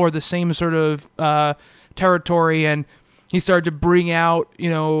to explore the same sort of territory, and he started to bring out, you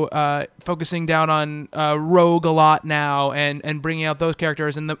know, focusing down on Rogue a lot now, and bringing out those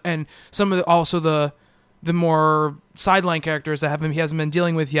characters, and some of the more sideline characters that he hasn't been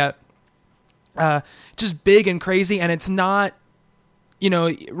dealing with yet. Just big and crazy, and it's not, you know,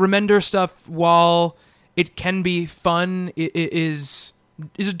 Remender stuff, while it can be fun, it is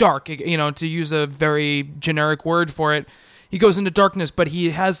dark, you know, to use a very generic word for it. He goes into darkness, but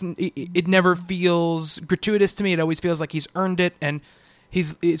it never feels gratuitous to me. It always feels like he's earned it, and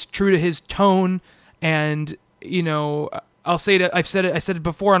it's true to his tone. And, you know, I'll say that I said it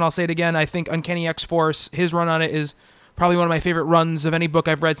before, and I'll say it again. I think Uncanny X-Force, his run on it is probably one of my favorite runs of any book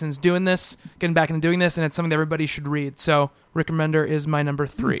I've read since getting back into doing this, and it's something that everybody should read. So Rick Remender is my number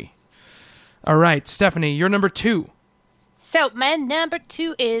 3. All right, Stephanie, you're number 2. So my number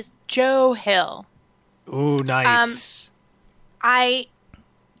 2 is Joe Hill. Ooh, nice. I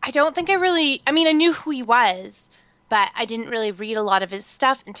don't think I knew who he was, but I didn't really read a lot of his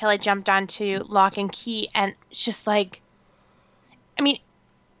stuff until I jumped onto Lock and Key, and it's just like, I mean,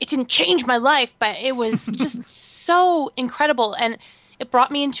 it didn't change my life, but it was just so incredible, and it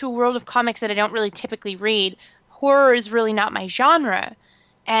brought me into a world of comics that I don't really typically read. Horror is really not my genre,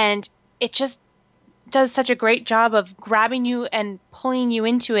 and it just does such a great job of grabbing you and pulling you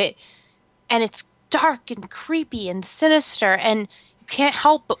into it, and it's dark and creepy and sinister, and you can't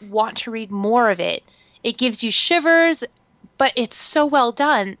help but want to read more of it. It gives you shivers, but it's so well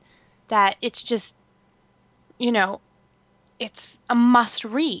done that it's just, you know, it's a must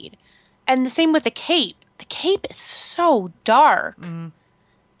read. And the same with The Cape. The Cape is so dark.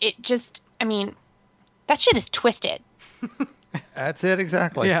 It just, I mean, that shit is twisted. That's it,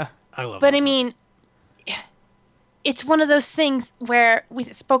 exactly. Yeah. I love it. But I mean, it's one of those things where we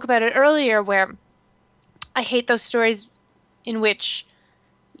spoke about it earlier, where I hate those stories in which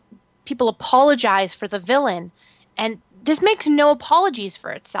people apologize for the villain, and this makes no apologies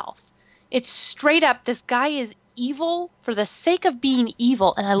for itself. It's straight up, this guy is evil for the sake of being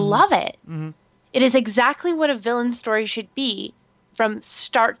evil, and I love it. It is exactly what a villain story should be from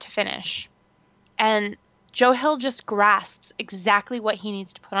start to finish. And Joe Hill just grasps exactly what he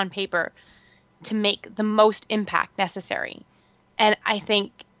needs to put on paper to make the most impact necessary. And I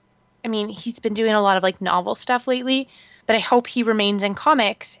think, I mean, he's been doing a lot of like novel stuff lately, but I hope he remains in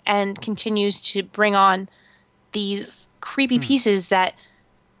comics and continues to bring on these creepy pieces that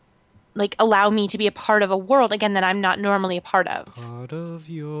like allow me to be a part of a world again that I'm not normally a part of. Part of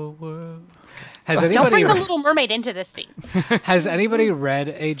your world. Has Don't anybody bring the Little Mermaid into this thing. has anybody read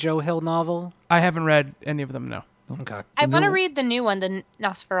a Joe Hill novel? I haven't read any of them, no. Okay. I want to read the new one, the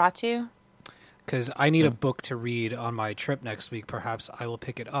Nosferatu. because I need a book to read on my trip next week. Perhaps I will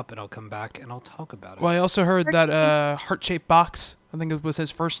pick it up and I'll come back and I'll talk about it. Well, I also heard that Heart-Shaped Box, I think it was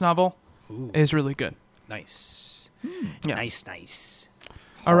his first novel, is really good. Nice. Yeah. Nice.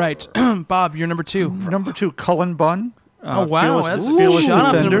 All right, Bob, you're number 2. Number 2, Cullen Bunn. Oh, wow. That's Fearless shout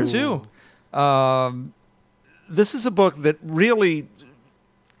out to number Defenders. 2. This is a book that really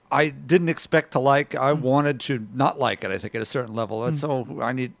I didn't expect to like. I wanted to not like it, I think, at a certain level. And so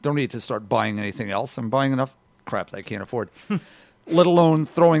don't need to start buying anything else. I'm buying enough crap that I can't afford, let alone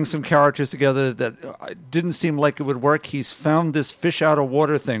throwing some characters together that didn't seem like it would work. He's found this fish out of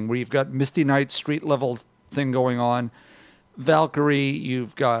water thing where you've got Misty Knight street level thing going on. Valkyrie,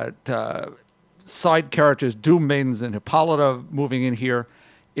 you've got side characters, Doom Maidens and Hippolyta moving in here.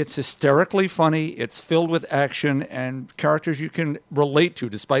 It's hysterically funny. It's filled with action and characters you can relate to,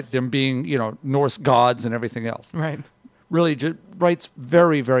 despite them being, Norse gods and everything else. Right. Really just writes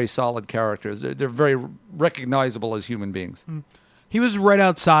very, very solid characters. They're very recognizable as human beings. He was right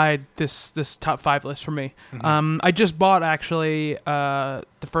outside this top 5 list for me. I just bought, actually, the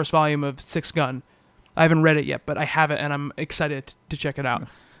first volume of Six Gun. I haven't read it yet, but I have it, and I'm excited to check it out.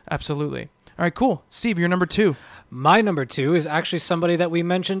 Absolutely. All right, cool. Steve, you're number 2. My number 2 is actually somebody that we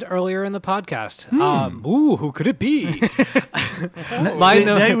mentioned earlier in the podcast. Who could it be?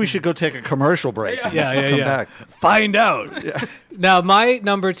 Maybe we should go take a commercial break. Come back. Find out. Now, my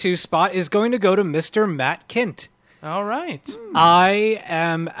number 2 spot is going to go to Mr. Matt Kint. All right. I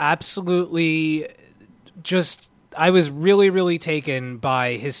am absolutely I was really, really taken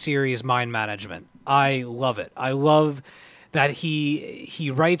by his series Mind Management. I love it. I love that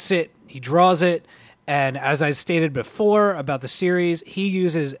he writes it, he draws it, and as I stated before about the series, he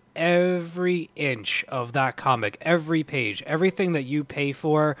uses every inch of that comic, every page, everything that you pay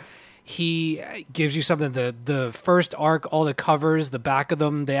for. He gives you something. The first arc, all the covers, the back of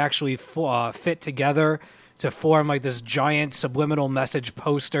them, they actually fit together to form like this giant subliminal message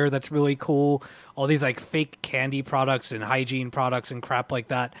poster that's really cool. All these like fake candy products and hygiene products and crap like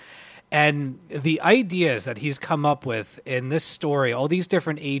that. And the ideas that he's come up with in this story, all these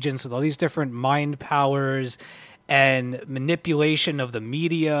different agents with all these different mind powers and manipulation of the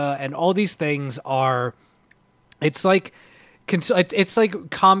media and all these things it's like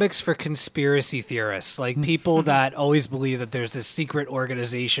comics for conspiracy theorists, like people that always believe that there's this secret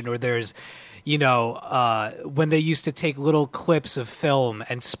organization or there's, when they used to take little clips of film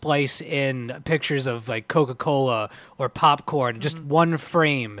and splice in pictures of like Coca-Cola or popcorn, just one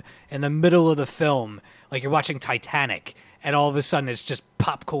frame in the middle of the film, like you're watching Titanic, and all of a sudden it's just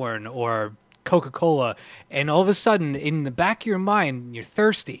popcorn or Coca-Cola, and all of a sudden in the back of your mind you're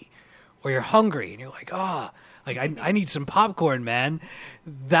thirsty or you're hungry and you're like, I need some popcorn, man.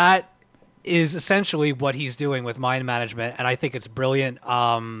 That is essentially what he's doing with Mind Management, and I think it's brilliant.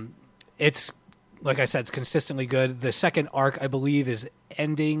 It's, like I said, it's consistently good. The second arc, I believe, is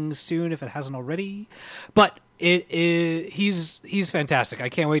ending soon, if it hasn't already. But he's fantastic. I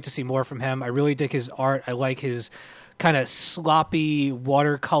can't wait to see more from him. I really dig his art. I like his kind of sloppy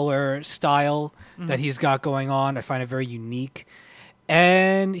watercolor style that he's got going on. I find it very unique.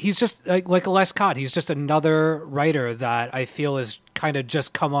 And he's just like a Les Cott. He's just another writer that I feel has kind of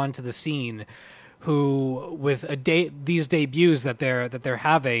just come onto the scene, who with these debuts that they're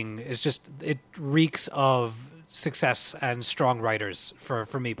having is just, it reeks of success and strong writers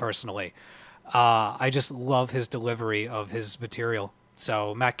for me personally. I just love his delivery of his material.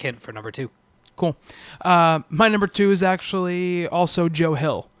 So Matt Kint for number 2. Cool. My number 2 is actually also Joe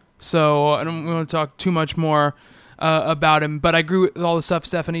Hill. So I don't want to talk too much more about him, but I agree with all the stuff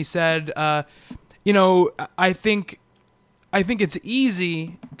Stephanie said. I think it's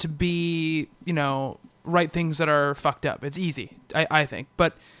easy to be, write things that are fucked up. It's easy, I think.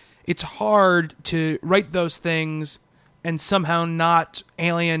 But it's hard to write those things and somehow not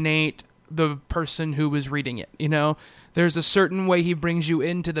alienate the person who was reading it. There's a certain way he brings you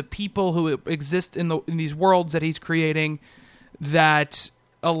into the people who exist in these worlds that he's creating that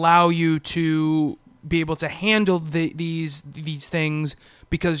allow you to be able to handle these things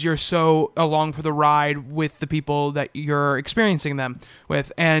because you're so along for the ride with the people that you're experiencing them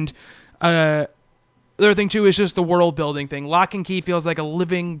with. And the other thing, too, is just the world-building thing. Lock and Key feels like a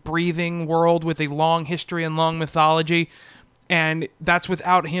living, breathing world with a long history and long mythology, and that's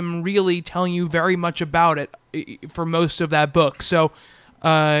without him really telling you very much about it for most of that book. So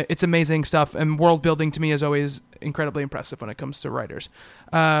it's amazing stuff, and world-building to me is always incredibly impressive when it comes to writers.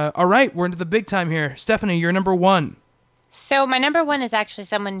 All right, we're into the big time here. Stephanie, you're number 1. So my number 1 is actually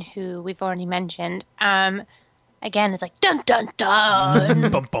someone who we've already mentioned. Again, it's like dun dun dun.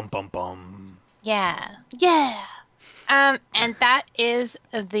 Bum bum bum bum. Yeah. And that is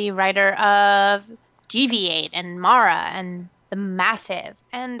the writer of Deviate and Mara and The Massive,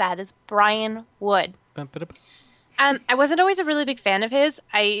 and that is Brian Wood. I wasn't always a really big fan of his.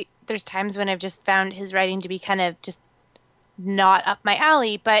 There's times when I've just found his writing to be kind of just not up my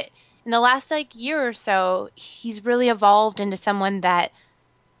alley, but in the last year or so, he's really evolved into someone's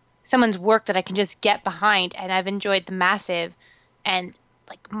work that I can just get behind, and I've enjoyed The Massive. And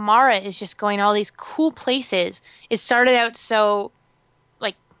Mara is just going all these cool places. It started out so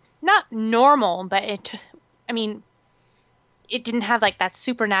not normal, but it didn't have that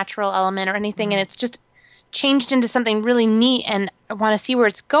supernatural element or anything, and it's just changed into something really neat, and I want to see where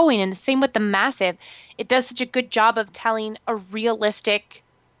it's going. And the same with The Massive. It does such a good job of telling a realistic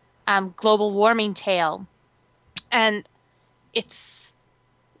global warming tale, and it's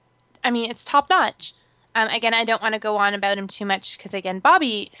top notch. Again, I don't want to go on about him too much because, again,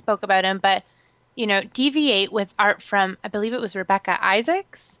 Bobby spoke about him, but, Deviate with art from, I believe it was Rebecca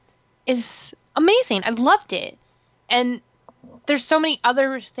Isaacs, is amazing. I loved it. And there's so many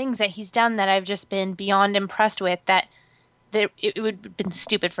other things that he's done that I've just been beyond impressed with that it would have been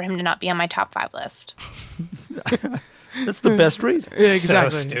stupid for him to not be on my top 5 list. That's the best reason. Yeah,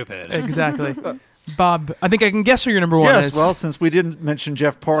 exactly. So stupid. Exactly. Bob, I think I can guess who your number one is. Yes, well, since we didn't mention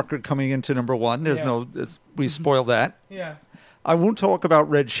Jeff Parker coming into number 1, we spoiled that. Yeah. I won't talk about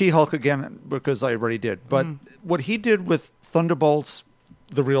Red She-Hulk again because I already did. But what he did with Thunderbolts,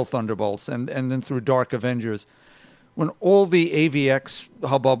 the real Thunderbolts, and then through Dark Avengers, when all the AVX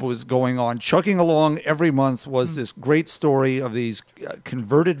hubbub was going on, chugging along every month was this great story of these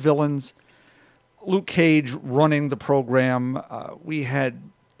converted villains. Luke Cage running the program. We had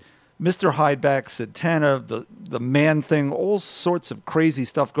Mr. Hideback, Satana, the Man-Thing, all sorts of crazy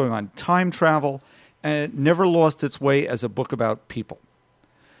stuff going on. Time travel, and it never lost its way as a book about people.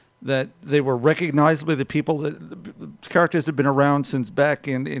 That they were recognizably the people that the characters had been around since back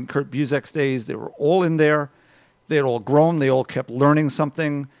in Kurt Busiek's days. They were all in there. They had all grown. They all kept learning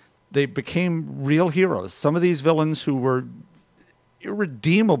something. They became real heroes. Some of these villains who were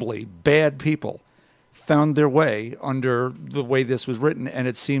irredeemably bad people found their way under the way this was written, and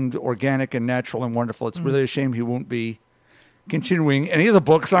it seemed organic and natural and wonderful. It's really a shame he won't be continuing any of the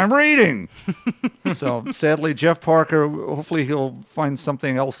books I'm reading. So sadly, Jeff Parker, hopefully he'll find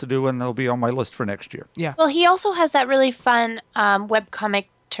something else to do, and they'll be on my list for next year. Yeah. Well, he also has that really fun webcomic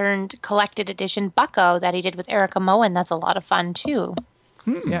turned collected edition Bucko that he did with Erica Moen. That's a lot of fun too.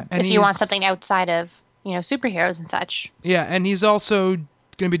 Yeah. And if you want something outside of superheroes and such. Yeah, and he's also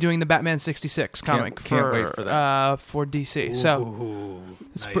going to be doing the Batman 66 comic Can't wait for that. For DC. So Ooh,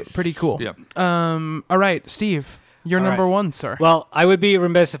 it's nice. pretty cool. Yeah. All right, Steve, you're All number right. 1, sir. Well, I would be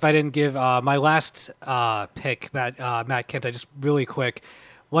remiss if I didn't give my last pick, Matt Kent. I just really quick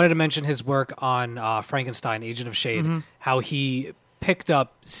wanted to mention his work on Frankenstein, Agent of Shade, how he picked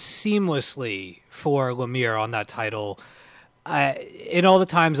up seamlessly for Lemire on that title. In all the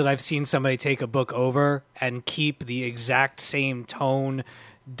times that I've seen somebody take a book over and keep the exact same tone,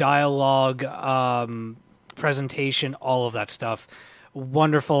 dialogue, presentation, all of that stuff,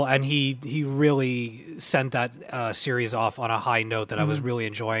 wonderful. And he really sent that series off on a high note that I was really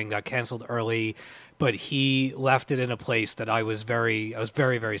enjoying. Got canceled early, but he left it in a place that I was very,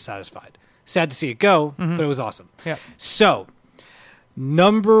 very satisfied. Sad to see it go, but it was awesome. Yeah. So,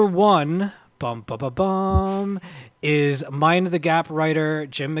 number 1, is Mind the Gap writer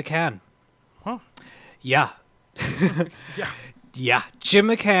Jim McCann. Huh. Yeah. Yeah. Jim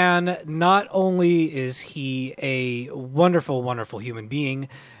McCann, not only is he a wonderful, wonderful human being,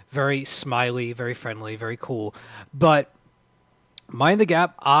 very smiley, very friendly, very cool, but Mind the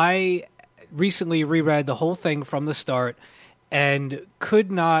Gap, I recently reread the whole thing from the start and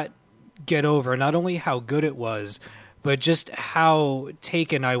could not get over not only how good it was, but just how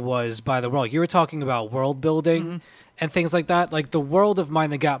taken I was by the world. You were talking about world building and things like that. Like, the world of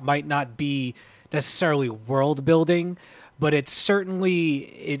Mind the Gap might not be necessarily world building, but it's certainly,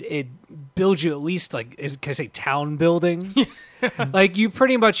 it builds you at least, can I say town building? Like,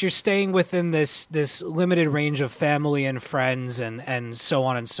 you're staying within this limited range of family and friends and so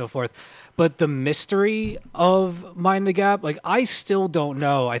on and so forth. But the mystery of Mind the Gap, I still don't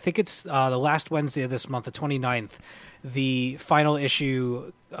know. I think it's the last Wednesday of this month, the 29th, the final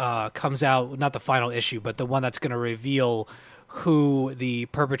issue comes out. Not the final issue, but the one that's going to reveal who the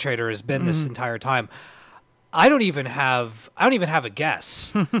perpetrator has been this entire time. I don't even have a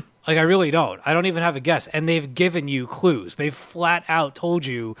guess. I really don't. I don't even have a guess. And they've given you clues. They've flat out told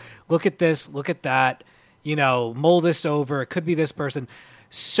you, look at this, look at that, mull this over. It could be this person.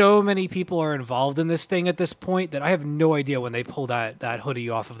 so many people are involved in this thing at this point that I have no idea when they pull that hoodie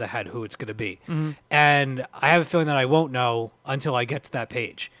off of the head who it's going to be. And I have a feeling that I won't know until I get to that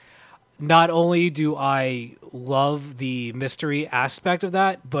page. Not only do I love the mystery aspect of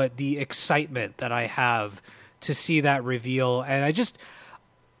that, but the excitement that I have to see that reveal. And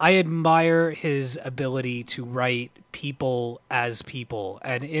I admire his ability to write people as people.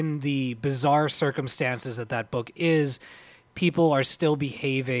 And in the bizarre circumstances that book is, people are still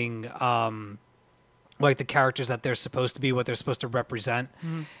behaving like the characters that they're supposed to be, what they're supposed to represent.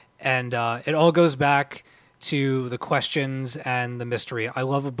 And it all goes back to the questions and the mystery. I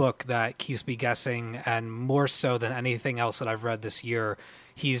love a book that keeps me guessing, and more so than anything else that I've read this year,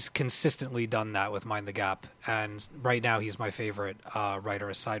 he's consistently done that with Mind the Gap. And right now, he's my favorite writer,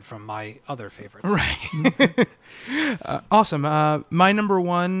 aside from my other favorites. Right. Awesome. My number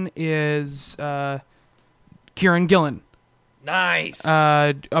one is Kieran Gillen. Nice.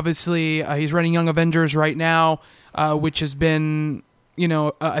 Obviously, he's writing Young Avengers right now, which has been,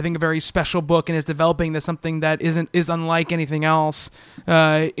 I think a very special book, and is developing to something that is unlike anything else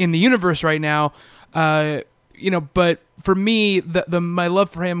in the universe right now. But for me, my love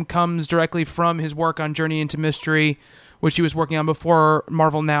for him comes directly from his work on Journey into Mystery, which he was working on before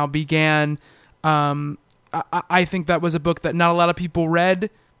Marvel Now began. I think that was a book that not a lot of people read,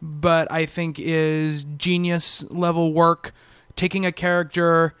 but I think is genius level work, taking a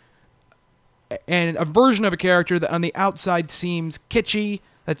character and a version of a character that on the outside seems kitschy,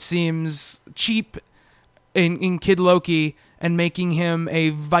 that seems cheap in Kid Loki, and making him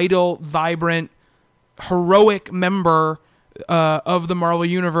a vital, vibrant, heroic member of the Marvel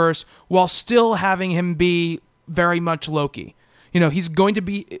Universe, while still having him be very much Loki. He's going to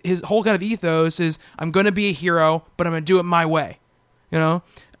be, his whole kind of ethos is, I'm going to be a hero, but I'm going to do it my way. And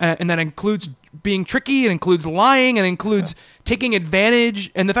that includes being tricky, it includes lying, it includes taking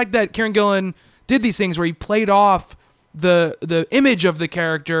advantage. And the fact that Kieran Gillen did these things where he played off the image of the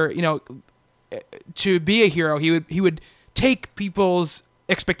character, to be a hero, he would take people's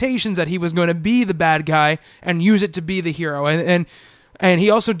expectations that he was going to be the bad guy and use it to be the hero. And he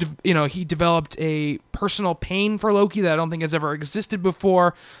also, he developed a personal pain for Loki that I don't think has ever existed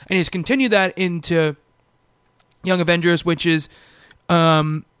before, and he's continued that into Young Avengers, which is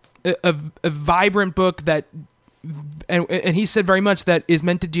a vibrant book that, and he said very much that is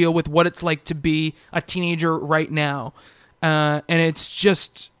meant to deal with what it's like to be a teenager right now. And it's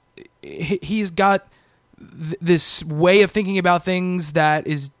just, he's got this way of thinking about things that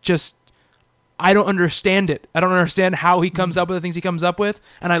is just, I don't understand it. I don't understand how he comes up with the things he comes up with.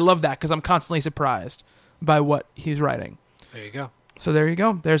 And I love that because I'm constantly surprised by what he's writing. There you go. So there you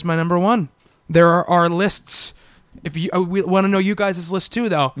go. There's my number one. There are lists. If you we want to know you guys' list too,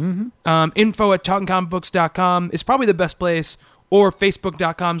 though, info@talkingcomicbooks.com is probably the best place, or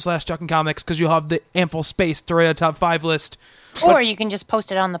facebook.com/talkingcomics, because you'll have the ample space to write a top 5 list. Or you can just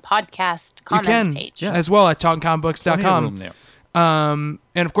post it on the podcast comments page. As well at talkingcomicbooks.com. Plenty of room there.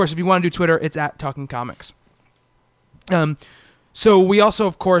 And of course, if you want to do Twitter, it's at Talking Comics. So we also,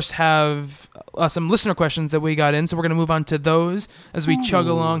 of course, have some listener questions that we got in. So we're going to move on to those as we chug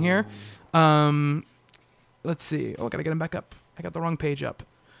along here. Let's see. Oh, I got to get them back up. I got the wrong page up.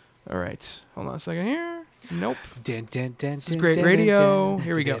 All right. Hold on a second here. Nope. This is great radio.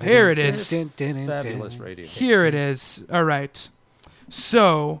 Here we go. Here it is. Fabulous radio. Here it is. All right.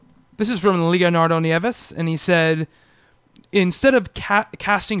 So this is from Leonardo Nieves, and he said, instead of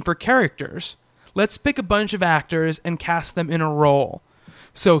casting for characters, let's pick a bunch of actors and cast them in a role.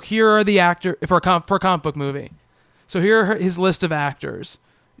 So here are the actors for a comic book movie. So here are his list of actors: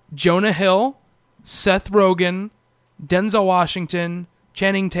 Jonah Hill, Seth Rogen, Denzel Washington,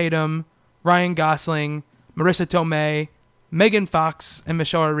 Channing Tatum, Ryan Gosling, Marissa Tomei, Megan Fox, and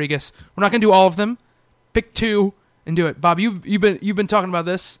Michelle Rodriguez. We're not going to do all of them. Pick 2 and do it. Bob, you've been talking about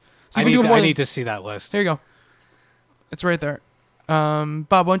this. So I need to see that list. There you go. It's right there. Bob,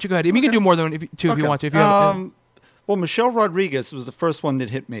 why don't you go ahead? You can do more than 2 if you want to. If you have, well, Michelle Rodriguez was the first one that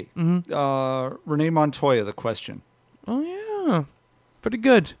hit me. Renee Montoya, The Question. Oh, yeah. Pretty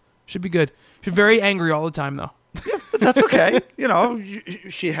good. Should be good. She's very angry all the time, though. Yeah, but that's okay.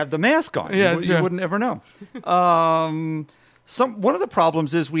 She had the mask on. Yeah, you wouldn't ever know. One of the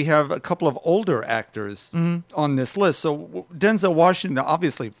problems is we have a couple of older actors on this list. So Denzel Washington,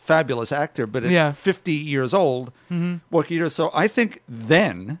 obviously fabulous actor, but at 50 years old, so I think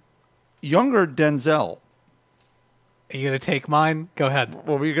then younger Denzel. Are you going to take mine? Go ahead.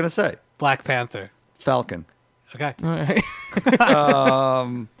 What were you going to say? Black Panther. Falcon. Okay. All right.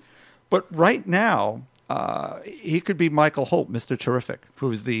 But right now, he could be Michael Holt, Mr. Terrific,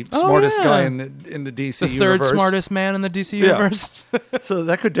 who's the smartest yeah. guy in the DC The third universe. smartest man in the DC universe. So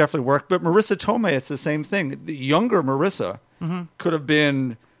that could definitely work. But Marissa Tomei, it's the same thing. The younger Marissa could have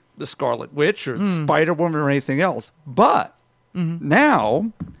been the Scarlet Witch or Spider-Woman or anything else. But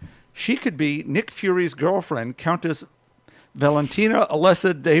now she could be Nick Fury's girlfriend, Countess Valentina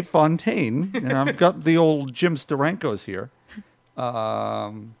Alessa de Fontaine. And I've got the old Jim Steranko's here.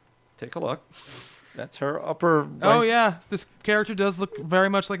 Take a look. That's her upper right. Oh yeah, this character does look very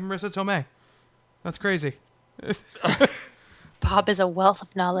much like Marissa Tomei. That's crazy. Bob is a wealth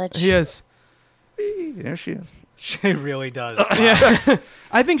of knowledge. He is. There she is. She really does. Yeah,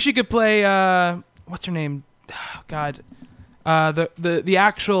 I think she could play. What's her name? Oh, God, the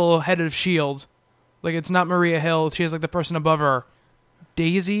actual head of Shield. Like it's not Maria Hill. She has like the person above her,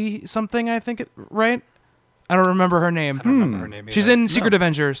 Daisy something. I think right. I don't remember her name. I don't remember her name either. She's in Secret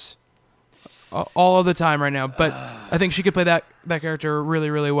Avengers all of the time right now, but I think she could play that character really,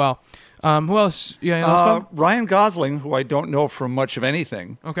 really well. Who else? Yeah, anything else, Bob? Ryan Gosling, who I don't know from much of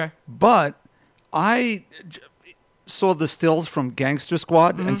anything, Okay. but I saw the stills from Gangster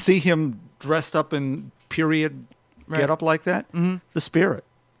Squad and see him dressed up in period get up like that. The Spirit.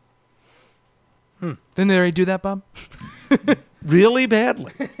 Didn't they already do that, Bob? Really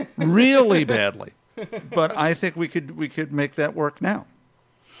badly. Really badly. But I think we could make that work now.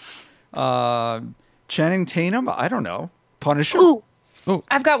 Channing Tatum, I don't know. Punisher. Ooh, Oh.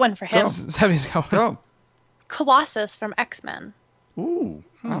 I've got one for him. Stephanie's going. Go. Colossus from X-Men. Ooh,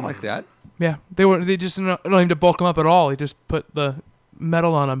 I like that. Yeah, they just don't even to bulk him up at all. They just put the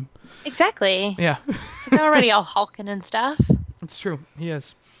metal on him. Exactly. Yeah, He's already all hulking and stuff. it's true. He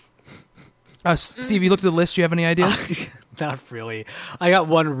is. Steve, you looked at the list. Do you have any ideas? Not really. I got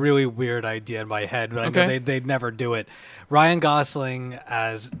one really weird idea in my head, but I know Okay. they'd never do it. Ryan Gosling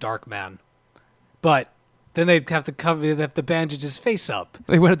as Darkman, but then they'd have to bandage his face up.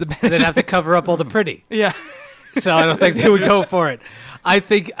 They went at the bench. They'd have to cover up all the pretty. Yeah. So I don't think they would go for it. I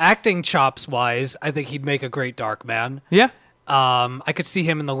think acting chops wise, I think he'd make a great Darkman. Yeah. I could see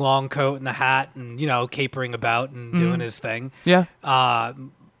him in the long coat and the hat and, capering about and doing his thing. Yeah.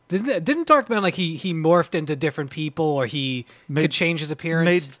 Didn't Darkman, like, he morphed into different people or he could change his appearance?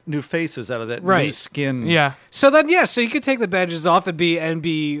 Made new faces out of that new Right. skin. Yeah. So then, so you could take the badges off and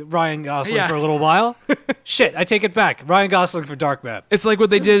be Ryan Gosling Yeah. for a little while. Shit, I take it back. Ryan Gosling for Darkman. It's like what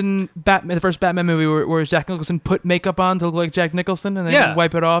they did in Batman, the first Batman movie, where Jack Nicholson put makeup on to look like Jack Nicholson, and then Yeah.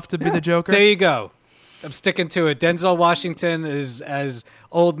 wipe it off to be the Joker. There you go. I'm sticking to it. Denzel Washington is as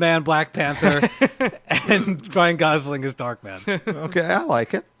Old Man Black Panther, and Ryan Gosling is Darkman. Okay, I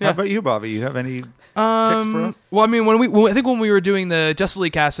like it. How about you, Bobby? You have any picks for us? Well, I mean, I think when we were doing the Justice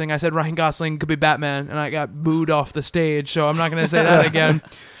League casting, I said Ryan Gosling could be Batman, and I got booed off the stage, so I'm not going to say that again.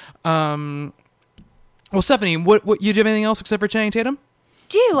 Well, Stephanie, what you do have anything else except for Channing Tatum?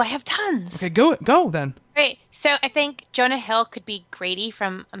 I have tons. Okay, go then. Great. So I think Jonah Hill could be Grady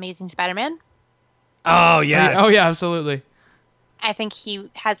from Amazing Spider-Man. Oh, yes. Oh yeah, absolutely. I think he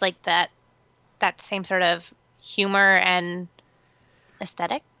has like that same sort of humor and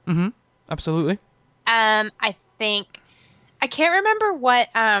aesthetic. Absolutely. I think I can't remember what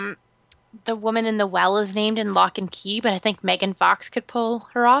the woman in the well is named in Lock and Key, but I think Megan Fox could pull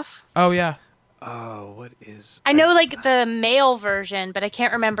her off. Oh yeah. Oh, what is... I know like the male version, but I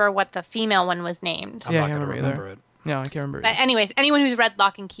can't remember what the female one was named. I'm Yeah, not I going to can't remember remember it. No, I can't remember. But anyways, anyone who's read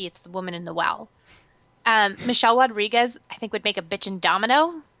Lock and Key, it's the woman in the well. Michelle Rodriguez, I think, would make a bitchin'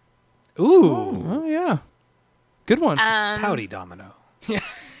 Domino. Ooh. Oh yeah. Good one. Pouty Domino.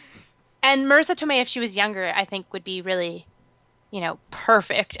 And Marissa Tomei, if she was younger, I think would be really,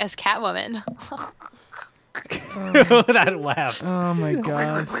 perfect as Catwoman. That laugh. Oh my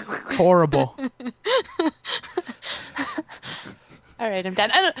god. Horrible. All right, I'm done.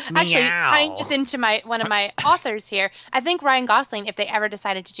 Actually, Meow. tying this into one of my authors here, I think Ryan Gosling, if they ever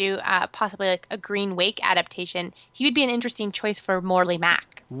decided to do possibly like a Green Wake adaptation, he would be an interesting choice for Morley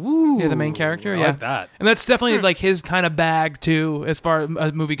Mac. Ooh. Yeah, the main character. I Yeah, like that. and that's definitely like his kind of bag too, as far as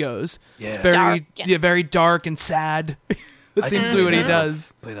a movie goes. Yeah. It's very, Dark, yeah. very dark and sad. That seems to be what he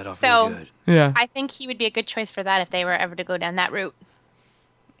does. Play that off So- really good. Yeah, I think he would be a good choice for that if they were ever to go down that route.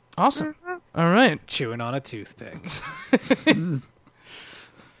 awesome. All right, Chewing on a toothpick.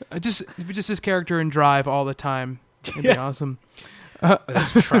 just his character in Drive all the time. It'd be awesome. With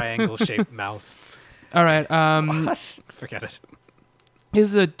his triangle-shaped mouth. All right, Forget it.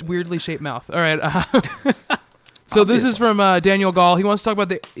 his a weirdly shaped mouth. All right. So this is from Daniel Gall. He wants to talk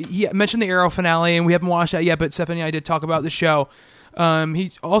about he mentioned the Arrow finale, and we haven't watched that yet, but Stephanie and I did talk about the show.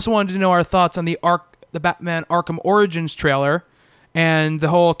 He also wanted to know our thoughts on the Batman Arkham Origins trailer, and the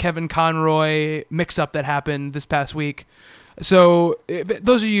whole Kevin Conroy mix-up that happened this past week. So, if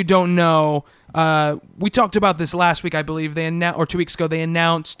those of you who don't know, we talked about this last week, I believe. Or 2 weeks ago, they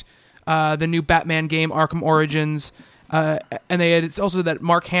announced the new Batman game, Arkham Origins, and it's also that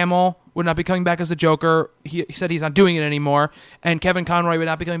Mark Hamill would not be coming back as the Joker. He said he's not doing it anymore, and Kevin Conroy would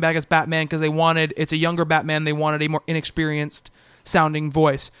not be coming back as Batman because it's a younger Batman. They wanted a more inexperienced sounding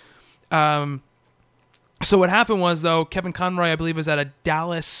voice. So what happened was, though, Kevin Conroy, I believe, was at a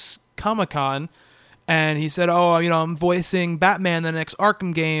Dallas Comic-Con, and he said, I'm voicing Batman in the next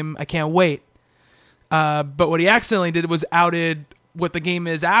Arkham game. I can't wait. But what he accidentally did was outed what the game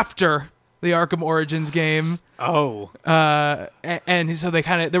is after the Arkham Origins game. Oh. And so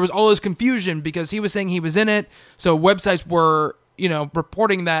there was all this confusion because he was saying he was in it. So websites were,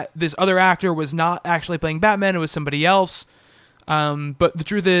 reporting that this other actor was not actually playing Batman. It was somebody else. But the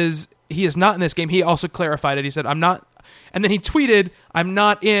truth is, he is not in this game. He also clarified it. He said, I'm not. And then he tweeted, I'm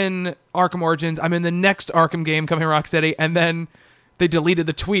not in Arkham Origins. I'm in the next Arkham game coming to Rocksteady. And then they deleted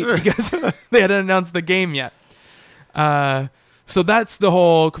the tweet because they hadn't announced the game yet. So that's the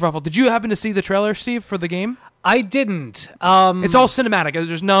whole kerfuffle. Did you happen to see the trailer, Steve, for the game? I didn't. It's all cinematic.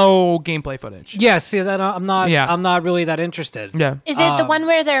 There's no gameplay footage. Yeah, see that I'm not. Yeah. I'm not really that interested. Yeah. Is it the one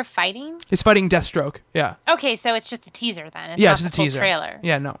where they're fighting? It's fighting Deathstroke. Yeah. Okay, so it's just a teaser then. It's Yeah, not it's the just a full teaser. trailer.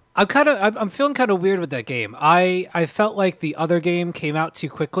 Yeah, no. I'm feeling kind of weird with that game. I felt like the other game came out too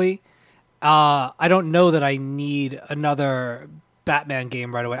quickly. I don't know that I need another Batman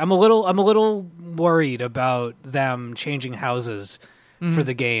game right away. I'm a little worried about them changing houses for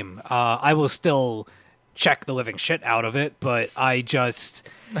the game. I will still check the living shit out of it, but I just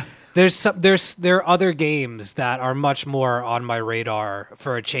there are other games that are much more on my radar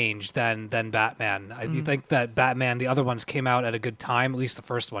for a change than Batman. I think that Batman, the other ones came out at a good time, at least the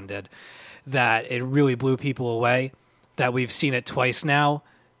first one did, that it really blew people away, that we've seen it twice now,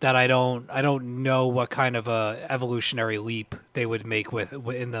 that I don't know what kind of a evolutionary leap they would make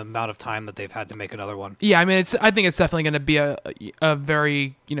in the amount of time that they've had to make another one. Yeah, I mean, I think it's definitely going to be a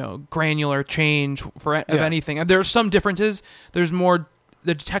very granular change of anything. And there are some differences. There's more.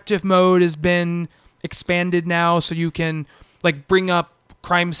 The detective mode has been expanded now, so you can bring up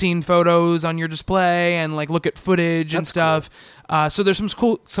crime scene photos on your display and look at footage and stuff. Cool. So there's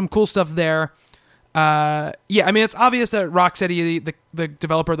some cool stuff there. I mean, it's obvious that Rocksteady, the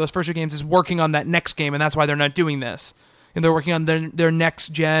developer of those first two games, is working on that next game, and that's why they're not doing this. And they're working on their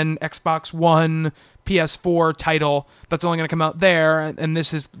next gen Xbox One, PS4 title that's only going to come out there, and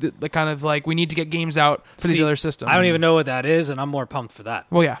this is the kind of we need to get games out for these other systems. I don't even know what that is, and I'm more pumped for that.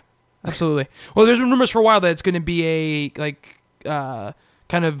 Well, yeah, absolutely. Well, there's been rumors for a while that it's going to be a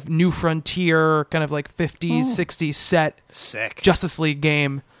kind of new frontier, kind of 50s, 60s set Sick Justice League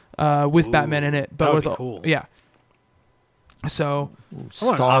game. With Batman in it, but that would with be cool. Yeah. So I want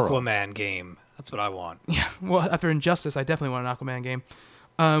an Starro. Aquaman game. That's what I want. yeah, well, after Injustice, I definitely want an Aquaman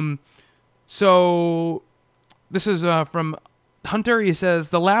game. So this is from Hunter. He says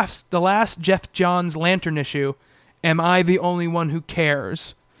the last Jeff Johns Lantern issue. Am I the only one who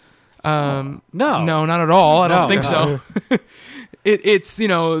cares? No, not at all. I don't think no. so. It's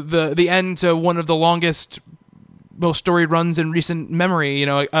the end to one of the longest, most storied runs in recent memory.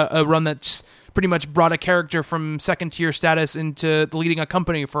 A run that's pretty much brought a character from second tier status into leading a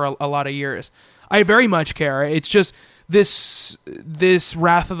company for a lot of years. I very much care. It's just this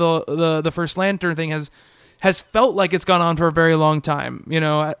Wrath of the First Lantern thing has felt like it's gone on for a very long time.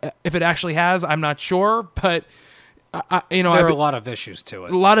 If it actually has, I'm not sure, but there are a lot of issues to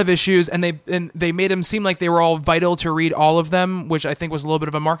it. A lot of issues, and they made them seem like they were all vital to read all of them, which I think was a little bit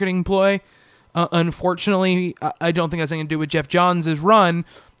of a marketing ploy. Unfortunately, I don't think that's anything to do with Jeff Johns' run.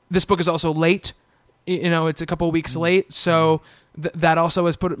 This book is also late. It's a couple of weeks late, so that also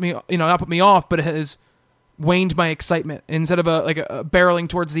has put me, not put me off, but it has waned my excitement. Instead of a barreling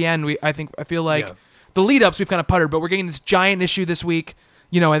towards the end, I feel like the lead ups we've kind of puttered, but we're getting this giant issue this week.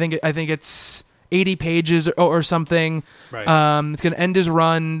 I think it's 80 pages or something. Right. It's going to end his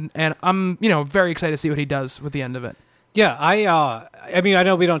run, and I'm very excited to see what he does with the end of it. Yeah, I mean, I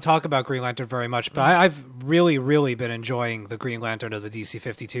know we don't talk about Green Lantern very much, but I've really, really been enjoying the Green Lantern of the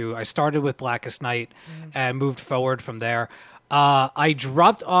DC-52. I started with Blackest Night and moved forward from there. I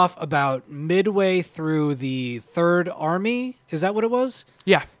dropped off about midway through the Third Army. Is that what it was?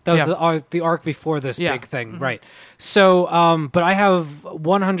 Yeah. That was the arc before this Yeah. big thing, right? So, but I have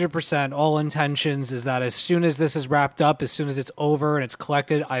 100% all intentions is that as soon as this is wrapped up, as soon as it's over and it's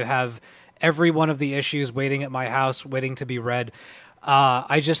collected, I have every one of the issues waiting at my house, waiting to be read.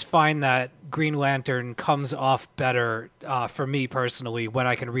 I just find that Green Lantern comes off better for me personally when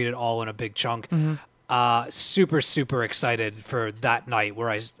I can read it all in a big chunk. Super excited for that night where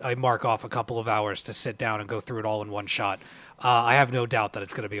I mark off a couple of hours to sit down and go through it all in one shot. I have no doubt that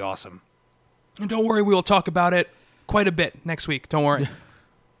it's going to be awesome. And don't worry, we will talk about it quite a bit next week. Don't worry.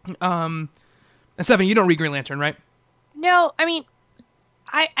 And Stephanie, you don't read Green Lantern, right? No, I mean,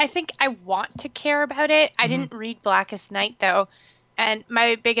 I think I want to care about it. I didn't read Blackest Night, though. And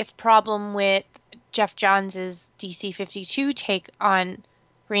my biggest problem with Jeff Johns' DC 52 take on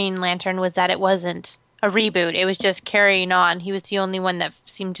Green Lantern was that it wasn't a reboot. It was just carrying on. He was the only one that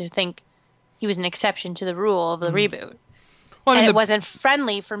seemed to think he was an exception to the rule of the reboot. Well, And it wasn't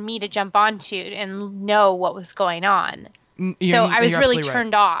friendly for me to jump onto and know what was going on. So I was really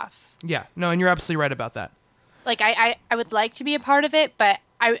turned off. Yeah, no, and you're absolutely right about that. Like, I would like to be a part of it, but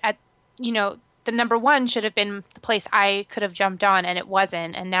the number one should have been the place I could have jumped on, and it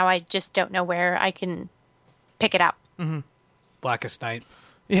wasn't. And now I just don't know where I can pick it up. Blackest Night.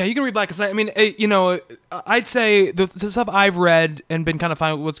 Yeah, you can read Blackest Night. I mean, I'd say the stuff I've read and been kind of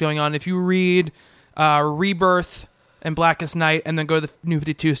fine with what's going on, if you read Rebirth and Blackest Night and then go to the New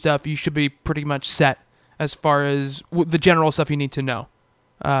 52 stuff, you should be pretty much set as far as the general stuff you need to know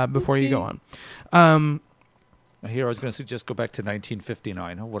before you go on. Here I was going to suggest go back to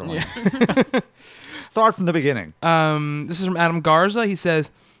 1959. Oh, what am I? Start from the beginning. This is from Adam Garza. He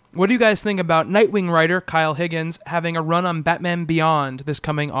says, what do you guys think about Nightwing writer Kyle Higgins having a run on Batman Beyond this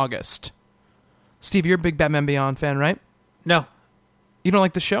coming August? Steve, you're a big Batman Beyond fan, right? No. You don't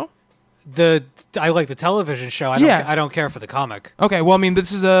like the show? I like the television show. I don't care for the comic. Okay, well, I mean,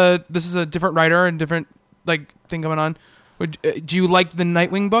 this is a different writer and different thing going on. Do you like the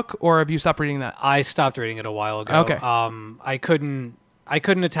Nightwing book, or have you stopped reading that? I stopped reading it a while ago. Okay. I couldn't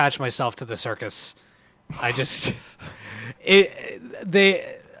attach myself to the circus. I just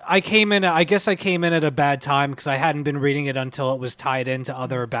I came in at a bad time because I hadn't been reading it until it was tied into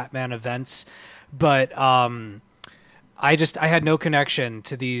other Batman events, but I had no connection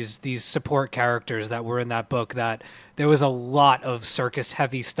to these support characters that were in that book. That there was a lot of circus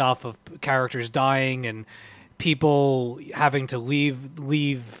heavy stuff of characters dying and people having to leave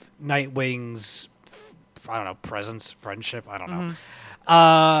Nightwing's presence, friendship. I don't know.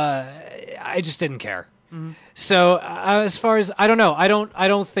 I just didn't care. So as far as I don't know, I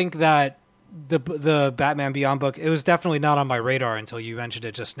don't think that the Batman Beyond book, it was definitely not on my radar until you mentioned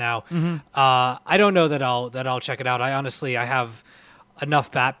it just now. I don't know that I'll check it out. I have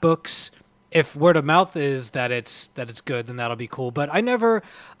enough Bat books. If word of mouth is that it's good, then that'll be cool. But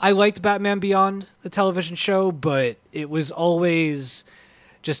I liked Batman Beyond, the television show, but it was always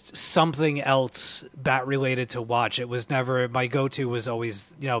just something else Bat related to watch. It was never, my go-to was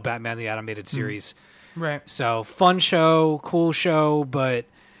always, Batman the Animated Series. Right. So fun show, cool show, but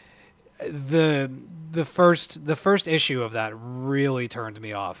the first issue of that really turned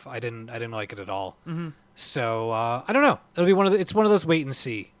me off. I didn't like it at all. So I don't know. It'll be it's one of those wait and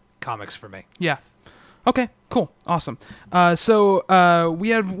see comics for me. Yeah. Okay, cool. Awesome. So we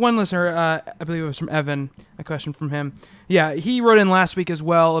had one listener, I believe it was from Evan, a question from him. Yeah, he wrote in last week as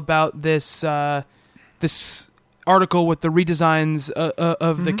well about this this article with the redesigns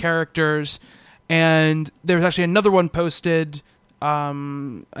of the characters, and there was actually another one posted,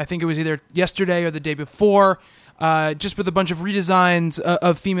 I think it was either yesterday or the day before, just with a bunch of redesigns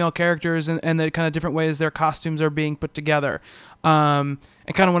of female characters and the kind of different ways their costumes are being put together.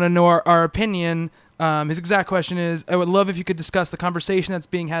 I kind of want to know our opinion. His exact question is, I would love if you could discuss the conversation that's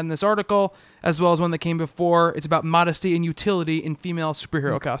being had in this article, as well as one that came before. It's about modesty and utility in female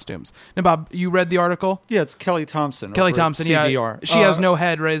superhero costumes. Now, Bob, you read the article? Yeah, it's Kelly Thompson. Kelly over at Thompson, CBR. yeah. She has no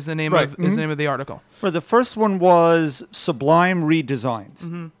head, right, is the name, right. is the name of the article. Well, the first one was Sublime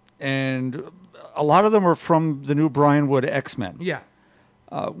Redesigns. And a lot of them are from the new Brian Wood X-Men. Yeah.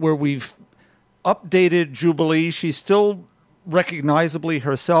 Where we've updated Jubilee. She's still recognizably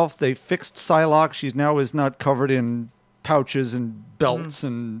herself. They fixed Psylocke. She now is not covered in pouches and belts,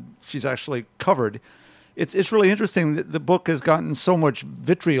 and she's actually covered. It's really interesting that the book has gotten so much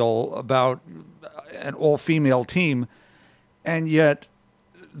vitriol about an all-female team, and yet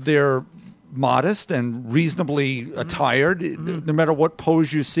they're modest and reasonably attired. No matter what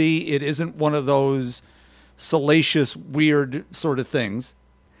pose you see, it isn't one of those salacious, weird sort of things.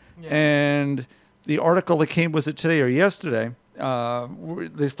 Yeah. And the article that came, was it today or yesterday,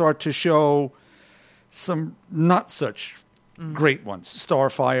 they start to show some not such great ones.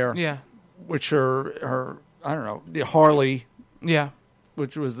 Starfire, Yeah. which are I don't know, the Harley, Yeah.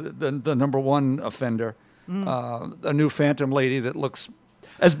 which was the number one offender. A new Phantom Lady that looks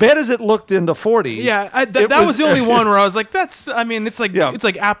as bad as it looked in the 40s. Yeah, that was the only one where I was like, it's like Yeah. it's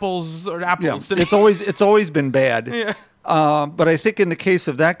like apples or apples. Yeah, it's always been bad. Yeah. But I think in the case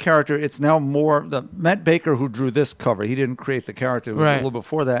of that character, it's now more the Matt Baker who drew this cover. He didn't create the character. It was Right. a little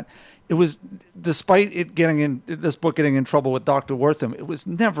before that. It was, despite it this book getting in trouble with Dr. Wortham, it was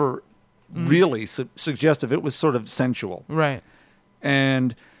never really suggestive. It was sort of sensual. Right.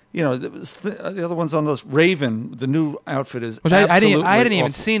 And there was the other ones on those. Raven, the new outfit is Which I absolutely hadn't even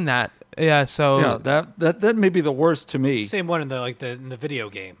awful. seen that. Yeah. So Yeah, that may be the worst to me. Same one in the video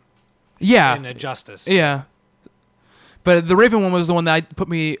game yeah. in Justice. Yeah. But the Raven one was the one that put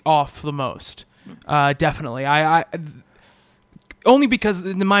me off the most. Definitely. I only because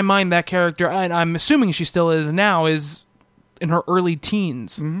in my mind that character, and I'm assuming she still is now, is in her early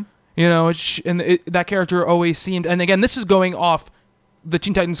teens. Mm-hmm. That character always seemed. And again, this is going off the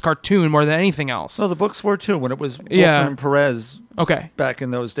Teen Titans cartoon more than anything else. No, the books were too when it was Wolfman Yeah. and Perez. Okay. Back in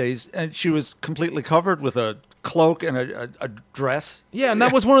those days, and she was completely covered with a cloak and a dress. Yeah, and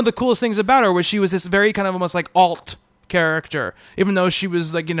that was one of the coolest things about her was she was this very kind of almost like alt character, even though she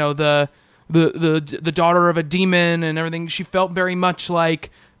was like the daughter of a demon and everything. She felt very much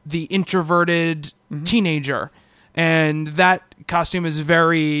like the introverted teenager, and that costume is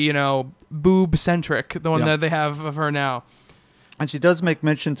very boob centric. The one Yeah. that they have of her now. And she does make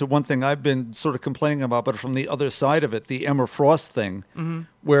mention to one thing I've been sort of complaining about, but from the other side of it, the Emma Frost thing,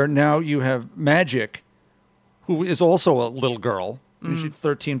 where now you have Magic, who is also a little girl, she's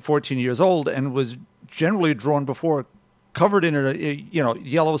 13, 14 years old, and was generally drawn before, covered in a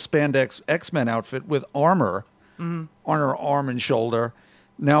yellow spandex X-Men outfit with armor on her arm and shoulder,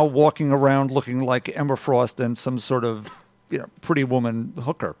 now walking around looking like Emma Frost and some sort of pretty woman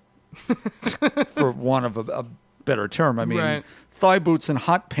hooker, for want of a better term. I mean, Right. thigh boots and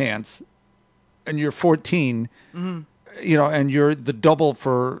hot pants, and you're 14, and you're the double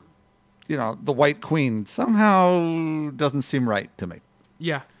for, the White Queen. Somehow doesn't seem right to me.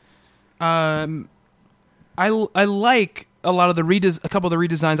 Yeah. I like a lot of a couple of the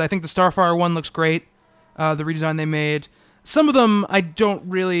redesigns. I think the Starfire one looks great. The redesign they made. Some of them I don't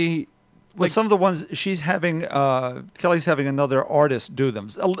really Well, some of the ones she's having, Kelly's having another artist do them.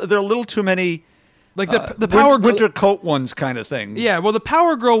 There are a little too many. like the Power Girl. winter coat ones kind of thing. Yeah, well, the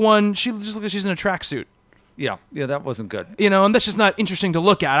Power Girl one, she just looks like she's in a tracksuit. yeah, that wasn't good. And that's just not interesting to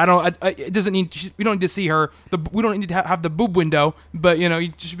look at. It doesn't need. We don't need to see her. We don't need to have the boob window, but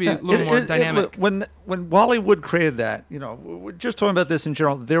it should be a little more dynamic. When Wally Wood created that, we're just talking about this in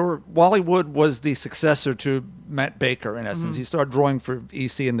general. Wally Wood was the successor to Matt Baker in essence. He started drawing for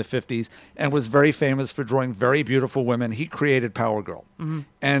EC in the 50s and was very famous for drawing very beautiful women. He created Power Girl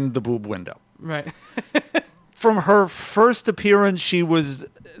and the boob window. Right. From her first appearance, she was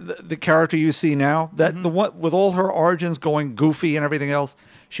the character you see now. That the one with all her origins going goofy and everything else,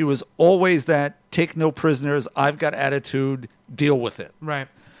 she was always that take no prisoners. I've got attitude. Deal with it. Right.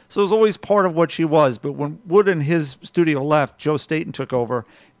 So it was always part of what she was. But when Wood and his studio left, Joe Staton took over,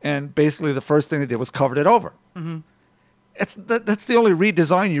 and basically the first thing they did was covered it over. That's the only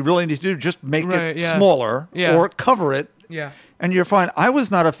redesign you really need to do. Just make Right, it yeah. smaller Yeah. or cover it. Yeah. And you're fine. I was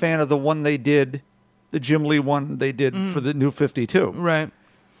not a fan of the one they did, the Jim Lee one they did for the New 52, Right.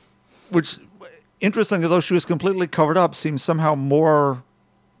 which, interestingly, though she was completely covered up, seems somehow more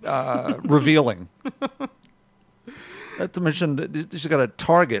revealing. Not to mention that she's got a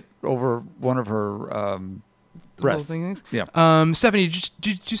target over one of her breasts. things? Yeah. Stephanie,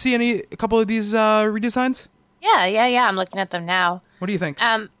 did you see a couple of these redesigns? Yeah. I'm looking at them now. What do you think?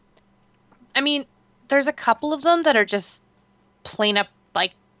 I mean, there's a couple of them that are just plain up,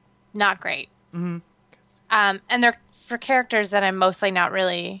 like, not great. Mm-hmm. And they're for characters that I'm mostly not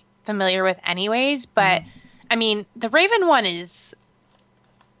really familiar with anyways. But, I mean, the Raven one is,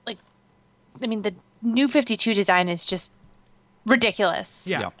 like, the New 52 design is just ridiculous.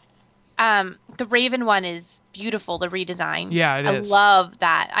 yeah. The Raven one is beautiful, the redesign. Yeah, it is. I love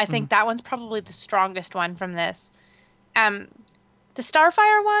that. I think that one's probably the strongest one from this. The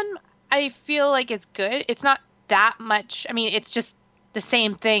Starfire one, I feel like is good. It's not that much. I mean, it's just the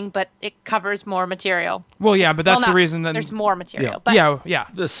same thing, but it covers more material. Well, yeah, but that's the reason that. There's more material. Yeah. But Yeah.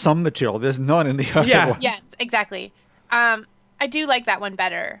 There's some material. There's none in the other Yeah. one. Yes, exactly. I do like that one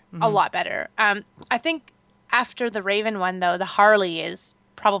better, a lot better. I think after the Raven one, though, the Harley is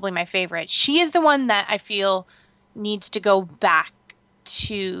probably my favorite. She is the one that I feel needs to go back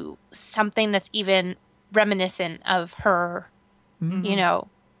to something that's even reminiscent of her,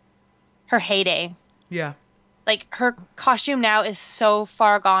 her heyday. Yeah. Like, her costume now is so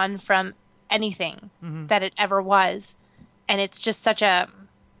far gone from anything that it ever was. And it's just such a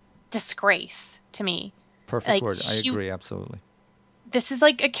disgrace to me. Perfect Like, word. I agree, absolutely. This is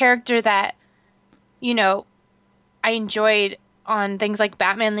like a character that, I enjoyed on things like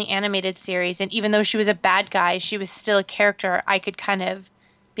Batman the Animated Series, and even though she was a bad guy, she was still a character I could kind of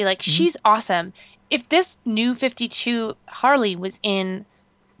be like, she's awesome. If this new 52 Harley was in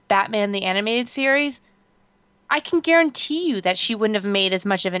Batman the Animated Series, I can guarantee you that she wouldn't have made as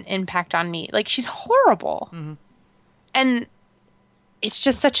much of an impact on me. Like, she's horrible. And it's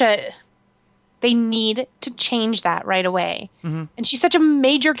just such a... They need to change that right away. And she's such a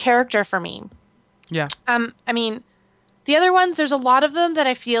major character for me. Yeah. I mean, the other ones, there's a lot of them that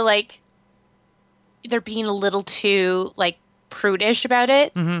I feel like they're being a little too, like, prudish about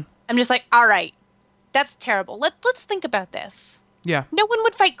it. I'm just like, all right, that's terrible. Let's think about this. Yeah. No one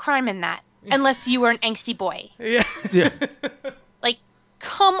would fight crime in that unless you were an angsty boy. Yeah. Yeah. Like,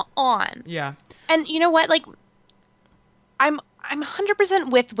 come on. Yeah. And you know what? Like, I'm 100%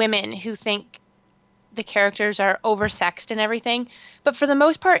 with women who think the characters are oversexed and everything. But for the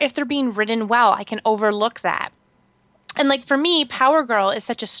most part, if they're being written well, I can overlook that. And like for me, Power Girl is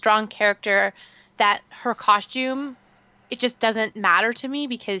such a strong character that her costume, it just doesn't matter to me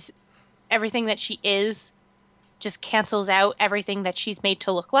because everything that she is just cancels out everything that she's made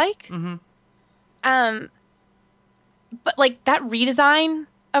to look like. But like that redesign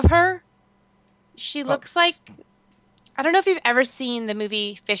of her, she looks like, I don't know if you've ever seen the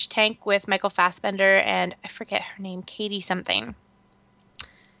movie Fish Tank with Michael Fassbender and I forget her name, Katie something.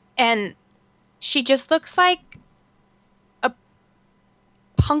 And she just looks like a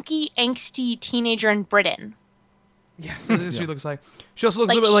punky, angsty teenager in Britain. Yes, that's what she looks like. She also looks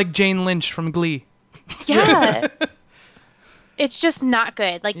Like a little bit like Jane Lynch from Glee. Yeah. It's just not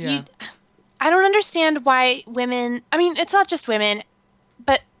good. Like Yeah. I don't understand why women, I mean, it's not just women,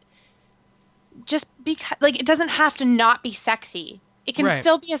 but just because, like, it doesn't have to not be sexy. It can Right.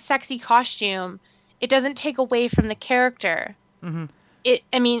 still be a sexy costume. It doesn't take away from the character.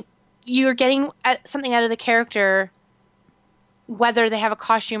 I mean, you're getting something out of the character whether they have a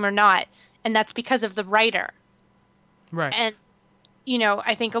costume or not, and that's because of the writer. Right. And, you know,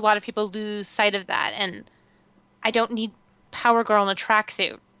 I think a lot of people lose sight of that, and I don't need Power Girl in a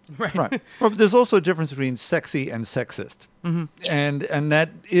tracksuit. Right. Right. Well, but there's also a difference between sexy and sexist, and that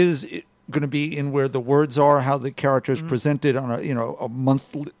is going to be in where the words are, how the character is presented on a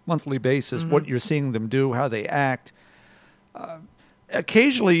monthly basis, what you're seeing them do, how they act.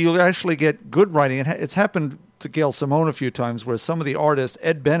 Occasionally, you'll actually get good writing. It's happened to Gail Simone a few times, where some of the artists,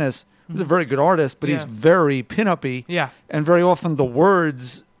 Ed Bennis, who's a very good artist, but he's Yeah. very pin-uppy. Yeah. And very often the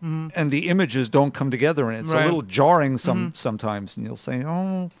words and the images don't come together, and it's a Right. little jarring sometimes. And you'll say,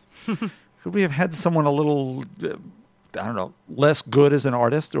 "Oh, could we have had someone a little, I don't know, less good as an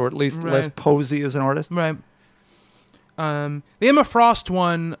artist, or at least less Right. posy as an artist?" Right. The Emma Frost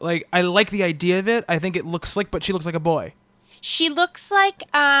one, like, I like the idea of it. I think it looks slick, but she looks like a boy. She looks like,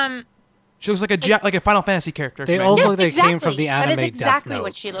 She looks like like a Final Fantasy character. They to me. all yes, look like they came from exactly. the anime That is Death exactly Note.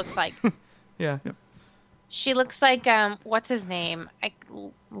 what she looks like. Yeah. She looks like, what's his name?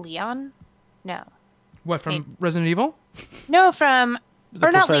 Leon? No. What, from Maybe. Resident Evil? No, from, The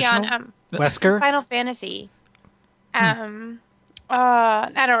or not Professional? Leon, Wesker? Final Fantasy. I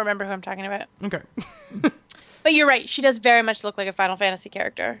don't remember who I'm talking about. Okay. But you're right. She does very much look like a Final Fantasy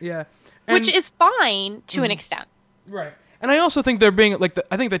character. Yeah. Which And- is fine to an extent. Right. And I also think they're being, like,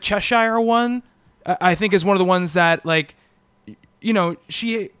 I think the Cheshire one, I think is one of the ones that, like, you know,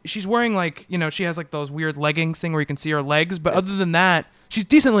 she's wearing, like, you know, she has, like, those weird leggings thing where you can see her legs, but other than that, she's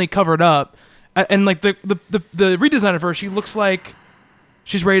decently covered up. And, like, the redesign of her, she looks like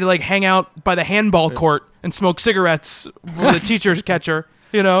she's ready to, like, hang out by the handball court and smoke cigarettes when the teachers catch her,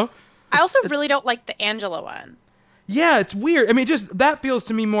 you know? I also really don't like the Angela one. Yeah, it's weird. I mean, just, that feels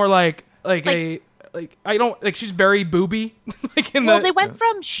to me more like I don't, like, she's very booby. Like, in Well, they went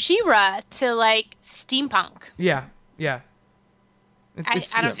from She-Ra to, like, steampunk. Yeah. I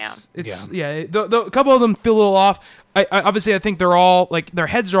don't know. It's The couple of them feel a little off. I obviously I think they're all, like, their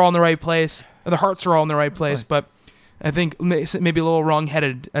heads are all in the right place, their hearts are all in the right place, but I think maybe a little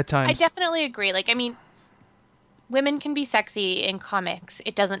wrong-headed at I times. definitely agree. Like, I mean, women can be sexy in comics.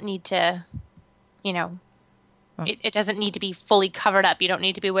 It doesn't need to, you know, it doesn't need to be fully covered up. You don't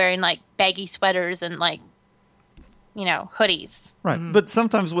need to be wearing, like, baggy sweaters and, like, you know, hoodies. Right. But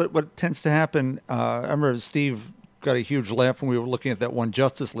sometimes what tends to happen, I remember Steve got a huge laugh when we were looking at that one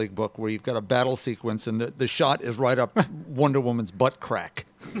Justice League book where you've got a battle sequence and the shot is right up Wonder Woman's butt crack.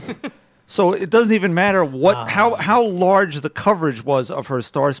 So it doesn't even matter how large the coverage was of her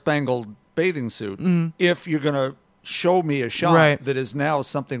star-spangled bathing suit if you're going to show me a shot Right. that is now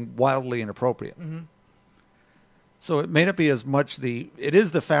something wildly inappropriate. So it may not be as much it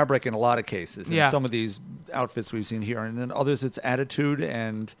is the fabric in a lot of cases. In Yeah. some of these outfits we've seen here, and then others it's attitude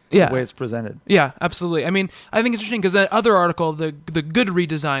and Yeah. the way it's presented. Yeah, absolutely. I mean, I think it's interesting because that other article, the good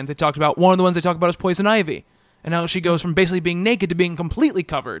redesign they talked about, one of the ones they talked about is Poison Ivy. And now she goes from basically being naked to being completely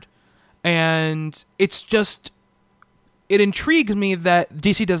covered. And it's just, it intrigues me that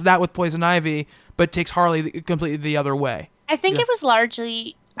DC does that with Poison Ivy, but takes Harley completely the other way. I think it was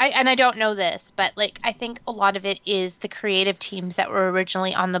largely, and I don't know this, but like I think a lot of it is the creative teams that were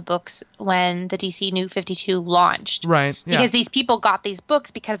originally on the books when the DC New 52 launched. Right, yeah. Because these people got these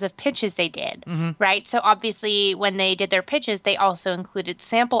books because of pitches they did, right? So obviously when they did their pitches, they also included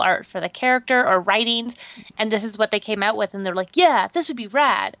sample art for the character or writings, and this is what they came out with, and they're like, yeah, this would be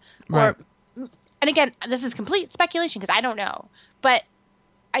rad. Right. And again, this is complete speculation because I don't know, but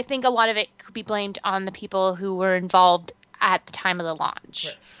I think a lot of it could be blamed on the people who were involved at the time of the launch.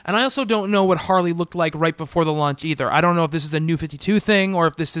 And I also don't know what Harley looked like right before the launch either. I don't know if this is the New 52 thing or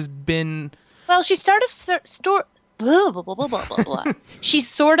if this has been... Well, she sort of blah, blah, blah, blah, blah, blah. She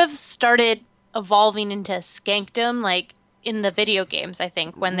sort of started evolving into skankdom, like in the video games, I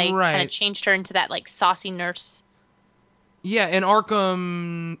think, when they Right. kind of changed her into that like saucy nurse. Yeah, in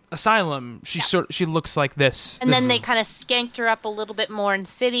Arkham Asylum, she looks like this. And This then is- they kind of skanked her up a little bit more in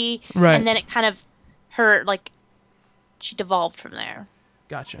City. Right. And then it kind of, her, like, she devolved from there.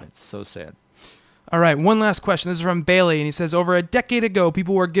 Gotcha. It's so sad. All right, one last question. This is from Bailey, and he says, over a decade ago,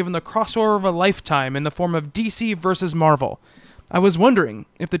 people were given the crossover of a lifetime in the form of DC versus Marvel. I was wondering,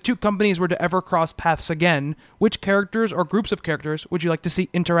 if the two companies were to ever cross paths again, which characters or groups of characters would you like to see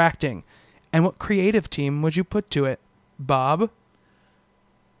interacting? And what creative team would you put to it? Bob?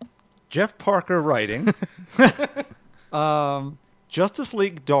 Jeff Parker writing, Justice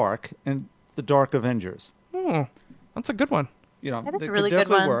League Dark and the Dark Avengers. Oh, that's a good one. You know, That is they a really could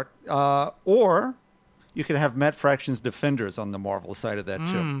good definitely one. work. Or you could have Matt Fraction's Defenders on the Marvel side of that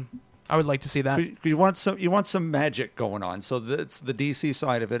too. I would like to see that. 'Cause You want some magic going on. So it's the DC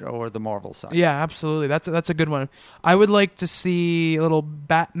side of it or the Marvel side. Yeah, absolutely. That's a good one. I would like to see a little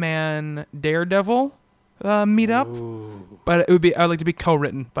Batman Daredevil meet up, but I'd like to be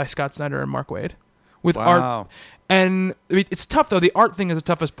co-written by Scott Snyder and Mark Waid with art. Wow. And I mean, it's tough though. The art thing is the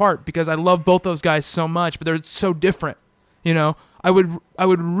toughest part because I love both those guys so much, but they're so different. You know, I would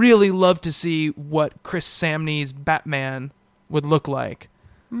really love to see what Chris Samney's Batman would look like.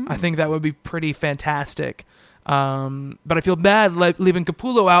 I think that would be pretty fantastic. But I feel bad leaving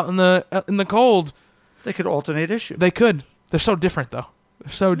Capullo out in the cold. They could alternate issues. They could. They're so different though.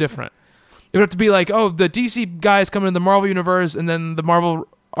 They're so different. It would have to be like, oh, the DC guys come into the Marvel universe, and then the Marvel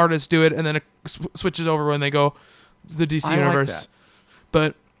artists do it, and then it switches over when they go to the DC I like universe. that.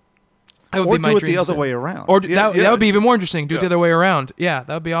 But that would Or be my do it dream the other set. way around. Or Yeah, that would be even more interesting. Do it the Yeah. other way around. Yeah,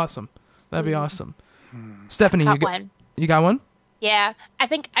 that would be awesome. That'd be awesome. Stephanie, Got one. you got one? Yeah, I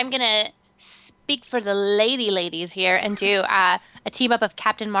think I'm gonna speak for the ladies here and do a team up of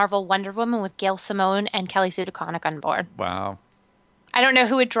Captain Marvel, Wonder Woman with Gail Simone and Kelly Sue DeConnick on board. Wow. I don't know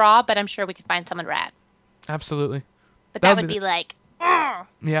who would draw, but I'm sure we could find someone rad. Absolutely. But That'd that would be be like, "Ugh,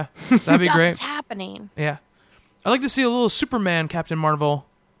 Yeah, that'd be stuff great. is happening. Yeah. I'd like to see a little Superman Captain Marvel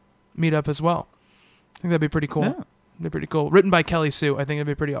meet up as well. I think that'd be pretty cool. Yeah. That'd be pretty cool. Written by Kelly Sue. I think it'd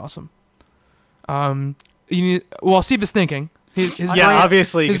be pretty awesome. Steve is thinking. His Yeah, brain,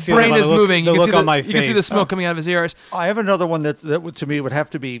 obviously, you his can see brain that by is the look- moving. the You can look see on my You can see the face. smoke coming out of his ears. I have another one that would, to me would have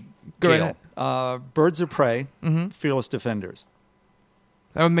to be Go Gale. ahead. Birds of Prey, Fearless Defenders.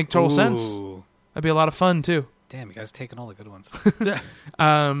 That would make total sense. Ooh. That'd be a lot of fun too. Damn, you guys taking all the good ones.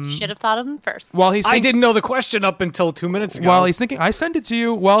 Should have thought of them first. While he's I didn't know the question up until 2 minutes ago. While he's thinking, I sent it to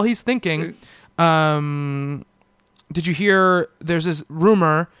you. While he's thinking, did you hear? There's this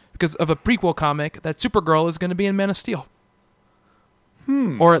rumor because of a prequel comic that Supergirl is going to be in Man of Steel,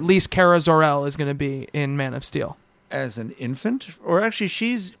 or at least Kara Zor-El is going to be in Man of Steel. As an infant, or actually,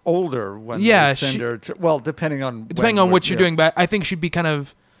 she's older when Yeah, they send her to. Well, depending on What you're doing, but I think she'd be kind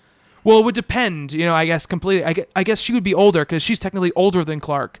of. Well, it would depend. You know, I guess completely. I guess she would be older because she's technically older than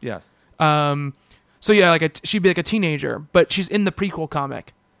Clark. Yes. So yeah, she'd be like a teenager, but she's in the prequel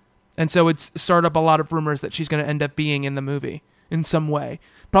comic, and so it's started up a lot of rumors that she's going to end up being in the movie in some way.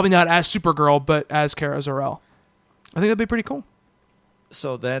 Probably not as Supergirl, but as Kara Zor-El. I think that'd be pretty cool.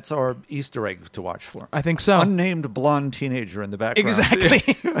 So that's our Easter egg to watch for. I think so. Unnamed blonde teenager in the background.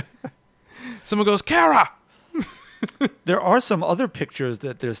 Exactly. Someone goes, Kara. There are some other pictures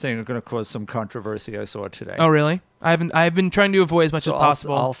that they're saying are going to cause some controversy. I saw today. Oh, really? I've been trying to avoid as much So as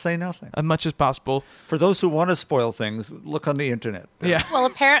possible. I'll say nothing. As much as possible. For those who want to spoil things, look on the internet. Yeah. Well,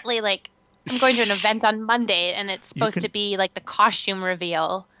 apparently, like, I'm going to an event on Monday, and it's supposed can- to be like the costume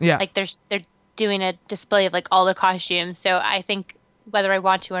reveal. Yeah. Like they're doing a display of like all the costumes. So I think whether I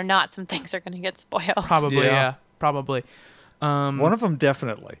want to or not, some things are going to get spoiled. Probably, Yeah. yeah. Probably. One of them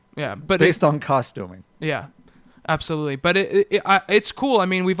definitely. Yeah, but Based on costuming. Yeah, absolutely. But it's cool. I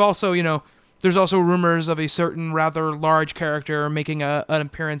mean, we've also, there's also rumors of a certain rather large character making an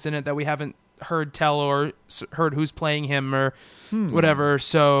appearance in it that we haven't heard tell or heard who's playing him or whatever.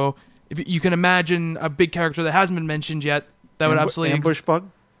 So if you can imagine a big character that hasn't been mentioned yet, that would absolutely Ambush Bug?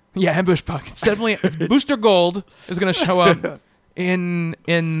 yeah, Ambush Bug. It's definitely Booster Gold is going to show up in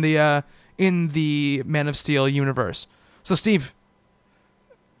the Man of Steel universe. So Steve,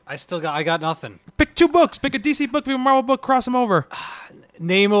 I got nothing. pick two books. Pick a DC book, pick a Marvel book, cross them over.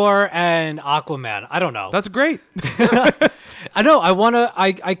 Namor and Aquaman. I don't know. That's great. I know.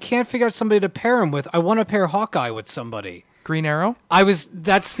 I can't figure out somebody to pair him with. I want to pair Hawkeye with somebody. Green Arrow.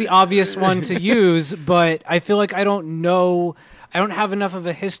 That's the obvious one to use, but I feel like I don't know. I don't have enough of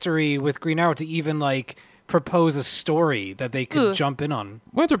a history with Green Arrow to even like propose a story that they could Ooh. jump in on.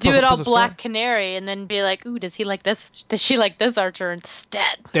 Do it all Black Canary and then be like, ooh, does he like this? Does she like this Archer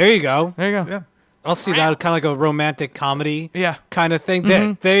instead? There you go. There you go. Yeah. I'll see that kind of like a romantic comedy Yeah. kind of thing.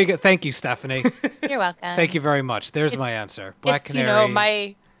 There you go. Thank you, Stephanie. You're welcome. Thank you very much. There's my answer. Black It's,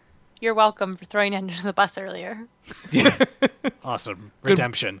 Canary. You're welcome for throwing it under the bus earlier. Awesome.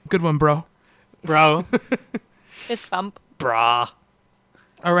 Redemption. Good one, bro. Bro. Fist bump. Brah.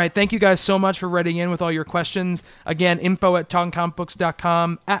 All right. Thank you guys so much for writing in with all your questions. Again,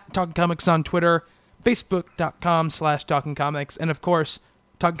 info@talkingcomicbooks.com, at Talking Comics on Twitter, facebook.com/talkingcomics, and of course,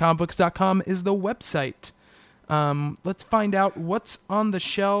 talkingcomicbooks.com is the website. Let's find out what's on the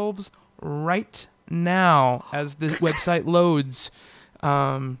shelves right now as this website loads.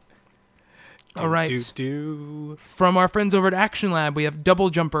 All right. From our friends over at Action Lab, we have Double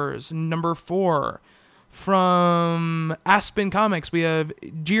Jumpers, number 4. From Aspen Comics, we have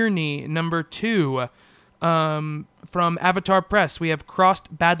Journey, number 2. From Avatar Press, we have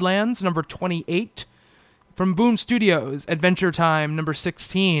Crossed Badlands, number 28. From Boom Studios, Adventure Time, number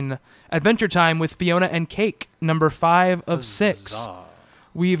 16. Adventure Time with Fiona and Cake, number 5 of 6.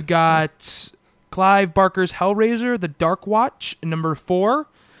 We've got Clive Barker's Hellraiser, The Dark Watch, number 4.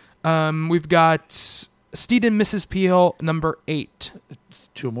 We've got Steed and Mrs. Peel, number 8.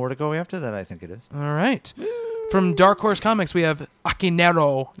 2 more to go after that, I think it is. All right. From Dark Horse Comics, we have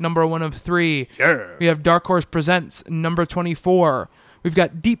Akinero, number 1 of 3. Yeah. We have Dark Horse Presents, number 24. We've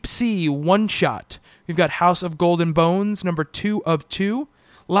got Deep Sea, One Shot. We've got House of Golden Bones, number 2 of 2.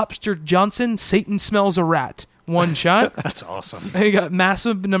 Lobster Johnson, Satan Smells a Rat, 1 shot. That's awesome. You got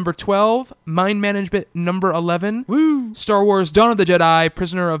Massive, number 12. Mind Management, number 11. Woo! Star Wars Dawn of the Jedi,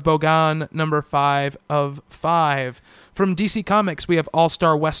 Prisoner of Bogan, number 5 of 5. From DC Comics, we have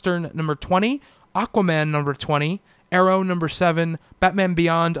All-Star Western, number 20. Aquaman, number 20. Arrow, number 7. Batman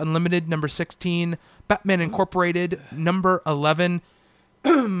Beyond Unlimited, number 16. Batman Incorporated, number 11.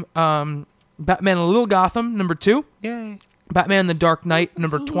 Batman Little Gotham, number 2. Yay. Batman The Dark Knight,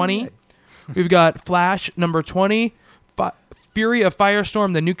 number 20. We've got Flash, number 20. Fury of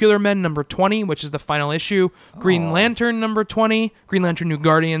Firestorm, The Nuclear Men, number 20, which is the final issue. Green Lantern, number 20. Green Lantern New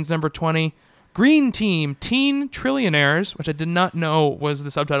Guardians, number 20. Green Team, Teen Trillionaires, which I did not know was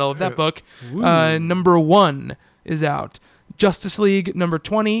the subtitle of that book. Number 1 is out. Justice League, number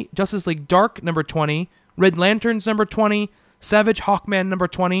 20. Justice League Dark, number 20. Red Lanterns, number 20. Savage Hawkman, number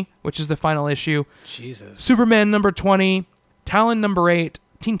 20, which is the final issue. Jesus. Superman, number 20. Talon, number 8.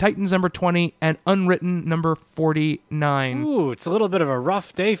 Teen Titans, number 20. And Unwritten, number 49. Ooh, it's a little bit of a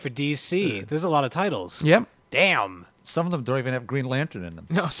rough day for DC. There's a lot of titles. Yep. Damn. Some of them don't even have Green Lantern in them.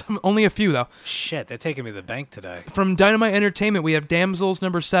 No, only a few, though. Shit, they're taking me to the bank today. From Dynamite Entertainment, we have Damsels,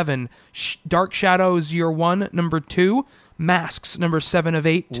 number 7. Dark Shadows, Year 1, number 2. Masks, number 7 of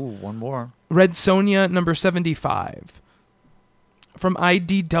 8. Ooh, one more. Red Sonja, number 75. From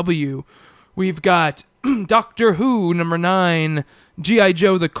IDW, we've got Doctor Who, number 9. G.I.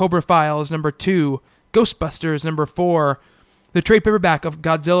 Joe, The Cobra Files, number 2. Ghostbusters, number 4. The trade paperback of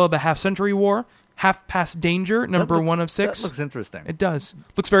Godzilla, The Half-Century War. Half Past Danger, number 1 of 6. That looks interesting. It does.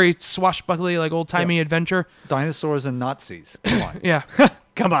 Looks very swashbuckly, like old-timey adventure. Dinosaurs and Nazis. Come on. Yeah.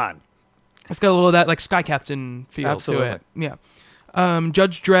 Come on. It's got a little of that like Sky Captain feel Absolutely. to it. Yeah.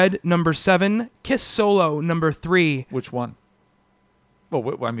 Judge Dredd, number 7. Kiss Solo, number 3. Which one? Well,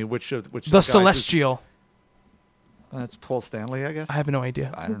 which The guys is- Celestial. That's Paul Stanley, I guess. I have no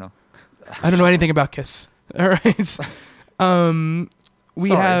idea. I don't know. I don't know anything about Kiss. All right. We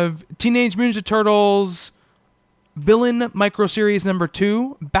Sorry. have Teenage Mutant Ninja Turtles, Villain Microseries number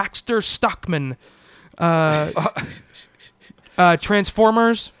 2, Baxter Stockman,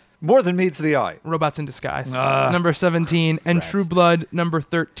 Transformers, More than meets the eye. Robots in Disguise, number 17, and True Blood, number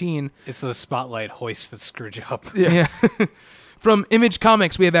 13. It's the Spotlight hoist that screwed you up. Yeah. From Image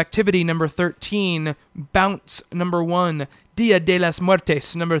Comics, we have Activity, number 13, Bounce, number 1, Dia de las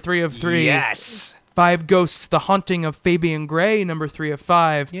Muertes, number 3 of 3. Yes. 5 Ghosts, The Haunting of Fabian Gray, number 3 of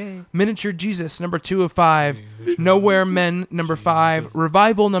 5. Yay. Miniature Jesus, number 2 of 5. Nowhere Men, number 5.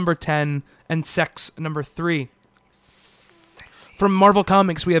 Revival, number 10. And Sex, number 3. From Marvel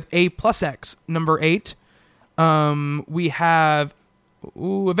Comics, we have A plus X, number 8. We have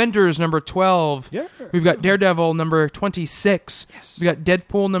Avengers, number 12. Yeah. We've got Daredevil, number 26. Yes. We got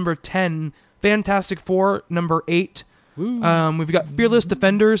Deadpool, number 10. Fantastic Four, number 8. We've got Fearless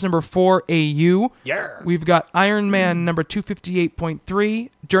Defenders, number 4, AU. Yeah. We've got Iron Man, number 258.3.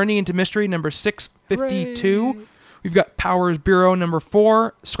 Journey into Mystery, number 652. Hooray. We've got Powers Bureau, number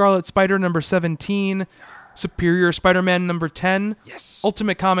 4. Scarlet Spider, number 17. Superior Spider-Man, number 10. Yes.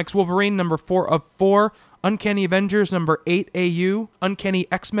 Ultimate Comics Wolverine, number 4 of 4. Uncanny Avengers, number 8, AU. Uncanny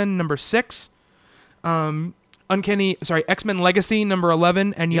X-Men, number 6. X-Men Legacy, number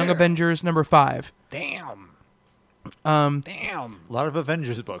 11. And Young Avengers, number 5. Damn. Damn. A lot of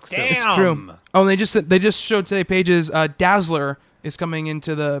Avengers books, too. Damn. It's true. Oh, and they just showed today pages. Dazzler is coming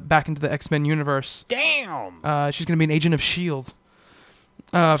back into the X-Men universe. Damn. She's going to be an agent of S.H.I.E.L.D.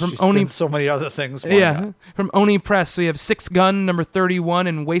 From She's Oni, been so many other things. Why yeah, not? from Oni Press. So we have Six Gun, number 31,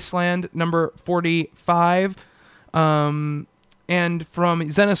 and Wasteland, number 45. And from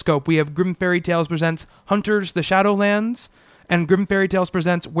Zenoscope, we have Grim Fairy Tales presents Hunters, the Shadowlands, and Grim Fairy Tales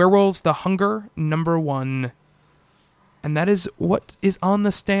presents Werewolves, the Hunger, number 1. And that is what is on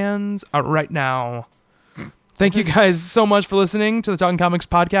the stands right now. Thank you guys so much for listening to the Talking Comics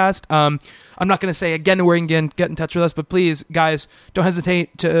podcast. I'm not going to say again where you can get in touch with us, but please, guys, don't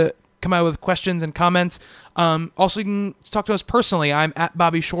hesitate to come out with questions and comments. Also, you can talk to us personally. I'm at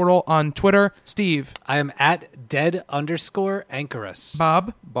Bobby Shortle on Twitter. Steve. I am at dead_Anchorus.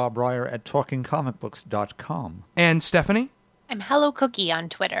 Bob. Bob Ryer at TalkingComicBooks.com. And Stephanie. I'm Hello Cookie on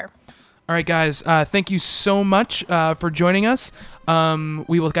Twitter. All right, guys. Thank you so much for joining us.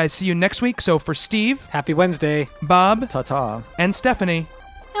 We will, guys, see you next week. So for Steve, Happy Wednesday. Bob, Ta-ta. and Stephanie,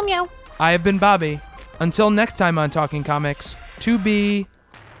 Meow meow. I have been Bobby. Until next time on Talking Comics, to be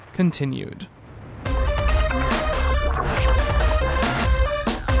continued.